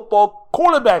NFL football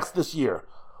quarterbacks this year.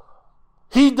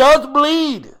 He does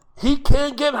bleed. He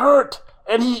can get hurt,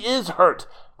 and he is hurt.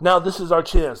 Now this is our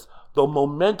chance. The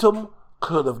momentum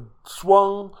could have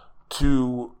swung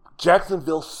to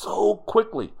Jacksonville so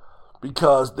quickly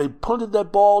because they punted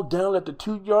that ball down at the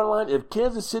 2-yard line. If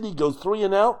Kansas City goes 3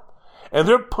 and out, and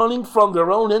they're punting from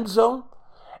their own end zone,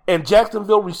 and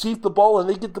Jacksonville received the ball and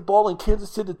they get the ball in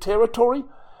Kansas City territory,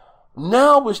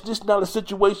 now it's just not a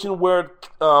situation where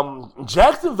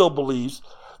Jacksonville believes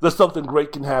that something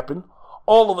great can happen.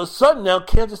 All of a sudden now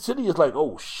Kansas City is like,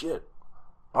 oh shit,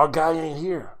 our guy ain't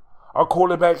here. Our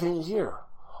quarterback ain't here.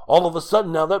 All of a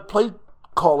sudden now that play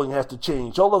calling has to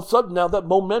change. All of a sudden now that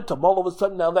momentum, all of a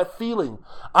sudden now that feeling.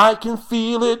 I can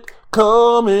feel it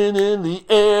coming in the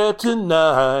air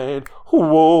tonight.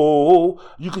 Whoa.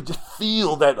 You could just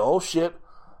feel that, oh shit.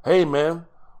 Hey man,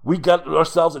 we got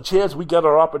ourselves a chance. We got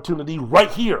our opportunity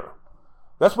right here.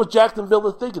 That's what Jacksonville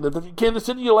is thinking. If you're Kansas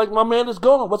City, you're like, my man is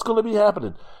gone. What's going to be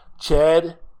happening?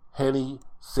 Chad Henne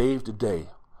saved the day.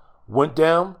 Went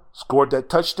down, scored that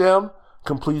touchdown,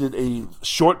 completed a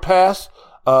short pass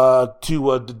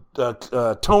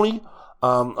to Tony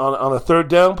on a third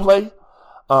down play.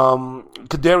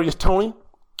 Kadarius Toney,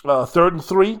 3rd and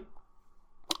 3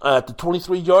 at the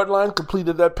 23-yard line,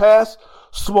 completed that pass,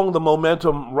 swung the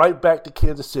momentum right back to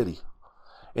Kansas City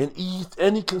and eased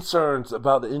any concerns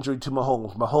about the injury to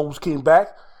Mahomes. Mahomes came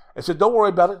back and said, don't worry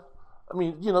about it. I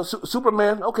mean, you know,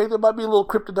 Superman, okay, there might be a little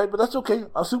kryptonite, but that's okay.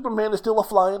 Superman is still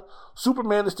a-flying.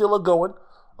 Superman is still a-going.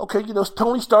 Okay, you know,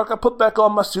 Tony Stark, I put back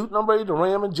on my suit and I'm ready to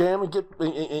ram and jam and get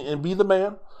and be the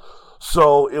man.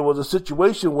 So it was a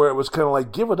situation where it was kind of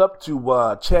like, give it up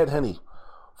to Chad Henne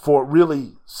for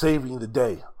really saving the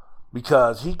day,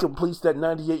 because he completes that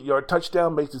 98-yard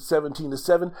touchdown, makes it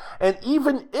 17-7. And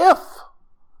even if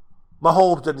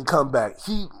Mahomes didn't come back,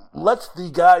 he lets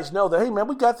the guys know that, hey, man,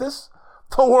 we got this.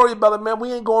 Don't worry about it, man.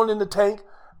 We ain't going in the tank.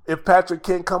 if Patrick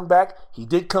can't come back. He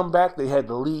did come back. They had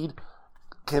the lead.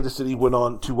 Kansas City went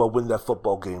on to win that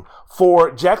football game.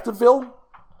 For Jacksonville,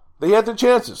 they had their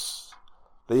chances.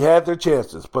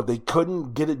 But they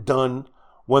couldn't get it done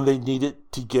when they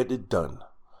needed to get it done.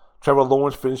 Trevor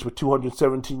Lawrence finished with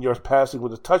 217 yards passing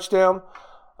with a touchdown.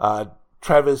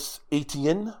 Travis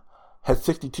Etienne had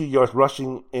 62 yards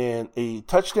rushing and a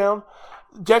touchdown.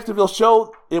 Jacksonville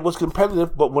showed it was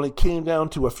competitive, but when it came down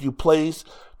to a few plays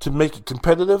to make it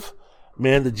competitive,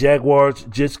 man, the Jaguars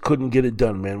just couldn't get it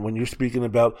done, man. When you're speaking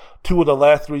about 2 of the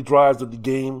last 3 drives of the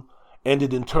game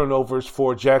ended in turnovers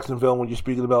for Jacksonville, when you're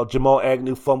speaking about Jamal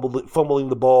Agnew fumbling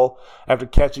the ball after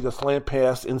catching a slant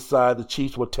pass inside the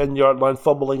Chiefs with 10-yard line,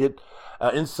 fumbling it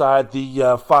inside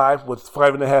the 5 with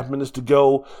 5.5 minutes to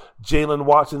go. Jalen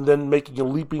Watson then making a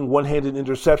leaping one-handed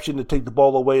interception to take the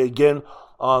ball away again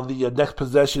on the next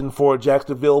possession for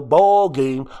Jacksonville ball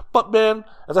game. But man,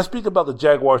 as I speak about the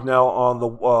Jaguars now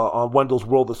on Wendell's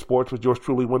World of Sports with yours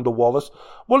truly, Wendell Wallace,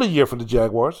 what a year for the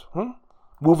Jaguars.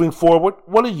 Moving forward,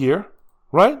 what a year,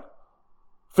 right?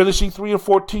 Finishing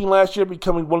 3-14 last year,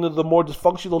 becoming one of the more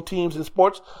dysfunctional teams in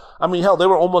sports. I mean, hell, they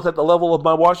were almost at the level of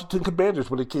my Washington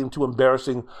Commanders when it came to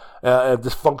embarrassing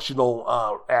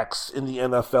dysfunctional acts in the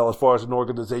NFL as far as an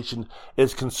organization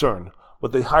is concerned,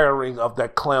 with the hiring of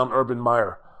that clown Urban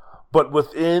Meyer. But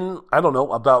within, I don't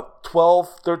know, about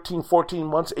 12, 13, 14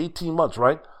 months, 18 months,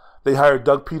 right? They hired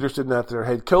Doug Peterson as their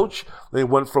head coach. They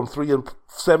went from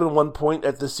 3-7 1 point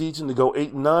at the season to go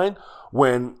 8-9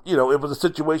 when, you know, it was a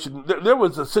situation, there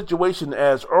was a situation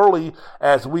as early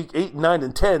as week 8, 9,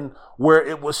 and 10 where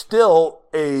it was still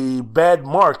a bad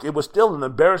mark. It was still an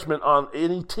embarrassment on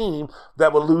any team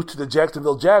that would lose to the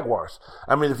Jacksonville Jaguars.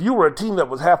 I mean, if you were a team that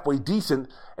was halfway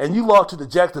decent and you lost to the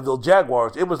Jacksonville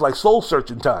Jaguars, it was like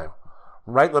soul-searching time.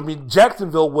 Right? I mean,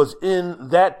 Jacksonville was in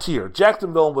that tier.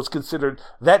 Jacksonville was considered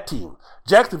that team.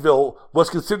 Jacksonville was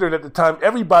considered at the time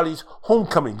everybody's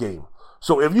homecoming game.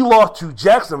 So if you lost to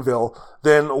Jacksonville,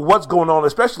 then what's going on,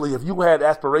 especially if you had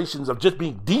aspirations of just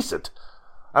being decent?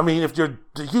 I mean, if you're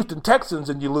the Houston Texans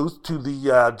and you lose to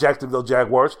the Jacksonville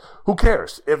Jaguars, who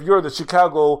cares? If you're the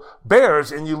Chicago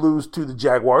Bears and you lose to the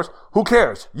Jaguars, who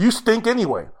cares? You stink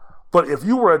anyway. But if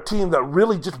you were a team that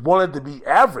really just wanted to be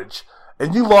average,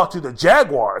 and you lost to the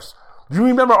Jaguars. Do you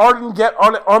remember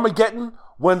Armageddon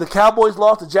when the Cowboys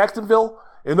lost to Jacksonville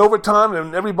in overtime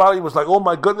and everybody was like, oh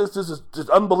my goodness, this is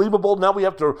just unbelievable. Now we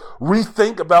have to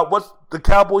rethink about what the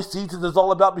Cowboys season is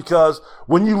all about because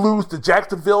when you lose to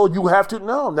Jacksonville, you have to.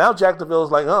 No, now Jacksonville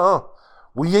is like,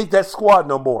 we ain't that squad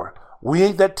no more. We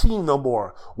ain't that team no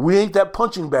more. We ain't that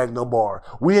punching bag no more.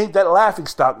 We ain't that laughing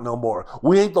stock no more.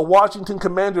 We ain't the Washington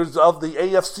Commanders of the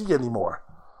AFC anymore.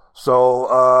 So,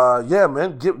 yeah,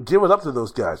 man, give it up to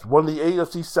those guys. Won the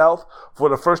AFC South for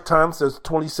the first time since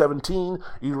 2017.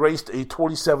 Erased a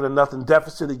 27-0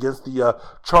 deficit against the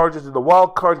Chargers in the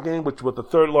wild card game, which was the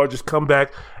third largest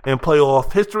comeback in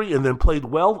playoff history, and then played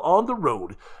well on the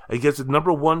road against the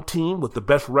number 1 team with the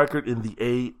best record in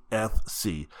the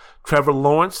AFC. Trevor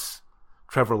Lawrence.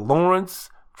 You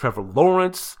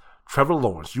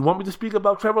want me to speak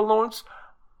about Trevor Lawrence?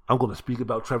 I'm going to speak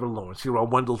about Trevor Lawrence here on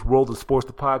Wendell's World of Sports,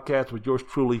 the podcast with yours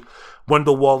truly,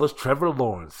 Wendell Wallace. Trevor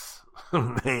Lawrence.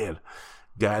 Man,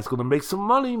 guy's going to make some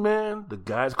money, man. The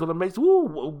guy's going to make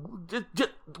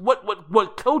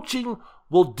what coaching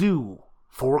will do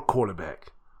for a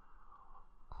quarterback.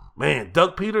 Man,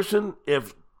 Doug Peterson,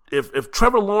 if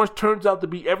Trevor Lawrence turns out to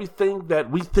be everything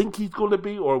that we think he's going to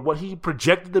be or what he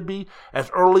projected to be as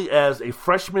early as a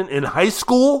freshman in high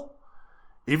school,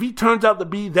 if he turns out to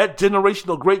be that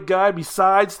generational great guy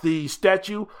besides the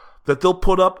statue that they'll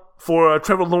put up for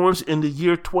Trevor Lawrence in the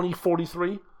year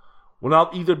 2043, when I'll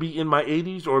either be in my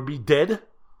 80s or be dead,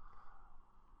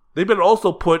 they better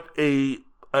also put a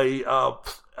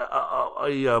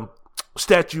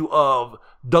statue of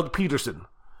Doug Peterson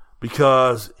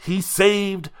because he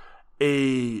saved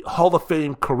a Hall of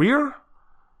Fame career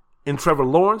in Trevor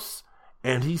Lawrence,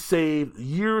 and he saved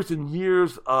years and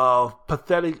years of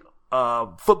pathetic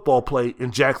football play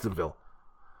in Jacksonville.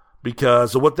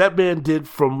 Because of what that man did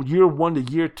from year 1 to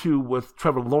year 2 with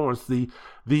Trevor Lawrence,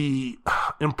 the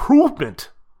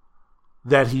improvement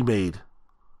that he made,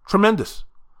 tremendous.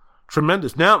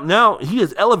 Now he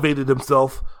has elevated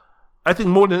himself, I think,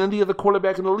 more than any other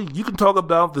quarterback in the league. You can talk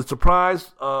about the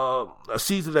surprise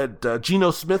season that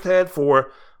Geno Smith had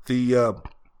for the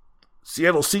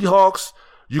Seattle Seahawks.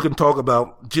 You can talk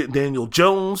about Daniel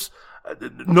Jones.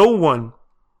 No one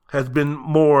has been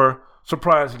more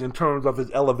surprising in terms of his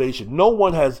elevation. No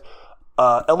one has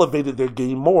elevated their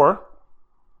game more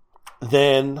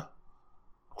than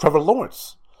Trevor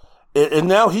Lawrence. And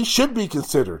now he should be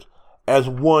considered as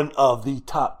one of the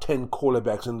top 10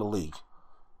 quarterbacks in the league.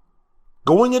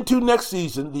 Going into next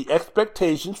season, the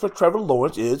expectations for Trevor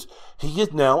Lawrence is he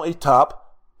is now a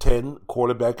top 10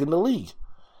 quarterback in the league.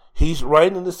 He's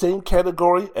right in the same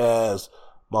category as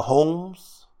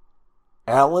Mahomes,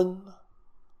 Allen,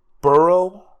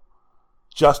 Burrow,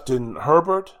 Justin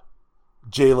Herbert,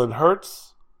 Jalen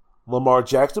Hurts, Lamar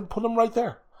Jackson. Put him right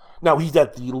there. Now, he's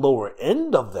at the lower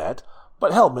end of that,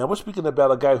 but hell, man, we're speaking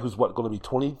about a guy who's, going to be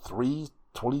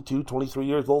 23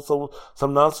 years old, so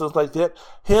some nonsense like that.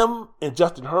 Him and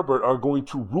Justin Herbert are going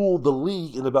to rule the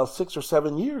league in about 6 or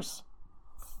 7 years.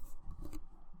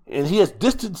 And he has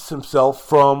distanced himself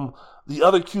from the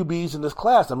other QBs in this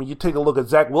class. I mean, you take a look at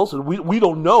Zach Wilson. We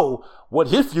don't know what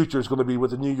his future is going to be with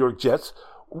the New York Jets.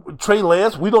 Trey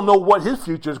Lance, we don't know what his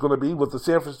future is going to be with the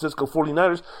San Francisco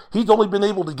 49ers. He's only been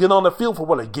able to get on the field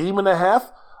for, a game and a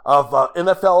half of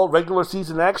NFL regular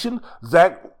season action.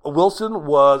 Zach Wilson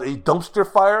was a dumpster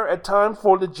fire at times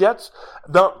for the Jets,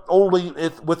 not only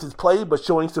with his play, but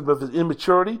showing some of his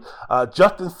immaturity.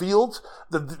 Justin Fields,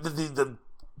 the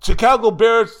Chicago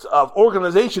Bears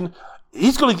organization,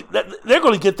 they're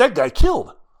going to get that guy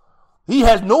killed. He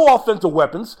has no offensive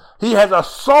weapons. He has a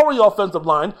sorry offensive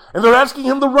line, and they're asking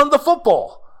him to run the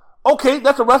football. Okay,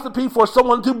 that's a recipe for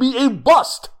someone to be a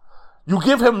bust. You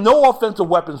give him no offensive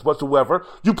weapons whatsoever.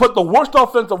 You put the worst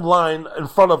offensive line in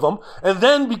front of him, and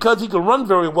then because he can run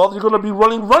very well, you're going to be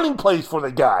running plays for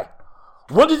the guy.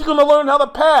 When is he going to learn how to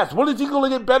pass? When is he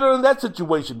going to get better in that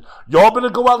situation? Y'all better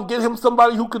go out and get him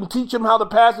somebody who can teach him how to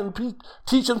pass and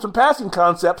teach him some passing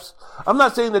concepts. I'm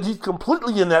not saying that he's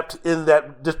completely inept in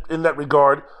that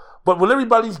regard, but when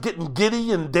everybody's getting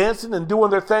giddy and dancing and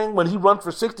doing their thing, when he runs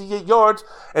for 68 yards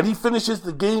and he finishes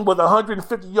the game with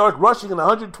 150 yards rushing and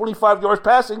 125 yards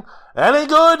passing, that ain't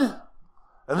good.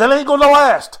 And that ain't going to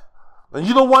last. And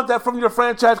you don't want that from your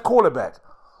franchise quarterback.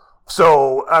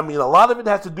 So, I mean, a lot of it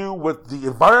has to do with the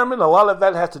environment. A lot of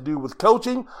that has to do with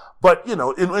coaching. But, in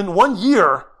 1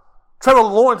 year, Trevor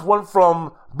Lawrence went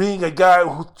from being a guy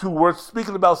who we're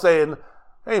speaking about saying,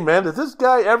 hey, man, is this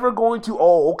guy ever going to,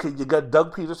 you got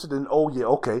Doug Peterson, and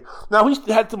okay. Now, he's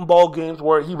had some ball games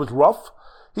where he was rough.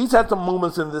 He's had some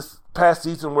moments in this past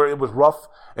season where it was rough,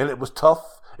 and it was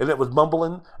tough, and it was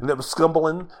mumbling, and it was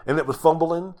scumbling, and it was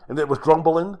fumbling, and it was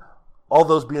grumbling, all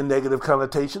those being negative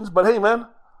connotations. But, hey, man,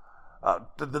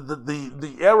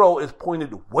 the arrow is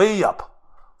pointed way up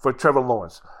for Trevor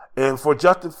Lawrence. And for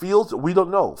Justin Fields, we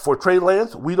don't know. For Trey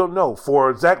Lance, we don't know.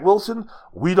 For Zach Wilson,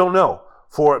 we don't know.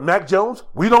 For Mac Jones,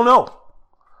 we don't know.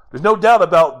 There's no doubt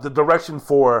about the direction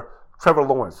for Trevor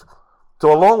Lawrence.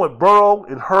 So along with Burrow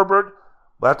and Herbert,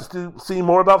 we'll have to see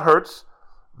more about Hurts.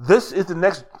 This is the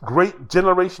next great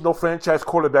generational franchise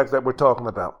quarterback that we're talking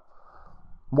about.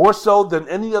 More so than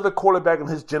any other quarterback in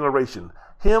his generation.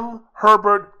 Him,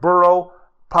 Herbert, Burrow,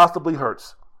 possibly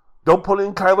Hurts. Don't put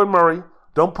in Kyler Murray.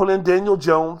 Don't put in Daniel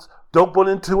Jones. Don't put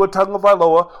in Tua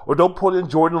Tagovailoa, or don't put in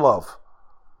Jordan Love.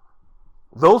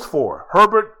 Those four,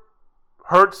 Herbert,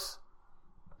 Hurts,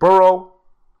 Burrow,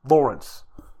 Lawrence.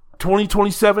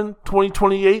 2027,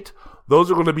 2028,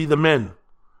 those are going to be the men.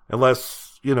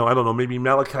 Unless, I don't know, maybe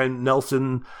Malachi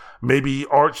Nelson, maybe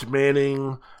Arch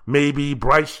Manning, maybe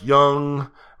Bryce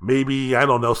Young, maybe, I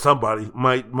don't know, somebody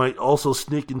might also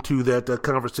sneak into that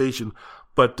conversation.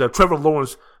 But Trevor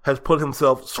Lawrence has put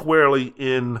himself squarely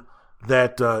in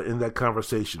that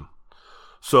conversation.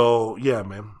 So, yeah,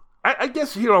 man. I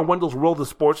guess here on Wendell's World of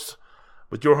Sports,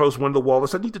 with your host, Wendell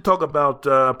Wallace, I need to talk about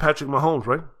Patrick Mahomes,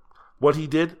 right? What he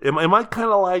did. Am I kind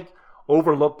of like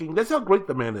overlooking? That's how great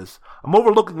the man is. I'm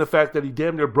overlooking the fact that he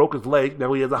damn near broke his leg.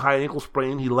 Now he has a high ankle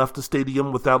sprain. He left the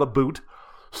stadium without a boot.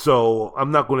 So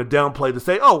I'm not going to downplay to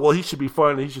say, he should be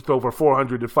fine. He should throw over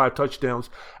 405 touchdowns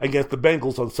against the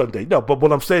Bengals on Sunday. No, but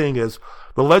what I'm saying is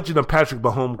the legend of Patrick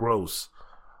Mahomes grows.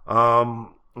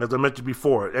 As I mentioned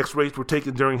before, x-rays were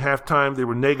taken during halftime. They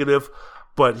were negative,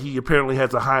 but he apparently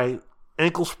has a high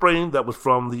ankle sprain. That was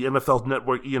from the NFL's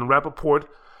network, Ian Rappaport.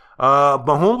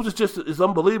 Mahomes is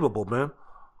unbelievable, man,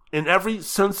 in every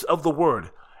sense of the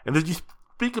word. And as you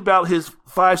speak about his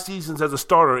 5 seasons as a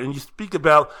starter, and you speak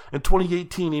about in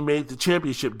 2018 he made the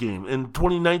championship game. In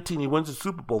 2019 he wins the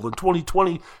Super Bowl. In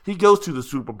 2020 he goes to the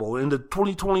Super Bowl. In the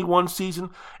 2021 season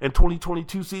and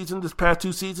 2022 season, this past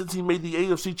 2 seasons, he made the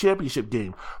AFC championship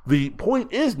game. The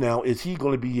point is now, is he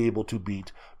going to be able to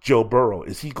beat Joe Burrow?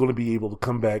 Is he going to be able to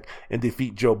come back and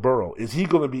defeat Joe Burrow? Is he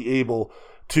going to be able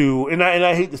and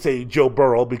I hate to say Joe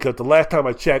Burrow, because the last time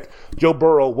I checked, Joe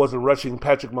Burrow wasn't rushing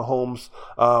Patrick Mahomes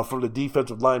from the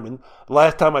defensive lineman. The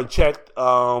last time I checked,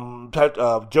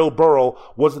 Joe Burrow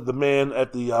wasn't the man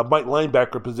at the Mike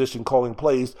linebacker position calling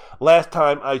plays. Last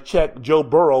time I checked, Joe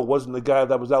Burrow wasn't the guy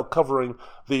that was out covering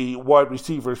the wide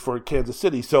receivers for Kansas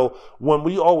City. So when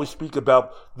we always speak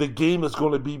about the game is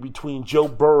going to be between Joe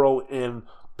Burrow and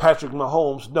Patrick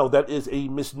Mahomes, no, that is a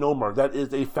misnomer. That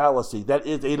is a fallacy. That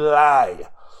is a lie.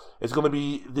 It's going to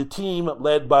be the team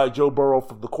led by Joe Burrow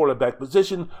from the quarterback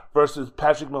position versus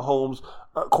Patrick Mahomes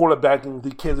quarterbacking the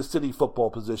Kansas City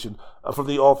football position from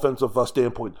the offensive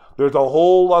standpoint. There's a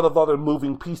whole lot of other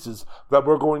moving pieces that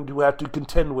we're going to have to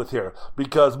contend with here,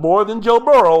 because more than Joe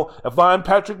Burrow, if I'm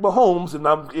Patrick Mahomes and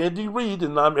I'm Andy Reid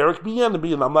and I'm Eric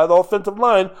Bieniemy and I'm that offensive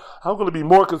line, I'm going to be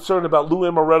more concerned about Lou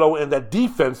Amaretto and that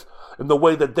defense and the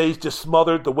way that they just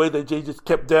smothered, the way that they just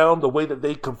kept down, the way that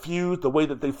they confused, the way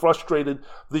that they frustrated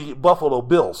the Buffalo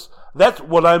Bills. That's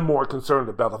what I'm more concerned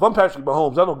about. If I'm Patrick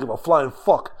Mahomes, I don't give a flying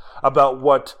fuck about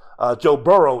what Joe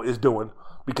Burrow is doing,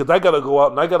 because I got to go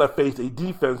out and I got to face a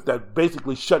defense that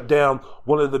basically shut down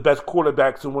one of the best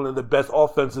quarterbacks and one of the best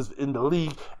offenses in the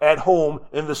league at home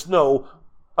in the snow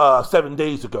 7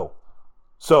 days ago.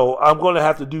 So I'm going to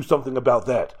have to do something about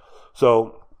that.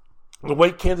 So the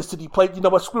way Kansas City played, you know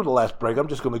what, screw the last break. I'm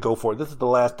just going to go for it. This is the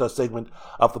last segment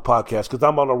of the podcast because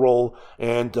I'm on a roll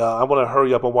and I want to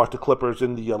hurry up and watch the Clippers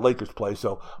and the Lakers play.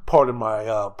 So pardon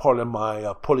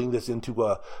my putting this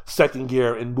into second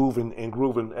gear and moving and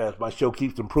grooving as my show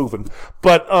keeps improving.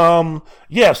 But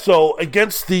so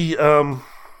against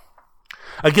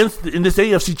in this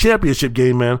AFC Championship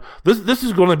game, man, this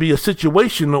is going to be a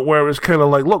situation where it's kind of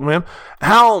like, look, man,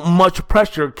 how much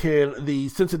pressure can the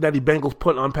Cincinnati Bengals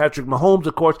put on Patrick Mahomes,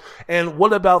 of course, and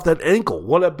what about that ankle?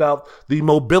 What about the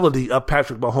mobility of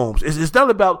Patrick Mahomes? It's not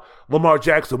about Lamar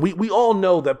Jackson. We all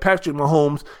know that Patrick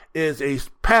Mahomes is a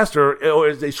passer or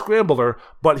is a scrambler,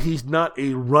 but he's not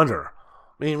a runner.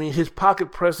 I mean, his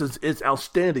pocket presence is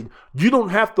outstanding. You don't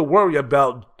have to worry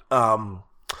about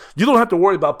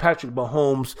Patrick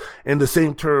Mahomes in the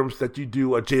same terms that you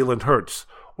do a Jalen Hurts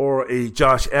or a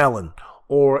Josh Allen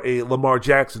or a Lamar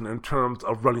Jackson in terms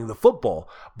of running the football.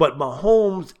 But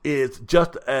Mahomes is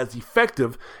just as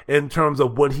effective in terms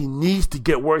of when he needs to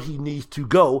get where he needs to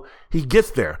go, he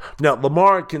gets there. Now,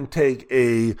 Lamar can take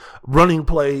a running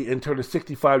play and turn it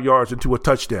 65 yards into a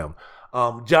touchdown.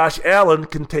 Josh Allen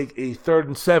can take a 3rd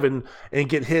and 7 and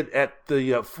get hit at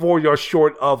the 4 yards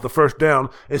short of the first down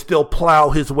and still plow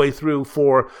his way through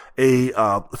for a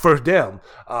first down.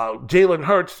 Jalen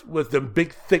Hurts, with them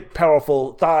big, thick,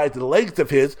 powerful thighs and legs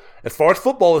of his, as far as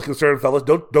football is concerned, fellas,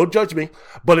 don't judge me.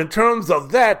 But in terms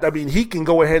of that, I mean, he can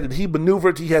go ahead and he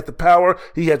maneuvered. He has the power,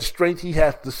 he has the strength, he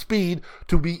has the speed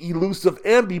to be elusive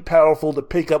and be powerful to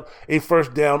pick up a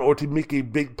first down or to make a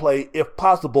big play, if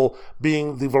possible,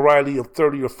 being the variety of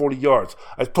 30 or 40 yards.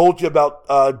 I told you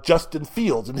about Justin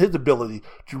Fields and his ability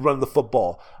to run the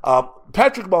football.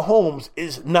 Patrick Mahomes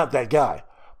is not that guy.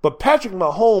 But Patrick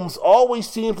Mahomes always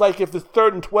seems like if it's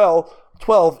 3rd and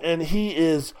 12 and he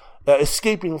is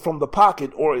escaping from the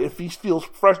pocket, or if he feels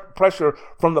pressure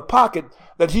from the pocket,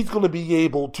 that he's going to be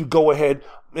able to go ahead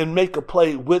and make a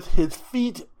play with his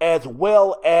feet as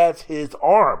well as his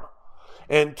arm.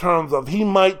 In terms of he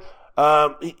might,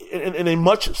 in a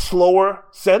much slower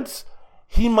sense,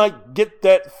 he might get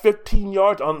that 15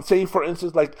 yards on, let's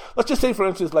just say for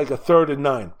instance, like a 3rd and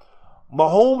 9.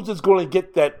 Mahomes is going to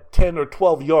get that 10 or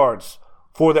 12 yards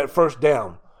for that first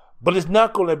down. But it's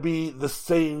not going to be the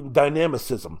same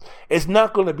dynamicism. It's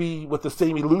not going to be with the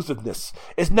same elusiveness.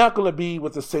 It's not going to be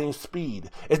with the same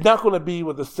speed. It's not going to be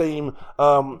with the same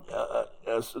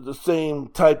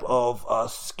type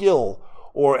of skill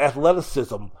or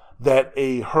athleticism that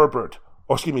a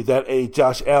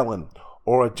Josh Allen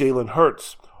or a Jalen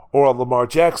Hurts or a Lamar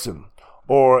Jackson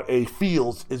or a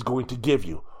Fields is going to give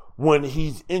you when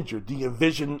he's injured. The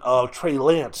envision of Trey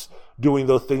Lance doing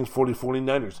those things for the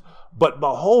 49ers. But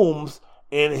Mahomes,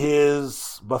 in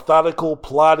his methodical,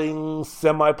 plotting,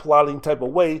 semi-plotting type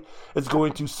of way, is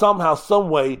going to somehow, some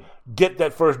way, get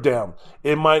that first down.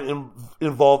 It might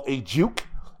involve a juke.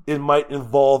 It might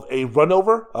involve a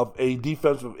runover of a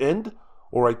defensive end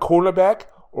or a cornerback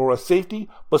or a safety.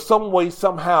 But some way,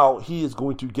 somehow, he is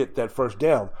going to get that first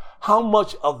down. How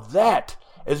much of that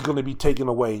is going to be taken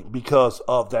away because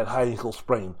of that high ankle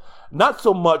sprain? Not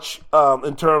so much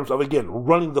in terms of, again,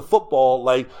 running the football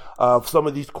like some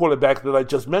of these quarterbacks that I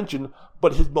just mentioned,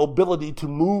 but his mobility to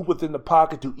move within the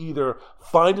pocket to either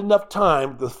find enough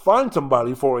time to find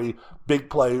somebody for a big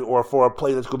play or for a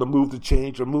play that's going to move the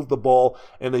change or move the ball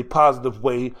in a positive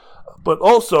way, but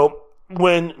also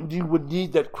when you would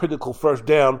need that critical first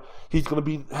down, he's going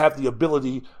to have the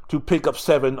ability to pick up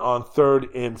 7 on 3rd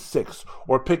and 6,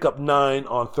 or pick up 9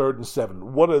 on 3rd and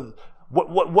 7.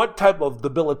 What type of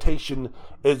debilitation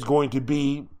is going to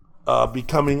be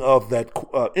becoming of that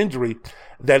injury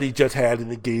that he just had in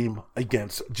the game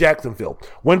against Jacksonville?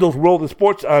 Wendell's World of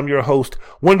Sports. I'm your host,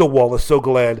 Wendell Wallace. So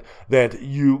glad that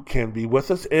you can be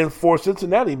with us. And for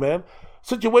Cincinnati, man,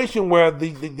 situation where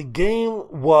the game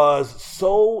was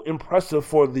so impressive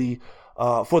for the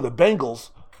Bengals,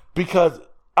 because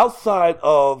outside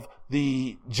of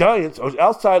the Giants, or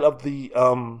outside of the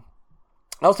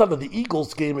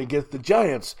Eagles game against the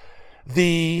Giants,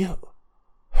 the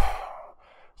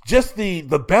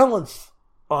balance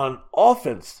on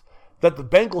offense that the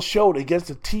Bengals showed against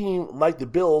a team like the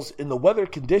Bills in the weather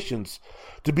conditions,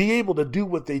 to be able to do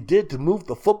what they did, to move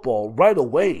the football right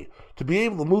away, to be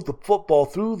able to move the football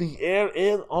through the air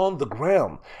and on the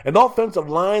ground. An offensive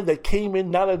line that came in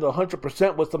not at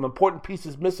 100% with some important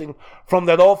pieces missing from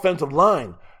that offensive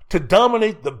line, to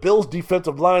dominate the Bills'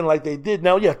 defensive line like they did.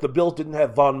 Now, yes, the Bills didn't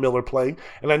have Von Miller playing,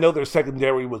 and I know their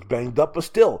secondary was banged up, but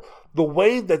still, the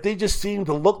way that they just seemed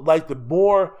to look like the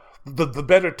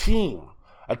better team,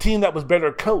 a team that was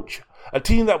better coached, a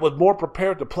team that was more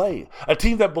prepared to play, a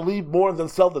team that believed more in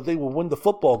themselves that they would win the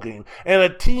football game, and a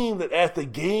team that as the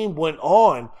game went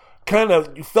on, kind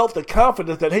of felt the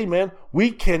confidence that, hey man,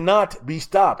 we cannot be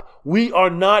stopped. We are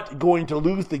not going to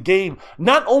lose the game.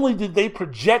 Not only did they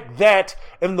project that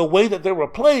in the way that they were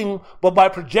playing, but by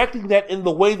projecting that in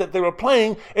the way that they were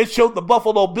playing, it showed the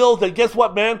Buffalo Bills that, guess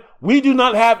what, man? We do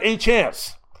not have a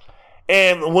chance.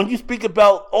 And when you speak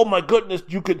about, oh my goodness,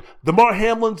 DeMar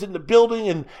Hamlin's in the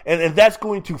building, and that's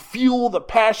going to fuel the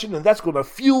passion, and that's going to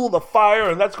fuel the fire,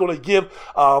 and that's going to give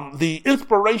the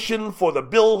inspiration for the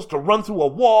Bills to run through a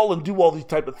wall and do all these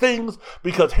type of things,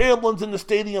 because Hamlin's in the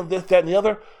stadium, this, that, and the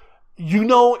other. You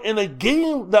know, in a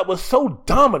game that was so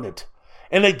dominant,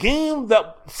 in a game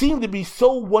that seemed to be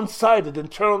so one-sided in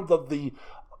terms of the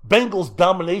Bengals'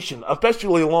 domination,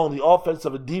 especially along the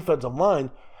offensive and defensive line,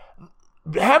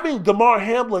 having DeMar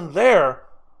Hamlin there,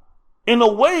 in a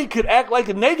way, could act like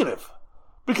a negative.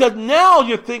 Because now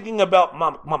you're thinking about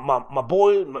my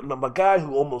boy, my guy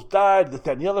who almost died, this,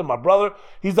 that, and the other, my brother.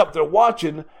 He's up there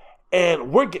watching,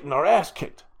 and we're getting our ass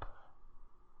kicked.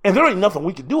 And there ain't nothing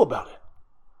we can do about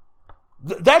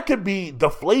it. That could be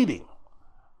deflating.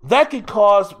 That could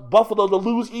cause Buffalo to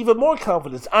lose even more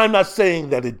confidence. I'm not saying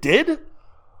that it did,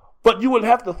 but you would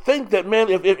have to think that, man,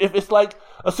 if it's like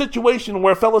a situation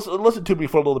where, fellas, listen to me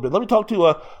for a little bit. Let me talk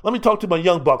to my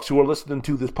young bucks who are listening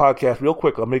to this podcast real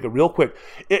quick. I'll make it real quick.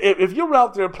 If you're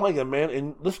out there playing, man,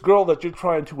 and this girl that you're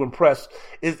trying to impress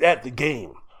is at the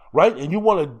game, right? And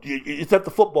it's at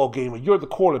the football game, and you're the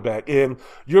quarterback, and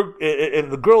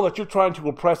the girl that you're trying to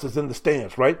impress is in the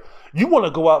stands, right? You want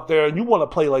to go out there and you want to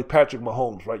play like Patrick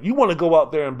Mahomes, right? You want to go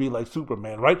out there and be like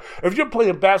Superman, right? If you're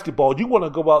playing basketball, you want to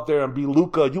go out there and be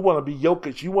Luka, you want to be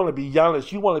Jokic, you want to be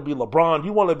Giannis, you want to be LeBron,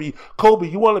 you want to be Kobe,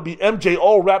 you want to be MJ,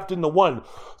 all wrapped into one.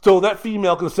 So that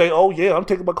female can say, oh yeah, I'm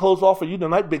taking my clothes off for you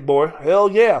tonight, big boy. Hell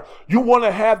yeah. You want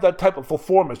to have that type of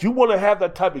performance. You want to have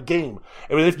that type of game.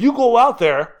 I mean, if you go out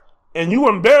there and you're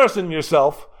embarrassing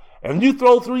yourself, and you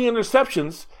throw 3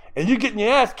 interceptions, and you're getting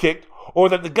your ass kicked, or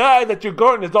that the guy that you're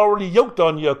guarding has already yoked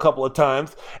on you a couple of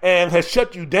times, and has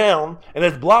shut you down, and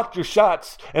has blocked your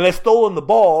shots, and has stolen the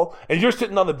ball, and you're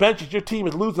sitting on the bench as your team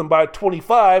is losing by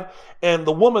 25, and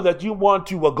the woman that you want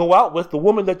to go out with, the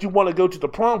woman that you want to go to the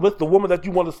prom with, the woman that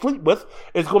you want to sleep with,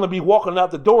 is going to be walking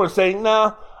out the door and saying,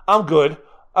 nah, I'm good.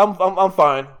 I'm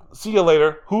fine. See you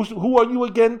later. Who are you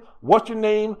again? What's your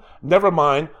name? Never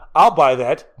mind. I'll buy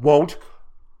that. Won't.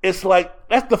 It's like,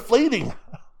 that's deflating.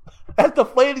 That's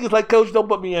deflating. It's like, coach, don't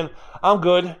put me in. I'm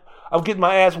good. I'm getting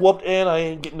my ass whooped, and I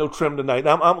ain't getting no trim tonight.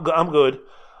 I'm good.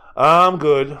 I'm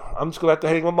good. I'm just going to have to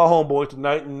hang with my homeboys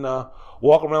tonight and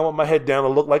walk around with my head down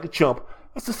and look like a chump.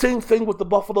 That's the same thing with the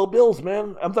Buffalo Bills,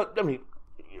 man.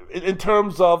 In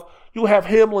terms of, you have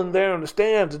Hamlin there in the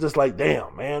stands, it's just like,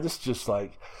 damn, man, this is just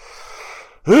like,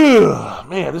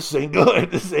 man, this ain't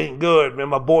good. This ain't good, man.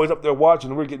 My boys up there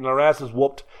watching, we're getting our asses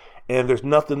whooped, and there's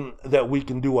nothing that we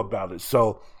can do about it.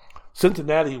 So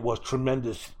Cincinnati was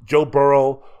tremendous. Joe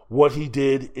Burrow, what he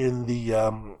did in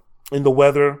the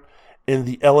weather, in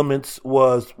the elements,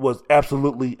 was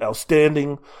absolutely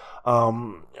outstanding.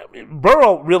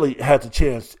 Burrow really had the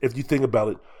chance, if you think about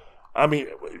it. I mean,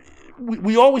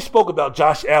 we always spoke about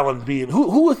Josh Allen being,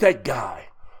 who is that guy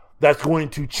that's going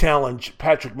to challenge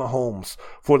Patrick Mahomes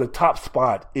for the top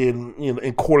spot in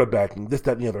quarterbacking, this,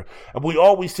 that, and the other. And we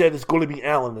always said it's going to be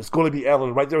Allen. It's going to be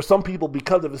Allen, right? There are some people,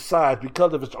 because of his size,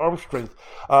 because of his arm strength,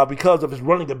 because of his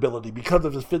running ability, because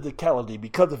of his physicality,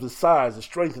 because of his size, his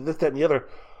strength, and this, that, and the other.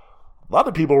 A lot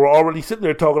of people were already sitting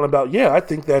there talking about, I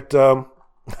think that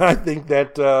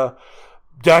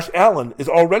Josh Allen is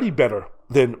already better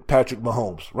than Patrick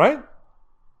Mahomes, right?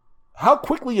 How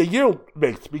quickly a year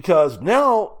makes, because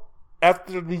now,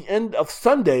 after the end of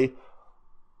Sunday,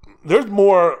 there's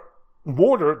more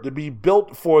mortar to be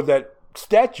built for that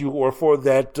statue or for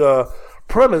that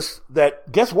premise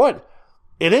that, guess what?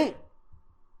 It ain't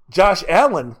Josh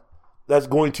Allen that's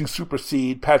going to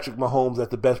supersede Patrick Mahomes as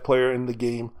the best player in the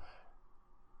game.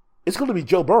 It's going to be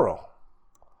Joe Burrow.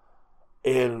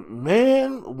 And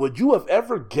man, would you have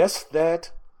ever guessed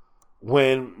that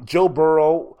when Joe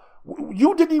Burrow,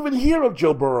 you didn't even hear of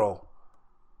Joe Burrow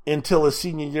until his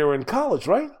senior year in college,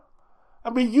 right?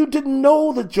 I mean, you didn't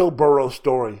know the Joe Burrow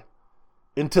story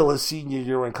until his senior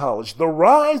year in college. The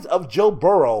rise of Joe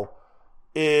Burrow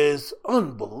is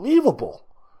unbelievable.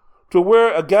 To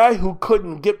where a guy who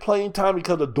couldn't get playing time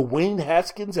because of Dwayne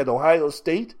Haskins at Ohio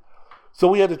State,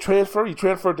 so he had to transfer. He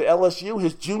transferred to LSU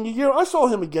his junior year. I saw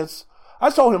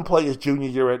him play his junior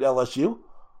year at LSU.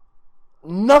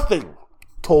 Nothing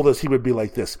told us he would be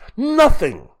like this.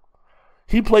 Nothing.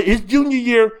 He played his junior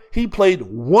year. He played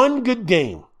one good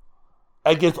game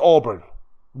against Auburn.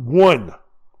 One.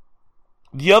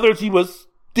 The others, he was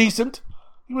decent.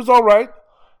 He was all right.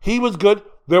 He was good.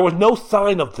 There was no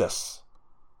sign of this.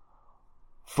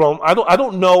 I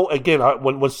don't know. Again,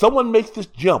 when someone makes this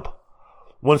jump,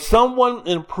 when someone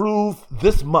improves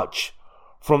this much,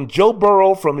 from Joe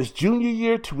Burrow, from his junior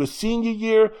year to his senior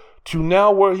year to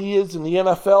now where he is in the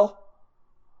NFL,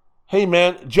 hey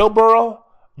man, Joe Burrow,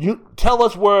 you tell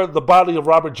us where the body of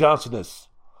Robert Johnson is.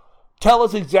 Tell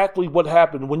us exactly what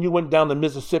happened when you went down to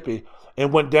Mississippi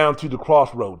and went down to the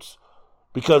crossroads.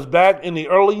 Because back in the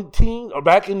early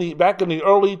back in the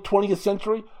early 20th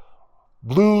century,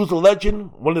 blues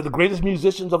legend, one of the greatest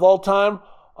musicians of all time,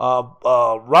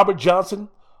 Robert Johnson,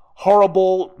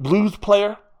 horrible blues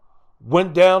player,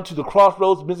 went down to the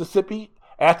crossroads, Mississippi,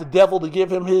 asked the devil to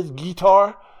give him his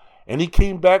guitar, and he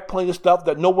came back playing stuff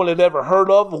that no one had ever heard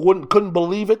of, couldn't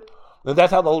believe it. And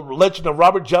that's how the legend of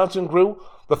Robert Johnson grew.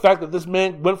 The fact that this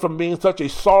man went from being such a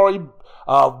sorry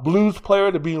blues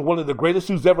player to being one of the greatest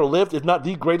who's ever lived, if not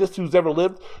the greatest who's ever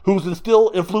lived, who's still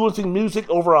influencing music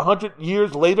over 100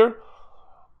 years later.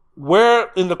 Where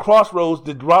in the crossroads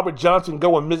did Robert Johnson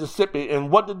go in Mississippi,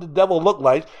 and what did the devil look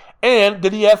like? And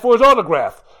did he ask for his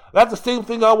autograph? That's the same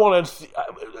thing I want to see.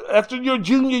 After your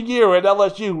junior year at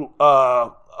LSU,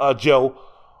 Joe,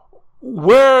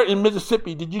 where in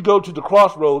Mississippi did you go to the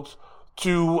crossroads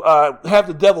to have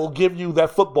the devil give you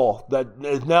that football that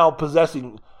is now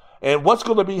possessing? And what's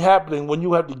going to be happening when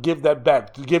you have to give that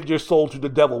back, to give your soul to the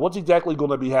devil? What's exactly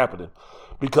going to be happening?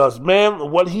 Because,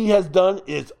 man, what he has done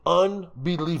is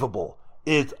unbelievable.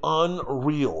 It's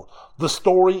unreal. The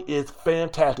story is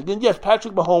fantastic. And yes,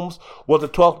 Patrick Mahomes was the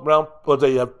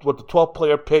 12th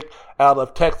player pick out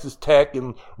of Texas Tech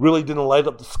and really didn't light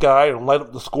up the sky and light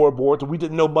up the scoreboard. We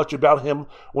didn't know much about him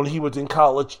when he was in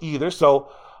college either.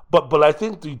 So, but I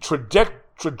think the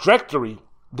trajectory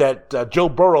that Joe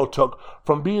Burrow took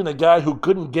from being a guy who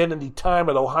couldn't get any time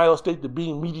at Ohio State to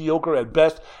being mediocre at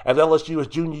best at LSU his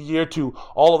junior year to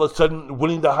all of a sudden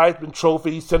winning the Heisman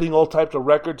Trophy, setting all types of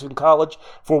records in college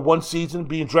for one season,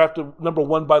 being drafted number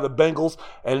 1 by the Bengals,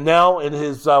 and now in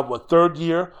his third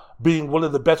year being one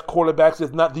of the best quarterbacks,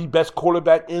 if not the best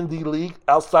quarterback in the league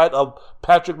outside of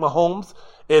Patrick Mahomes.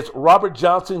 It's Robert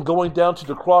Johnson going down to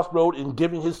the crossroad and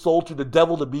giving his soul to the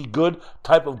devil to be good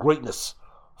type of greatness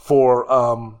for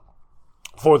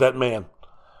that man.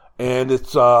 And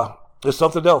it's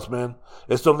something else, man.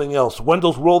 It's something else.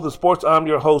 Wendell's World of Sports. I'm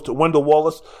your host, Wendell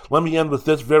Wallace. Let me end with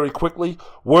this very quickly.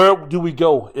 Where do we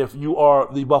go if you are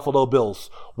the Buffalo Bills?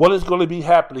 What is going to be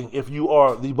happening if you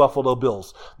are the Buffalo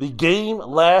Bills? The game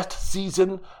last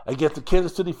season against the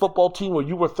Kansas City football team where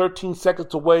you were 13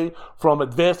 seconds away from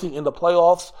advancing in the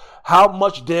playoffs, how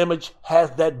much damage has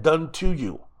that done to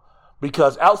you?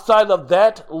 Because outside of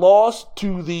that loss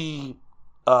to the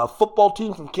football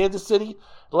team from Kansas City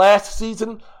last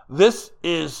season, this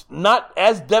is not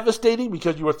as devastating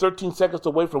because you were 13 seconds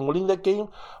away from winning that game.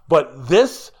 But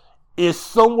this is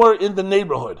somewhere in the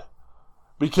neighborhood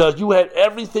because you had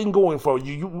everything going for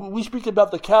you. We speak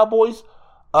about the Cowboys.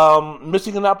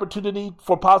 missing an opportunity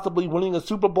for possibly winning a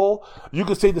Super Bowl. You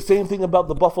could say the same thing about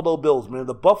the Buffalo Bills, man.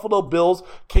 The Buffalo Bills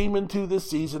came into this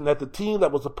season that the team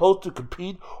that was supposed to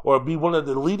compete or be one of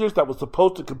the leaders that was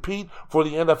supposed to compete for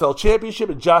the NFL championship,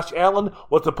 and Josh Allen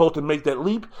was supposed to make that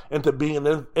leap into being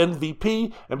an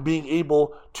MVP and being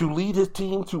able to lead his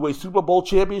team to a Super Bowl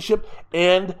championship,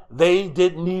 and they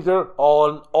did neither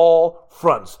on all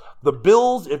fronts. The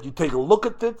Bills, if you take a look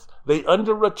at this, they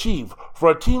underachieve.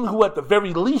 For a team who at the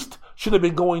very least should have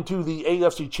been going to the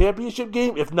AFC Championship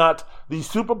game, if not the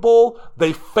Super Bowl,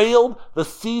 they failed. The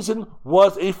season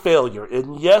was a failure.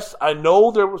 And yes, I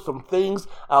know there were some things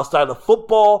outside of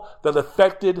football that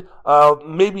affected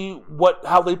maybe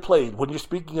how they played. When you're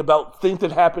speaking about things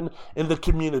that happened in the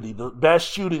community, the mass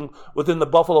shooting within the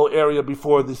Buffalo area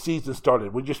before the season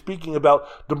started, when you're speaking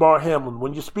about Damar Hamlin,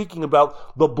 when you're speaking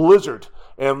about the blizzard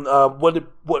and what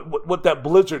that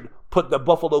blizzard put the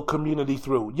Buffalo community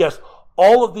through. Yes,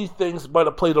 all of these things might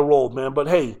have played a role, man, but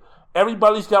hey,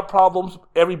 everybody's got problems.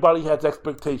 Everybody has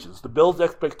expectations. The Bills'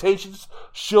 expectations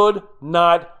should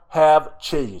not have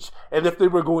changed. And if they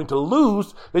were going to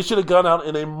lose, they should have gone out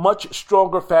in a much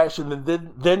stronger fashion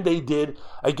than they did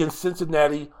against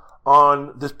Cincinnati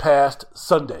on this past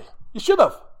Sunday. You should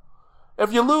have.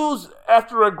 If you lose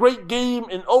after a great game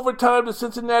in overtime to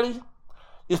Cincinnati,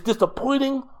 it's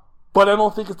disappointing, but I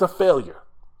don't think it's a failure.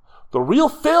 The real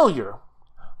failure,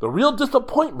 the real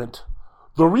disappointment,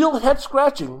 the real head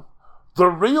scratching, the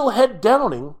real head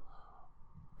downing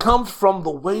comes from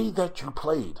the way that you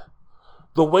played,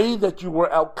 the way that you were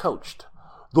outcoached,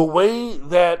 the way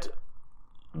that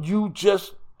you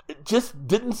just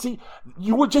didn't see,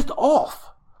 you were just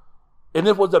off. And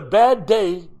it was a bad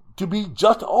day to be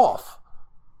just off,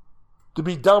 to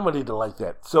be dominated like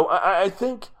that. So I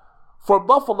think for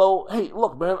Buffalo, hey,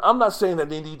 look, man, I'm not saying that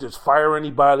they need to just fire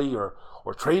anybody or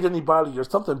trade anybody or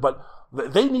something, but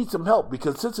they need some help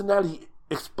because Cincinnati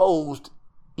exposed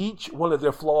each one of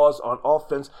their flaws on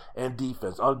offense and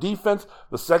defense. On defense,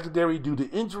 the secondary, due to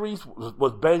injuries,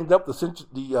 was banged up.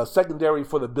 The secondary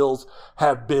for the Bills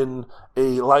have been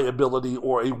a liability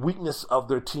or a weakness of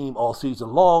their team all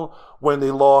season long. When they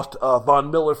lost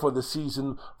Von Miller for the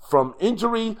season from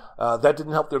injury, that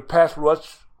didn't help their pass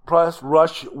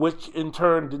rush, which in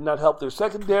turn did not help their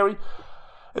secondary.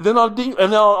 And then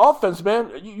on offense,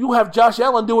 man, you have Josh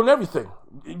Allen doing everything.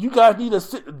 You guys need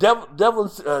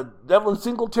Devlin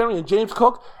Singletary and James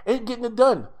Cook ain't getting it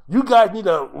done. You guys need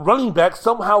a running back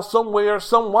somehow, somewhere,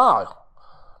 somewhile.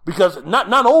 Because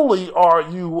not only are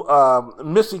you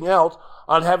missing out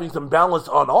on having some balance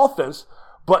on offense,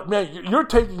 but, man, you're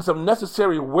taking some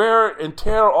necessary wear and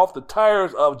tear off the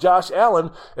tires of Josh Allen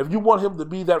if you want him to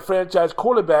be that franchise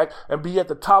quarterback and be at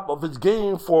the top of his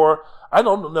game for, I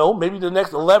don't know, maybe the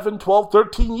next 11, 12,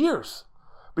 13 years.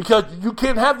 Because you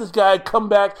can't have this guy come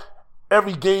back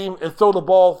every game and throw the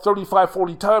ball 35,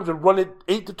 40 times and run it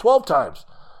 8 to 12 times,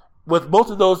 with most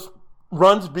of those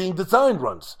runs being designed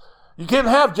runs. You can't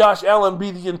have Josh Allen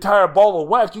be the entire ball of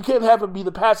wax. You can't have him be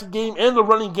the passing game and the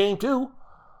running game too.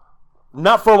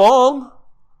 Not for long.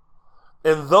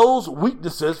 And those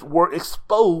weaknesses were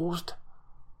exposed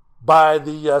by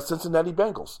the Cincinnati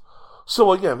Bengals.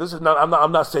 So again, this is not.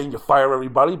 I'm not saying you fire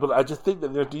everybody, but I just think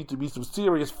that there needs to be some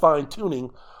serious fine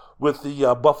tuning with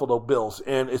the Buffalo Bills,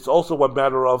 and it's also a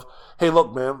matter of, hey,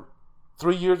 look, man,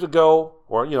 3 years ago,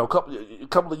 or a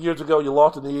couple of years ago, you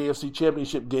lost in the AFC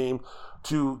Championship game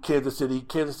to Kansas City.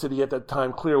 Kansas City at that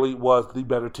time clearly was the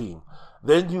better team.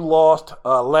 Then you lost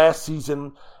last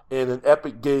season in an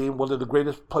epic game, one of the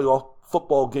greatest playoff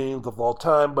football games of all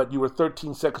time, but you were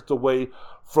 13 seconds away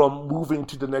from moving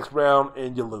to the next round,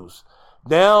 and you lose.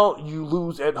 Now you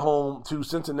lose at home to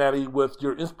Cincinnati with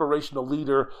your inspirational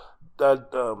leader,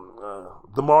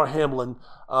 Damar Hamlin,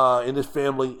 and his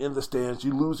family in the stands.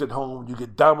 You lose at home. You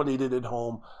get dominated at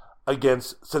home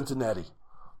against Cincinnati.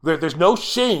 There's no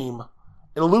shame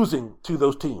in losing to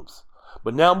those teams.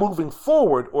 But now moving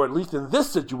forward, or at least in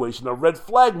this situation, a red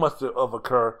flag must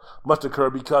occur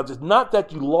because it's not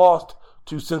that you lost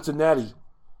to Cincinnati,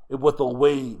 it was the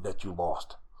way that you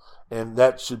lost. And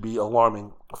that should be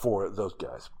alarming for those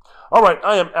guys. All right,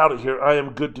 I am out of here. I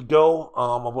am good to go.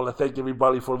 I want to thank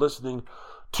everybody for listening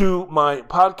to my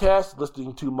podcast,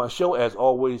 listening to my show. As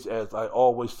always, as I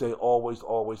always say,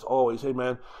 always, hey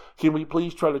man, can we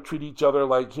please try to treat each other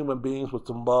like human beings with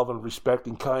some love and respect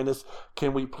and kindness?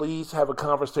 Can we please have a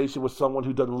conversation with someone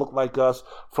who doesn't look like us,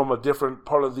 from a different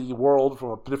part of the world,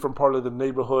 from a different part of the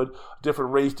neighborhood,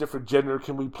 different race, different gender?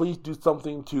 Can we please do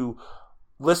something to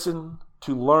listen,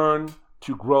 to learn,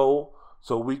 to grow,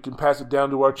 so we can pass it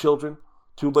down to our children?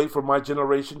 Too late for my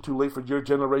generation, too late for your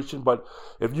generation. But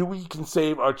if we can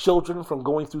save our children from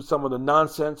going through some of the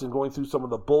nonsense and going through some of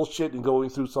the bullshit and going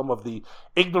through some of the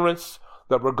ignorance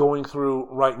that we're going through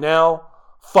right now,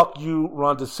 fuck you,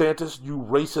 Ron DeSantis, you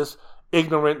racist,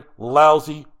 ignorant,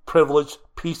 lousy, privileged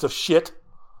piece of shit.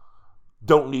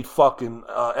 Don't need fucking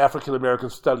African-American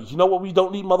studies. You know what we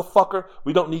don't need, motherfucker?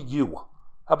 We don't need you.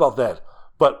 How about that?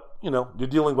 But, you're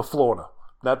dealing with Florida.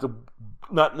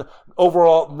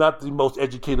 Overall, not the most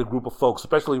educated group of folks,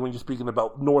 especially when you're speaking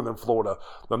about northern Florida.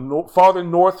 The farther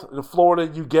north in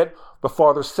Florida you get, the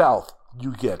farther south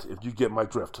you get, if you get my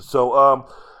drift. So,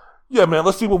 yeah, man,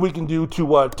 let's see what we can do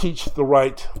to teach the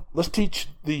right. Let's teach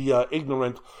the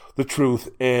ignorant the truth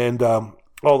and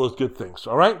all those good things,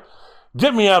 all right?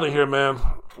 Get me out of here, man,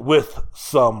 with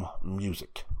some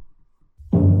music.